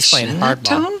 Accusation Bobby's playing in that hardball.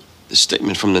 tone? The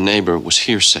statement from the neighbor was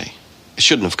hearsay. It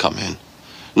shouldn't have come in.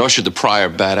 Nor should the prior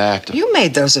bad actor. You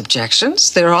made those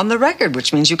objections. They're on the record,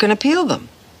 which means you can appeal them.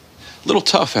 A little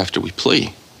tough after we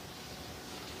plea.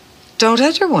 Don't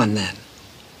enter one then.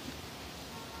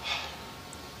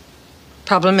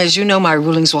 Problem is, you know my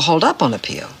rulings will hold up on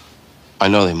appeal. I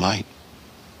know they might.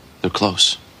 They're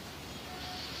close.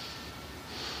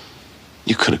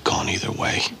 You could have gone either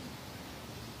way.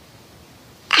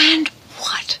 And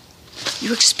what?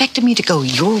 You expected me to go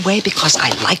your way because I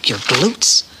like your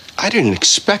glutes? I didn't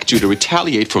expect you to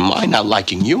retaliate for my not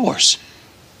liking yours.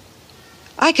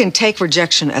 I can take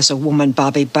rejection as a woman,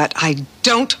 Bobby, but I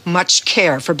don't much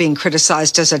care for being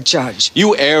criticized as a judge.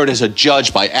 You erred as a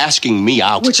judge by asking me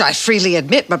out. Which I freely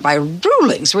admit, but my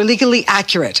rulings were legally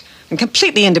accurate and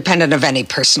completely independent of any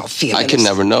personal feelings. I can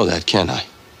never know that, can I?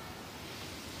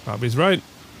 Bobby's right.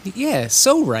 Yeah,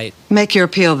 so right. Make your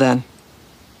appeal then.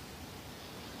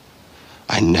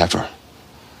 I never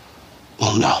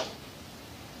will know.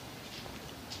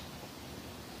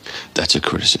 That's a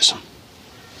criticism,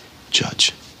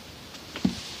 Judge.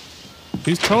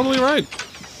 He's totally right.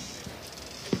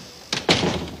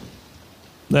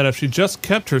 That if she just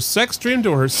kept her sex dream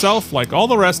to herself like all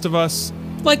the rest of us.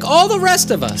 Like all the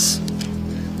rest of us.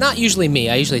 Not usually me.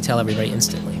 I usually tell everybody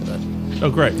instantly, but Oh,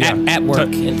 great! Yeah, at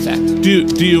work, in fact. Do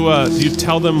you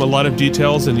tell them a lot of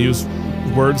details and use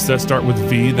words that start with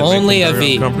V that Only make a them very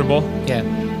V. uncomfortable? Yeah.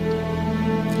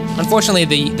 Unfortunately,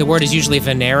 the word is usually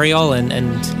venereal, and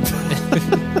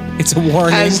it's a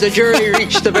warning. Has the jury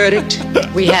reached the verdict?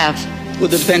 We have. Will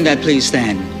the defendant please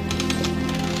stand?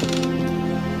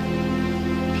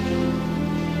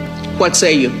 What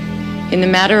say you? In the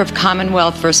matter of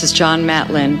Commonwealth versus John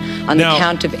Matlin, on the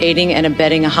count of aiding and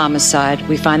abetting a homicide,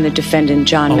 we find the defendant,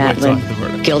 John Matlin,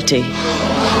 guilty.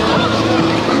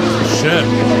 Shit.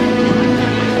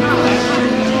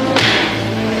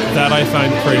 That I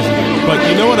find crazy.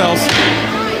 But you know what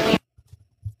else?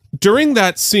 During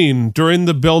that scene, during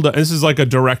the build-up, this is like a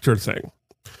director thing.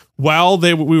 While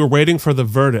we were waiting for the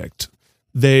verdict,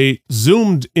 they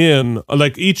zoomed in,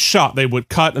 like each shot they would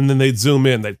cut and then they'd zoom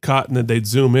in, they'd cut and then they'd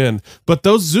zoom in. But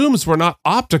those zooms were not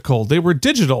optical, they were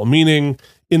digital, meaning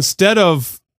instead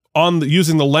of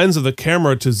using the lens of the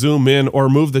camera to zoom in or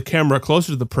move the camera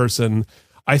closer to the person,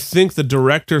 I think the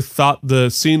director thought the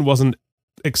scene wasn't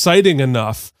exciting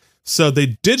enough. So they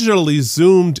digitally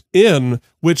zoomed in,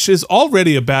 which is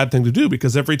already a bad thing to do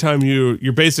because every time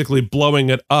you're basically blowing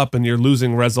it up and you're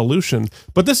losing resolution.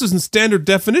 But this is in standard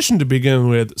definition to begin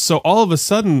with. So all of a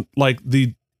sudden, like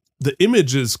the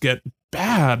images get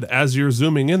bad as you're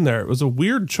zooming in there. It was a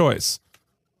weird choice.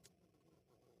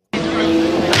 Order.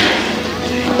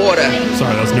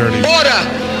 Sorry, that was nerdy.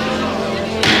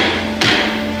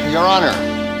 Your Honor.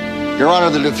 Your Honor,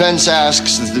 the defense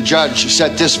asks that the judge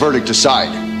set this verdict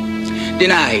aside.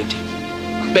 Denied.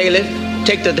 Bailiff,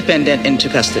 take the defendant into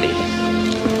custody.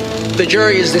 The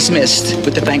jury is dismissed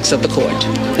with the thanks of the court.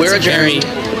 We're adjourned.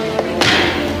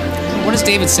 What is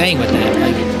David saying with that?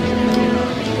 Like,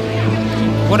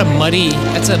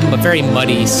 that's a very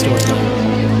muddy story.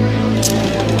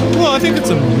 Well, I think it's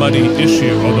a muddy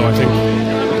issue, although I think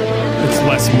it's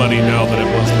less muddy now than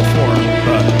it was before,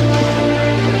 but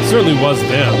it certainly was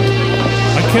then.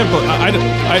 I can't believe,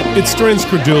 it strains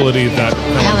credulity that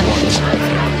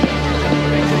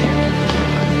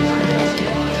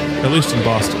at least in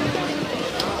Boston.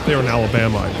 They were in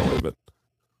Alabama, I believe it.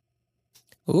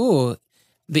 Ooh,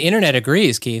 the internet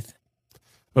agrees, Keith.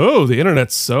 Oh, the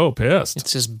internet's so pissed.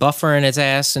 It's just buffering its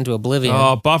ass into oblivion.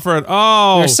 Oh, buffering.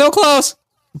 Oh. We're so close.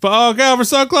 Oh, God, we're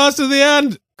so close to the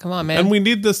end. Come on, man. And we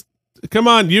need this. Come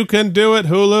on, you can do it,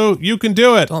 Hulu. You can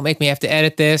do it. Don't make me have to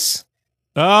edit this.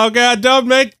 Oh, God, don't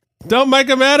make them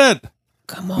edit.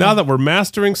 Come on. Now that we're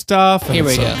mastering stuff, and Here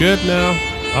we it's so go. good now.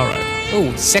 All right.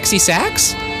 Ooh, sexy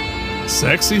sax?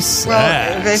 Sexy sax.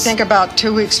 Well, they think about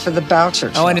 2 weeks for the Boucher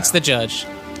trial. Oh, and it's the judge.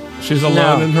 She's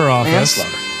alone in her office.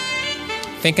 Manslaughter.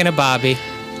 Thinking of Bobby.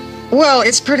 Well,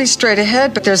 it's pretty straight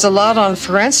ahead, but there's a lot on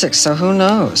forensics, so who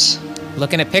knows?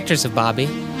 Looking at pictures of Bobby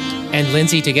and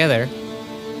Lindsay together.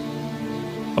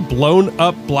 A blown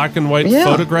up black and white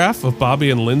photograph of Bobby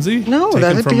and Lindsay? No,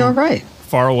 that'd be all right.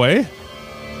 Far away?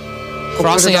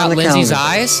 Crossing out Lindsay's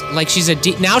eyes? Like she's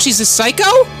now she's a psycho?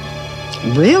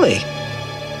 Really?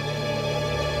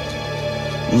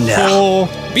 No.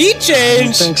 Beat change. I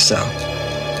don't think so.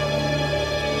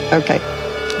 Okay.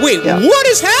 Wait, what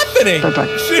is happening?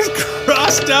 Bye-bye. She's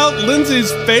crossed out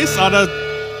Lindsay's face on a...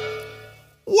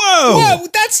 Whoa! Whoa,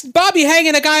 that's Bobby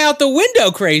hanging a guy out the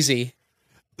window crazy.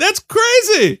 That's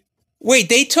crazy. Wait,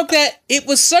 they took that... It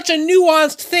was such a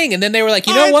nuanced thing, and then they were like,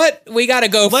 you know what? We gotta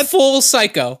go full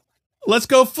psycho. Let's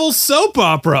go full soap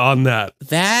opera on that.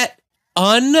 That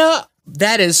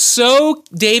is so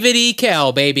David E.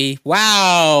 Kell, baby.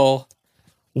 Wow.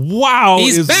 Wow.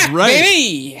 He's back, right.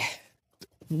 baby.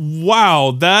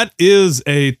 Wow, that is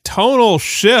a tonal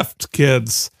shift,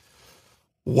 kids.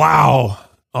 Wow.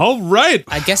 All right.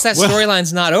 I guess that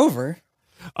storyline's not over.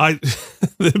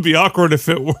 It'd be awkward if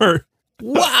it were.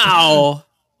 Wow.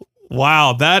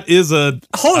 Wow, that is a...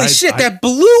 Holy shit, that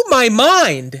blew my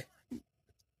mind.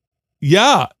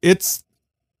 Yeah, it's...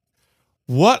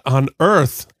 What on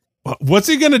earth? What's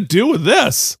he going to do with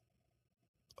this?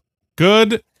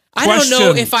 Good question. I don't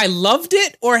know if I loved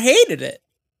it or hated it.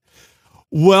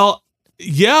 Well,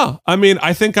 yeah. I mean,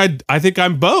 I think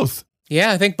I'm both.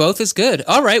 Yeah, I think both is good.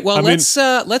 All right. Well,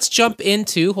 let's jump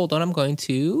into. Hold on, I'm going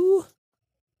to.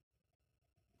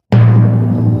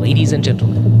 Ladies and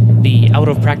gentlemen, the Out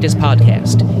of Practice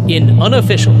podcast, in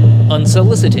unofficial,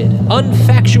 unsolicited,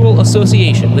 unfactual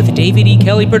association with David E.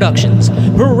 Kelly Productions,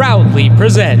 proudly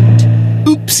present.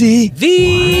 Oopsie.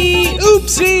 The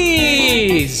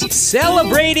Oopsies!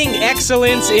 Celebrating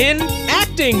excellence in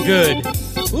acting good,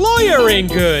 lawyering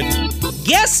good,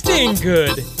 guesting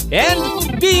good,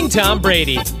 and being Tom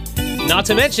Brady. Not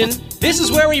to mention, this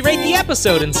is where we rate the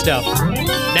episode and stuff.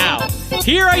 Now,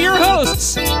 here are your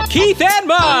hosts, Keith and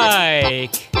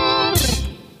Mike.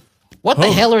 What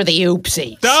the hell are the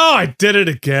Oopsies? Oh, I did it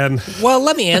again. Well,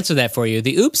 let me answer that for you.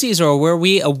 The Oopsies are where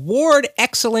we award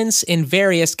excellence in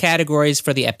various categories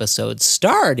for the episode,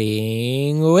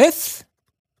 starting with...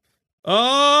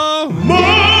 Most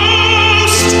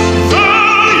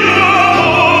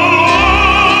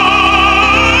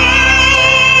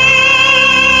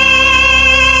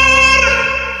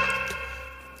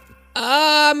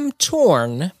I'm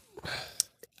torn.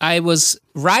 I was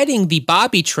riding the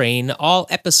Bobby train all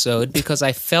episode because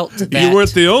I felt that... You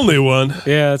weren't the only one.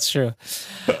 Yeah, that's true.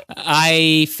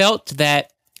 I felt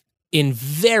that in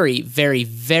very, very,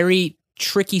 very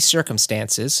tricky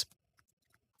circumstances,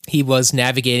 he was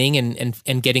navigating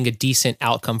and getting a decent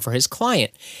outcome for his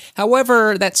client.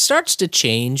 However, that starts to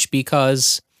change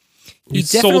because... He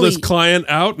sold his client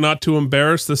out not to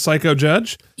embarrass the psycho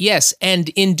judge? Yes, and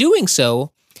in doing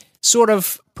so, sort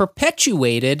of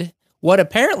perpetuated what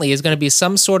apparently is going to be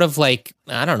some sort of like,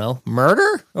 I don't know,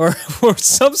 murder or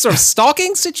some sort of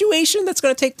stalking situation that's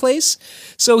going to take place.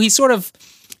 So he sort of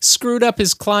screwed up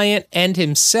his client and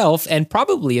himself and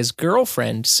probably his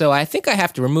girlfriend. So I think I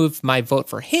have to remove my vote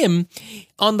for him.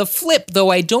 On the flip, though,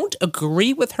 I don't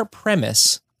agree with her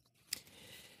premise.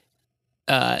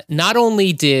 Not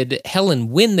only did Helen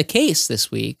win the case this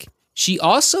week, she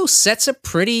also sets a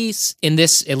pretty,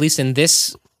 at least in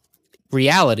this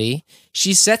reality,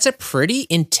 she sets a pretty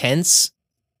intense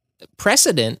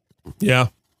precedent,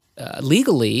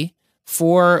 legally,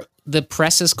 for the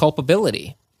press's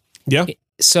culpability. Yeah.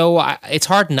 So it's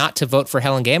hard not to vote for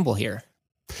Helen Gamble here.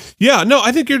 Yeah, no,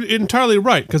 I think you're entirely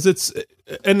right, because it's,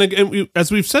 and again,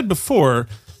 as we've said before,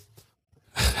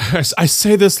 I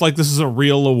say this like this is a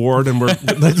real award, and we're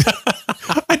like,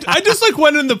 I just like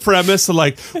went in the premise of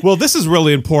like, well, this is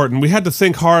really important. We had to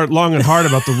think long and hard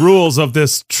about the rules of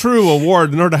this true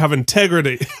award in order to have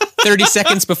integrity. 30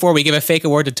 seconds before we give a fake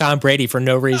award to Tom Brady for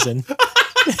no reason.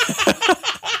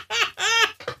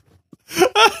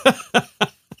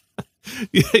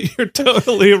 Yeah, you're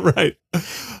totally right.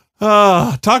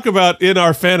 Talk about in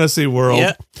our fantasy world.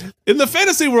 Yeah. In the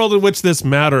fantasy world in which this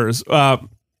matters,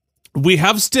 we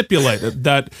have stipulated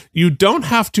that you don't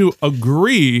have to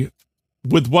agree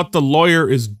with what the lawyer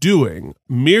is doing,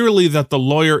 merely that the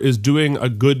lawyer is doing a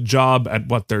good job at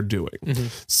what they're doing. Mm-hmm.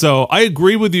 So I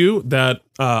agree with you that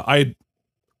I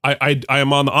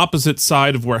am on the opposite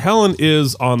side of where Helen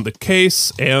is on the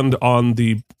case and on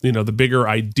the the bigger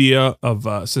idea of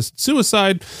assisted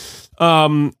suicide.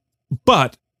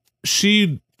 But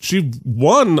she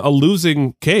won a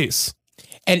losing case.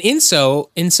 And in so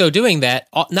doing that,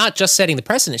 not just setting the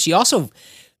precedent, she also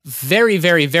very,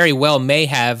 very, very well may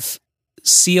have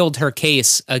sealed her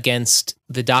case against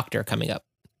the doctor coming up.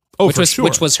 Oh,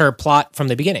 which was her plot from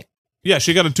the beginning. Yeah,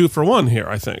 she got a 2-for-1 here,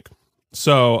 I think.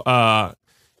 So,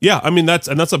 yeah, I mean that's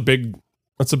a big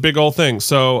old thing.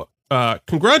 So,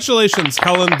 congratulations,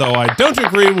 Helen. Though I don't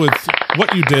agree with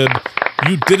what you did.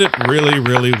 You did it really,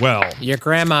 really well. Your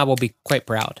grandma will be quite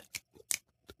proud.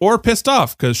 Or pissed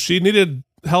off because she needed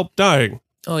help dying.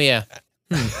 Oh, yeah.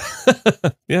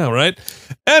 Yeah, right?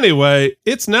 Anyway,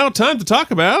 it's now time to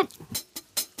talk about...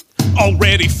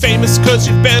 Already famous cause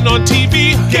you've been on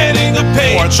TV, getting a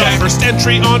paycheck, or the first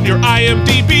entry on your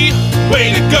IMDb.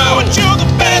 Way to go, and you're the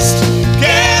best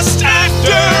guest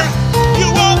actor. You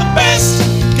are the best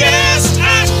guest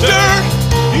actor.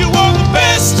 You are the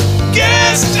best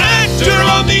guest actor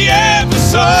on the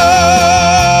episode.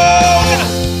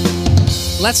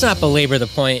 Let's not belabor the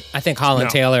point. I think Holland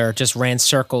Taylor just ran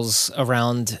circles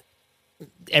around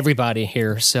everybody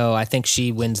here, so I think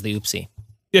she wins the oopsie.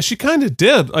 Yeah, she kind of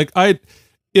did. Like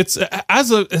it's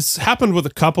happened with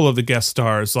a couple of the guest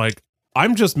stars. Like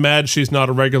I'm just mad she's not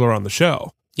a regular on the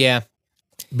show. Yeah,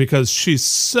 because she's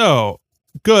so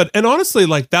good. And honestly,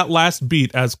 like that last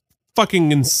beat, as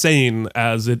fucking insane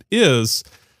as it is,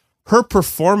 her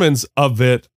performance of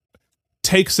it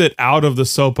takes it out of the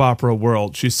soap opera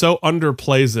world. She so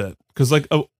underplays it because like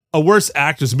a worse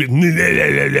actress would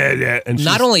be. And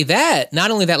not only that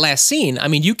last scene. I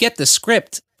mean, you get the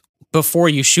script before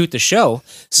you shoot the show.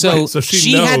 So, right, so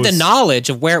she had the knowledge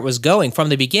of where it was going from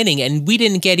the beginning, and we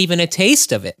didn't get even a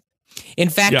taste of it. In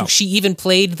fact, she even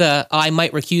played the I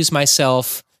might recuse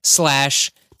myself /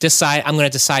 decide I'm going to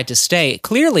decide to stay.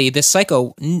 Clearly, this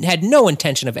psycho had no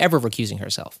intention of ever recusing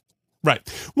herself. Right.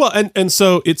 Well, and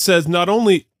so it says not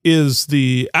only is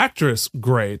the actress a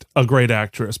great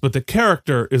actress, but the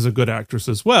character is a good actress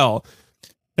as well.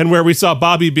 And where we saw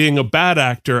Bobby being a bad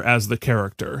actor as the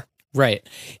character. Right.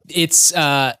 It's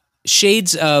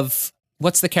shades of,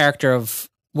 what's the character of,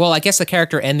 well, I guess the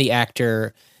character and the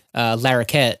actor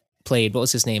Larroquette played, what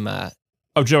was his name?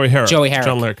 Joey Herrick. Joey Herrick.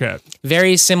 John Larroquette.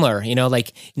 Very similar,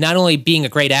 like not only being a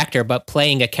great actor, but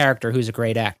playing a character who's a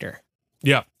great actor.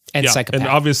 Yeah. And psychopath. And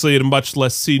obviously a much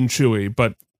less scene chewy,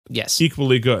 but yes,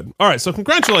 equally good. All right, so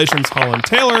congratulations, Holland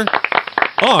Taylor,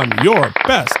 on your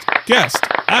best guest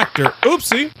actor.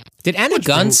 Oopsie. Did Anna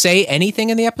Gunn say anything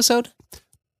in the episode?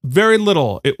 Very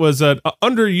little. It was an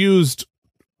underused,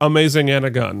 amazing Anna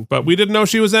Gunn, but we didn't know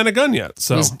she was Anna Gunn yet.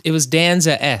 So it was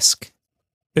Danza-esque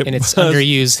in its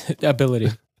underused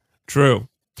ability. True.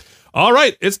 All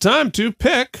right, it's time to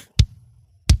pick.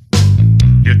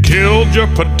 You killed your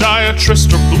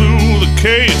podiatrist or blew the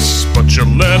case, but you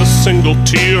let a single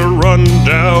tear run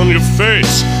down your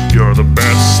face. You're the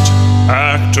best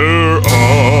actor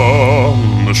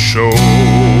on the show.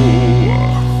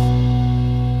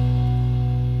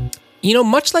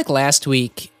 Much like last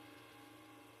week,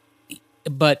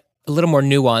 but a little more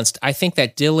nuanced, I think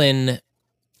that Dylan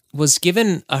was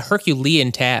given a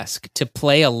Herculean task to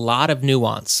play a lot of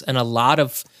nuance and a lot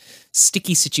of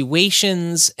sticky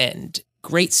situations and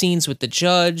great scenes with the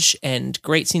judge and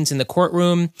great scenes in the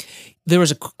courtroom. There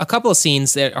was a couple of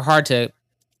scenes that are hard to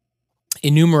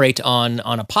enumerate on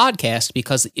a podcast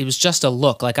because it was just a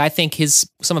look. Like I think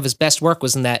some of his best work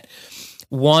was in that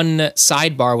one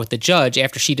sidebar with the judge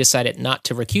after she decided not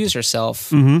to recuse herself.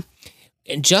 Mm-hmm.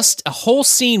 And just a whole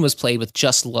scene was played with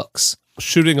just looks.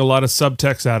 Shooting a lot of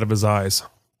subtext out of his eyes.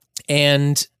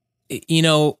 And, you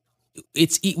know,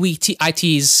 I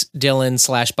tease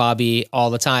Dylan / Bobby all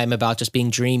the time about just being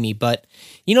dreamy, but,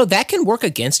 you know, that can work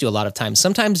against you a lot of times.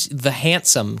 Sometimes the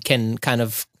handsome can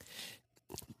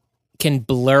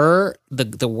blur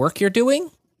the work you're doing.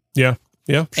 Yeah,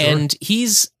 sure. And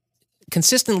he's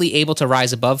consistently able to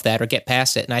rise above that or get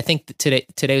past it. And I think that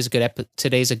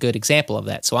today's a good example of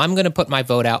that. So I'm going to put my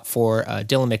vote out for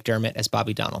Dylan McDermott as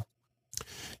Bobby Donnell.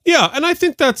 Yeah, and I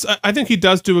think he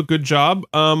does do a good job.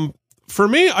 For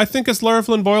me, I think it's Lara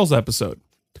Flynn Boyle's episode.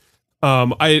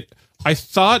 I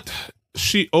thought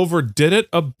she overdid it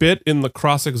a bit in the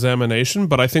cross-examination,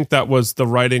 but I think that was the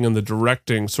writing and the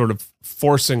directing sort of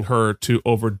forcing her to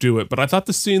overdo it. But I thought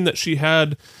the scene that she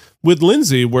had with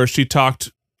Lindsay, where she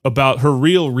talked about her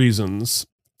real reasons,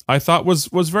 I thought was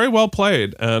very well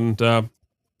played. And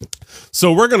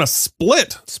so we're going to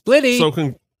Splitty.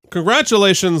 So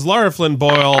congratulations, Lara Flynn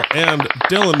Boyle and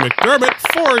Dylan McDermott,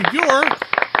 for your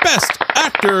Best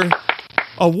Actor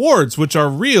awards, which are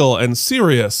real and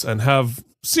serious and have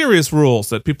serious rules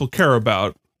that people care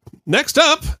about. Next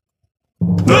up,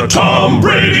 the Tom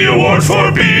Brady Award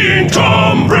for being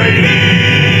Tom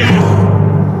Brady.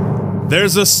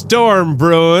 There's a storm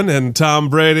brewing in Tom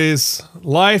Brady's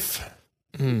life.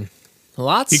 He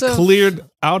cleared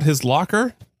out his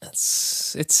locker.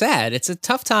 It's sad. It's a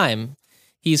tough time.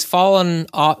 He's fallen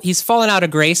out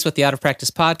of grace with the Out of Practice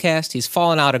podcast. He's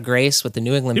fallen out of grace with the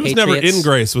New England Patriots. He was never in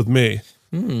grace with me.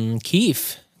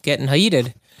 Keefe getting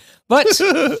heated. But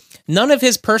none of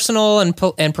his personal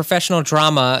and professional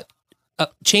drama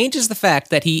changes the fact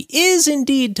that he is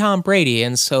indeed Tom Brady.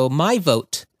 And so my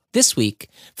vote this week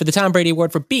for the Tom Brady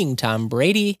Award for being Tom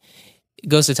Brady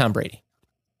goes to Tom Brady.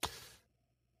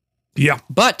 Yeah.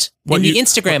 But in the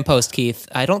Instagram post, Keith,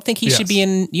 I don't think he should be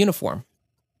in uniform.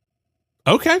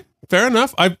 Okay, fair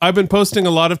enough. I've been posting a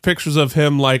lot of pictures of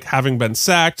him like having been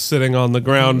sacked, sitting on the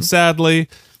ground, sadly.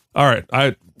 All right,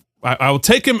 I will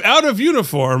take him out of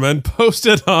uniform and post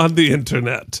it on the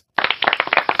internet.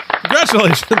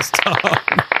 Congratulations, Tom.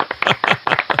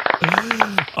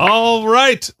 All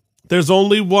right, there's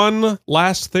only one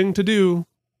last thing to do.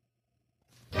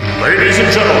 Ladies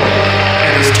and gentlemen,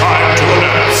 it is time to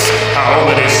announce how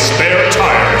many spare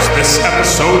tires this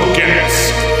episode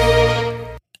gets.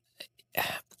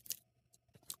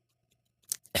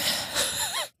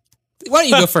 Why don't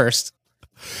you go first?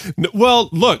 Well,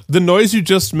 look, the noise you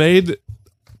just made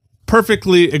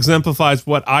perfectly exemplifies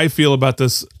what I feel about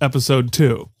this episode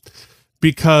too,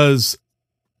 because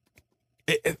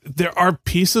there are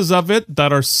pieces of it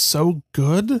that are so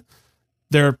good.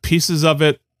 There are pieces of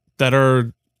it that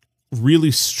are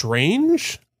really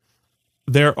strange.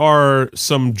 There are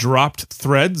some dropped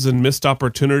threads and missed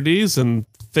opportunities and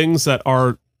things that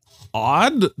are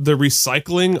odd. The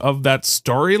recycling of that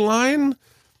storyline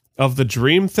of the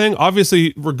dream thing.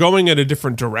 Obviously, we're going in a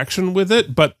different direction with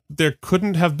it, but there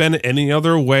couldn't have been any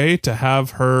other way to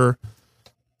have her,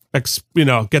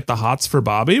 get the hots for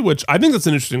Bobby, which I think that's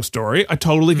an interesting story. I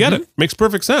totally get it. Makes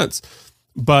perfect sense.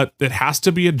 But it has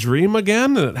to be a dream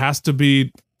again, and it has to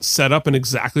be set up in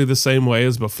exactly the same way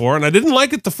as before. And I didn't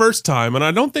like it the first time, and I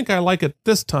don't think I like it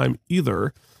this time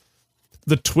either.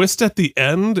 The twist at the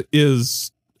end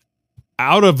is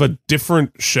out of a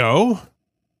different show.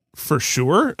 For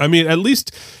sure. I mean, at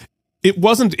least it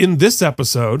wasn't in this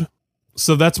episode,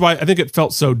 so that's why I think it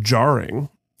felt so jarring.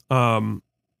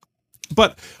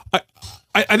 But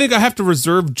I think I have to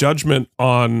reserve judgment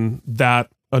on that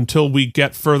until we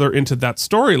get further into that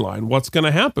storyline. What's going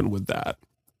to happen with that?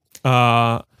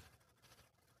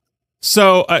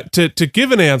 So to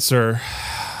give an answer,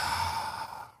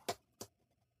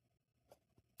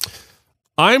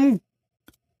 I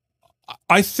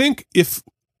think if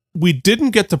we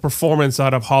didn't get the performance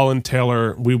out of Holland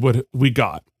Taylor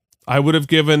I would have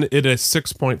given it a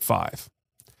 6.5.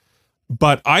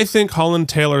 But I think Holland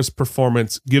Taylor's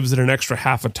performance gives it an extra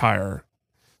half a tire.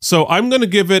 So I'm going to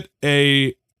give it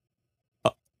a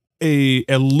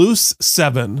loose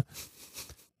 7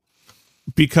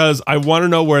 because I want to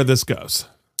know where this goes.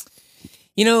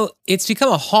 You know, it's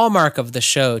become a hallmark of the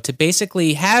show to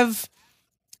basically have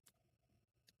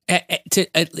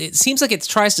it seems like it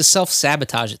tries to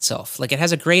self-sabotage itself. Like it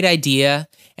has a great idea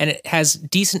and it has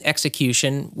decent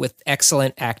execution with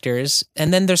excellent actors.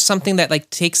 And then there's something that like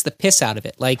takes the piss out of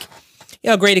it. Like,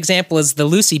 a great example is the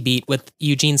Lucy beat with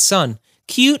Eugene's son.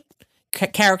 Cute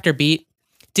character beat.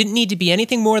 Didn't need to be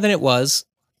anything more than it was.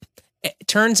 It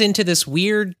turns into this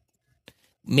weird,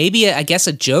 maybe I guess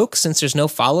a joke since there's no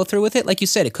follow through with it. Like you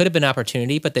said, it could have been an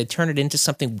opportunity, but they turn it into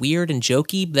something weird and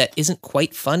jokey that isn't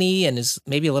quite funny and is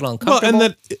maybe a little uncomfortable.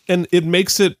 Well, and it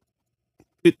makes it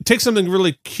takes something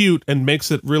really cute and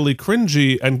makes it really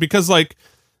cringy. And because like,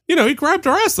 he grabbed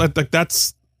her ass. Like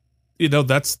that's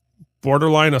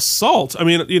borderline assault. I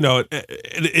mean,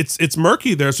 it's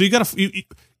murky there. So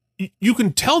you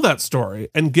can tell that story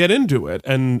and get into it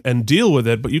and deal with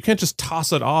it, but you can't just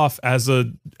toss it off as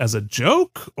a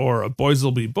joke or a boys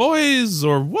will be boys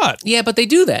or what. Yeah, but they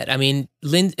do that. I mean,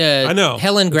 I know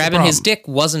Helen grabbing his dick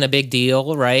wasn't a big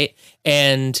deal, right?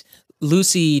 And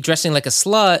Lucy dressing like a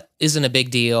slut isn't a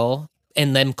big deal,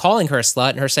 and them calling her a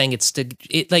slut and her saying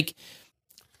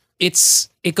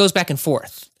it goes back and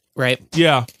forth, right?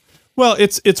 Yeah. Well,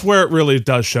 it's where it really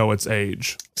does show its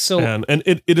age. So and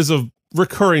it is a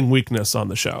recurring weakness on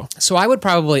the show. So I would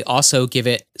probably also give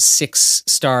it 6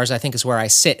 stars, I think is where I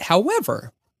sit.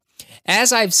 However,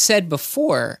 as I've said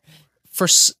before,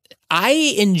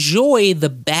 I enjoy the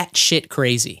batshit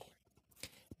crazy.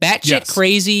 Batshit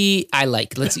crazy, I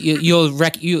like.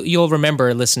 You'll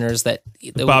remember, listeners, that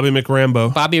Bobby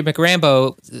McRambo,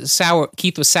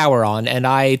 Keith was sour on, and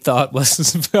I thought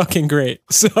was fucking great.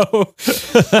 So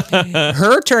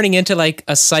her turning into like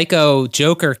a psycho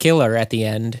Joker killer at the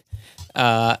end,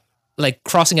 like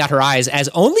crossing out her eyes, as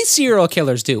only serial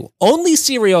killers do. Only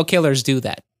serial killers do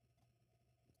that.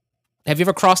 Have you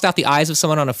ever crossed out the eyes of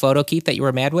someone on a photo, Keith, that you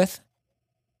were mad with?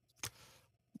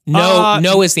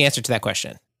 No is the answer to that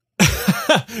question.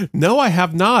 No, I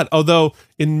have not. Although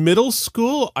in middle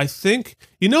school, I think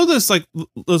those like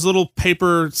those little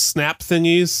paper snap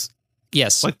thingies.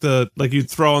 Yes, like you'd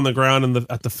throw on the ground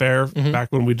at the fair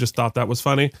back when we just thought that was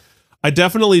funny. I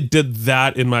definitely did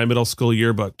that in my middle school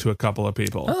yearbook to a couple of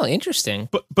people. Oh, interesting.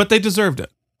 But they deserved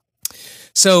it.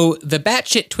 So the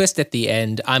batshit twist at the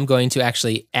end, I'm going to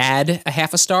actually add a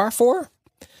half a star for.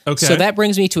 Okay. So that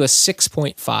brings me to a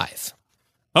 6.5.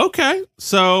 Okay.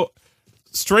 So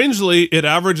strangely, it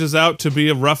averages out to be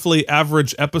a roughly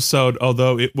average episode,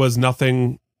 although it was not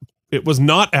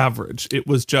average. It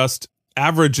was just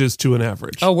averages to an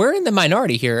average. Oh, we're in the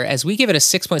minority here. As we give it a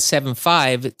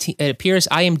 6.75, it appears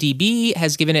IMDb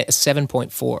has given it a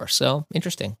 7.4. So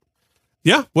interesting.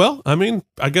 Yeah. Well, I mean,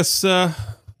 I guess. We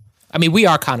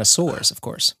are connoisseurs, of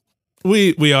course.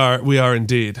 We are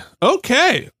indeed.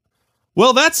 Okay.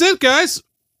 Well, that's it, guys.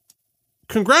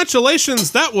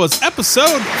 Congratulations. That was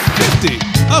episode 50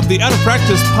 of the Out of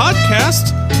Practice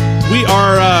podcast. We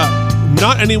are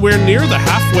not anywhere near the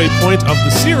halfway point of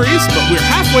the series, but we're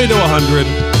halfway to 100.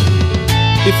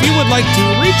 If you would like to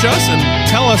reach us and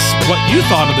tell us what you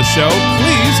thought of the show,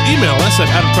 please email us at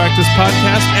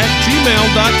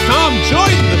outofpracticepodcast@gmail.com.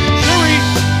 Join the jury.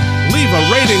 Leave a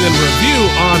rating and review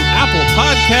on Apple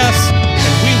Podcasts,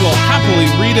 and we will happily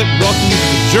read it. Welcome to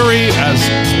the jury as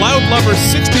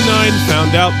CloudLover69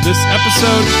 found out this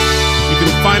episode. You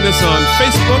can find us on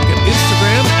Facebook and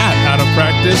Instagram at Out of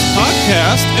Practice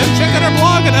Podcast, and check out our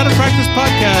blog at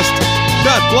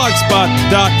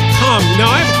outofpracticepodcast.blogspot.com. Now,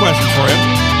 I have a question for you.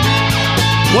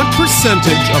 What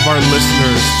percentage of our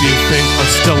listeners do you think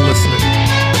are still listening?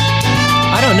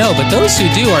 I don't know, but those who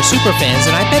do are super fans,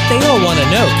 and I bet they all want to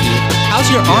know, Keith.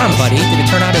 How's your arm, buddy? Did it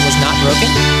turn out it was not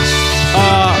broken?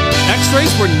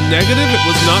 X-rays were negative. It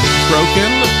was not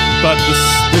broken, but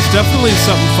there's definitely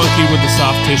something funky with the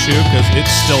soft tissue because it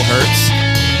still hurts.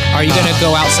 Are you going to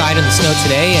go outside in the snow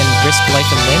today and risk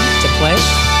life and limb to play?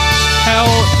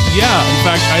 Hell yeah. In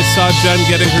fact, I saw Jen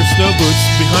getting her snow boots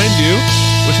behind you,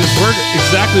 which is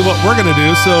exactly what we're going to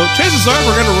do. So chances are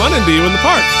we're going to run into you in the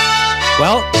park.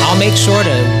 Well, I'll make sure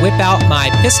to whip out my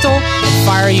pistol and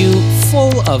fire you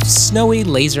full of snowy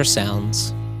laser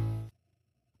sounds.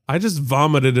 I just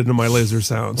vomited into my laser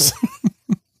sounds.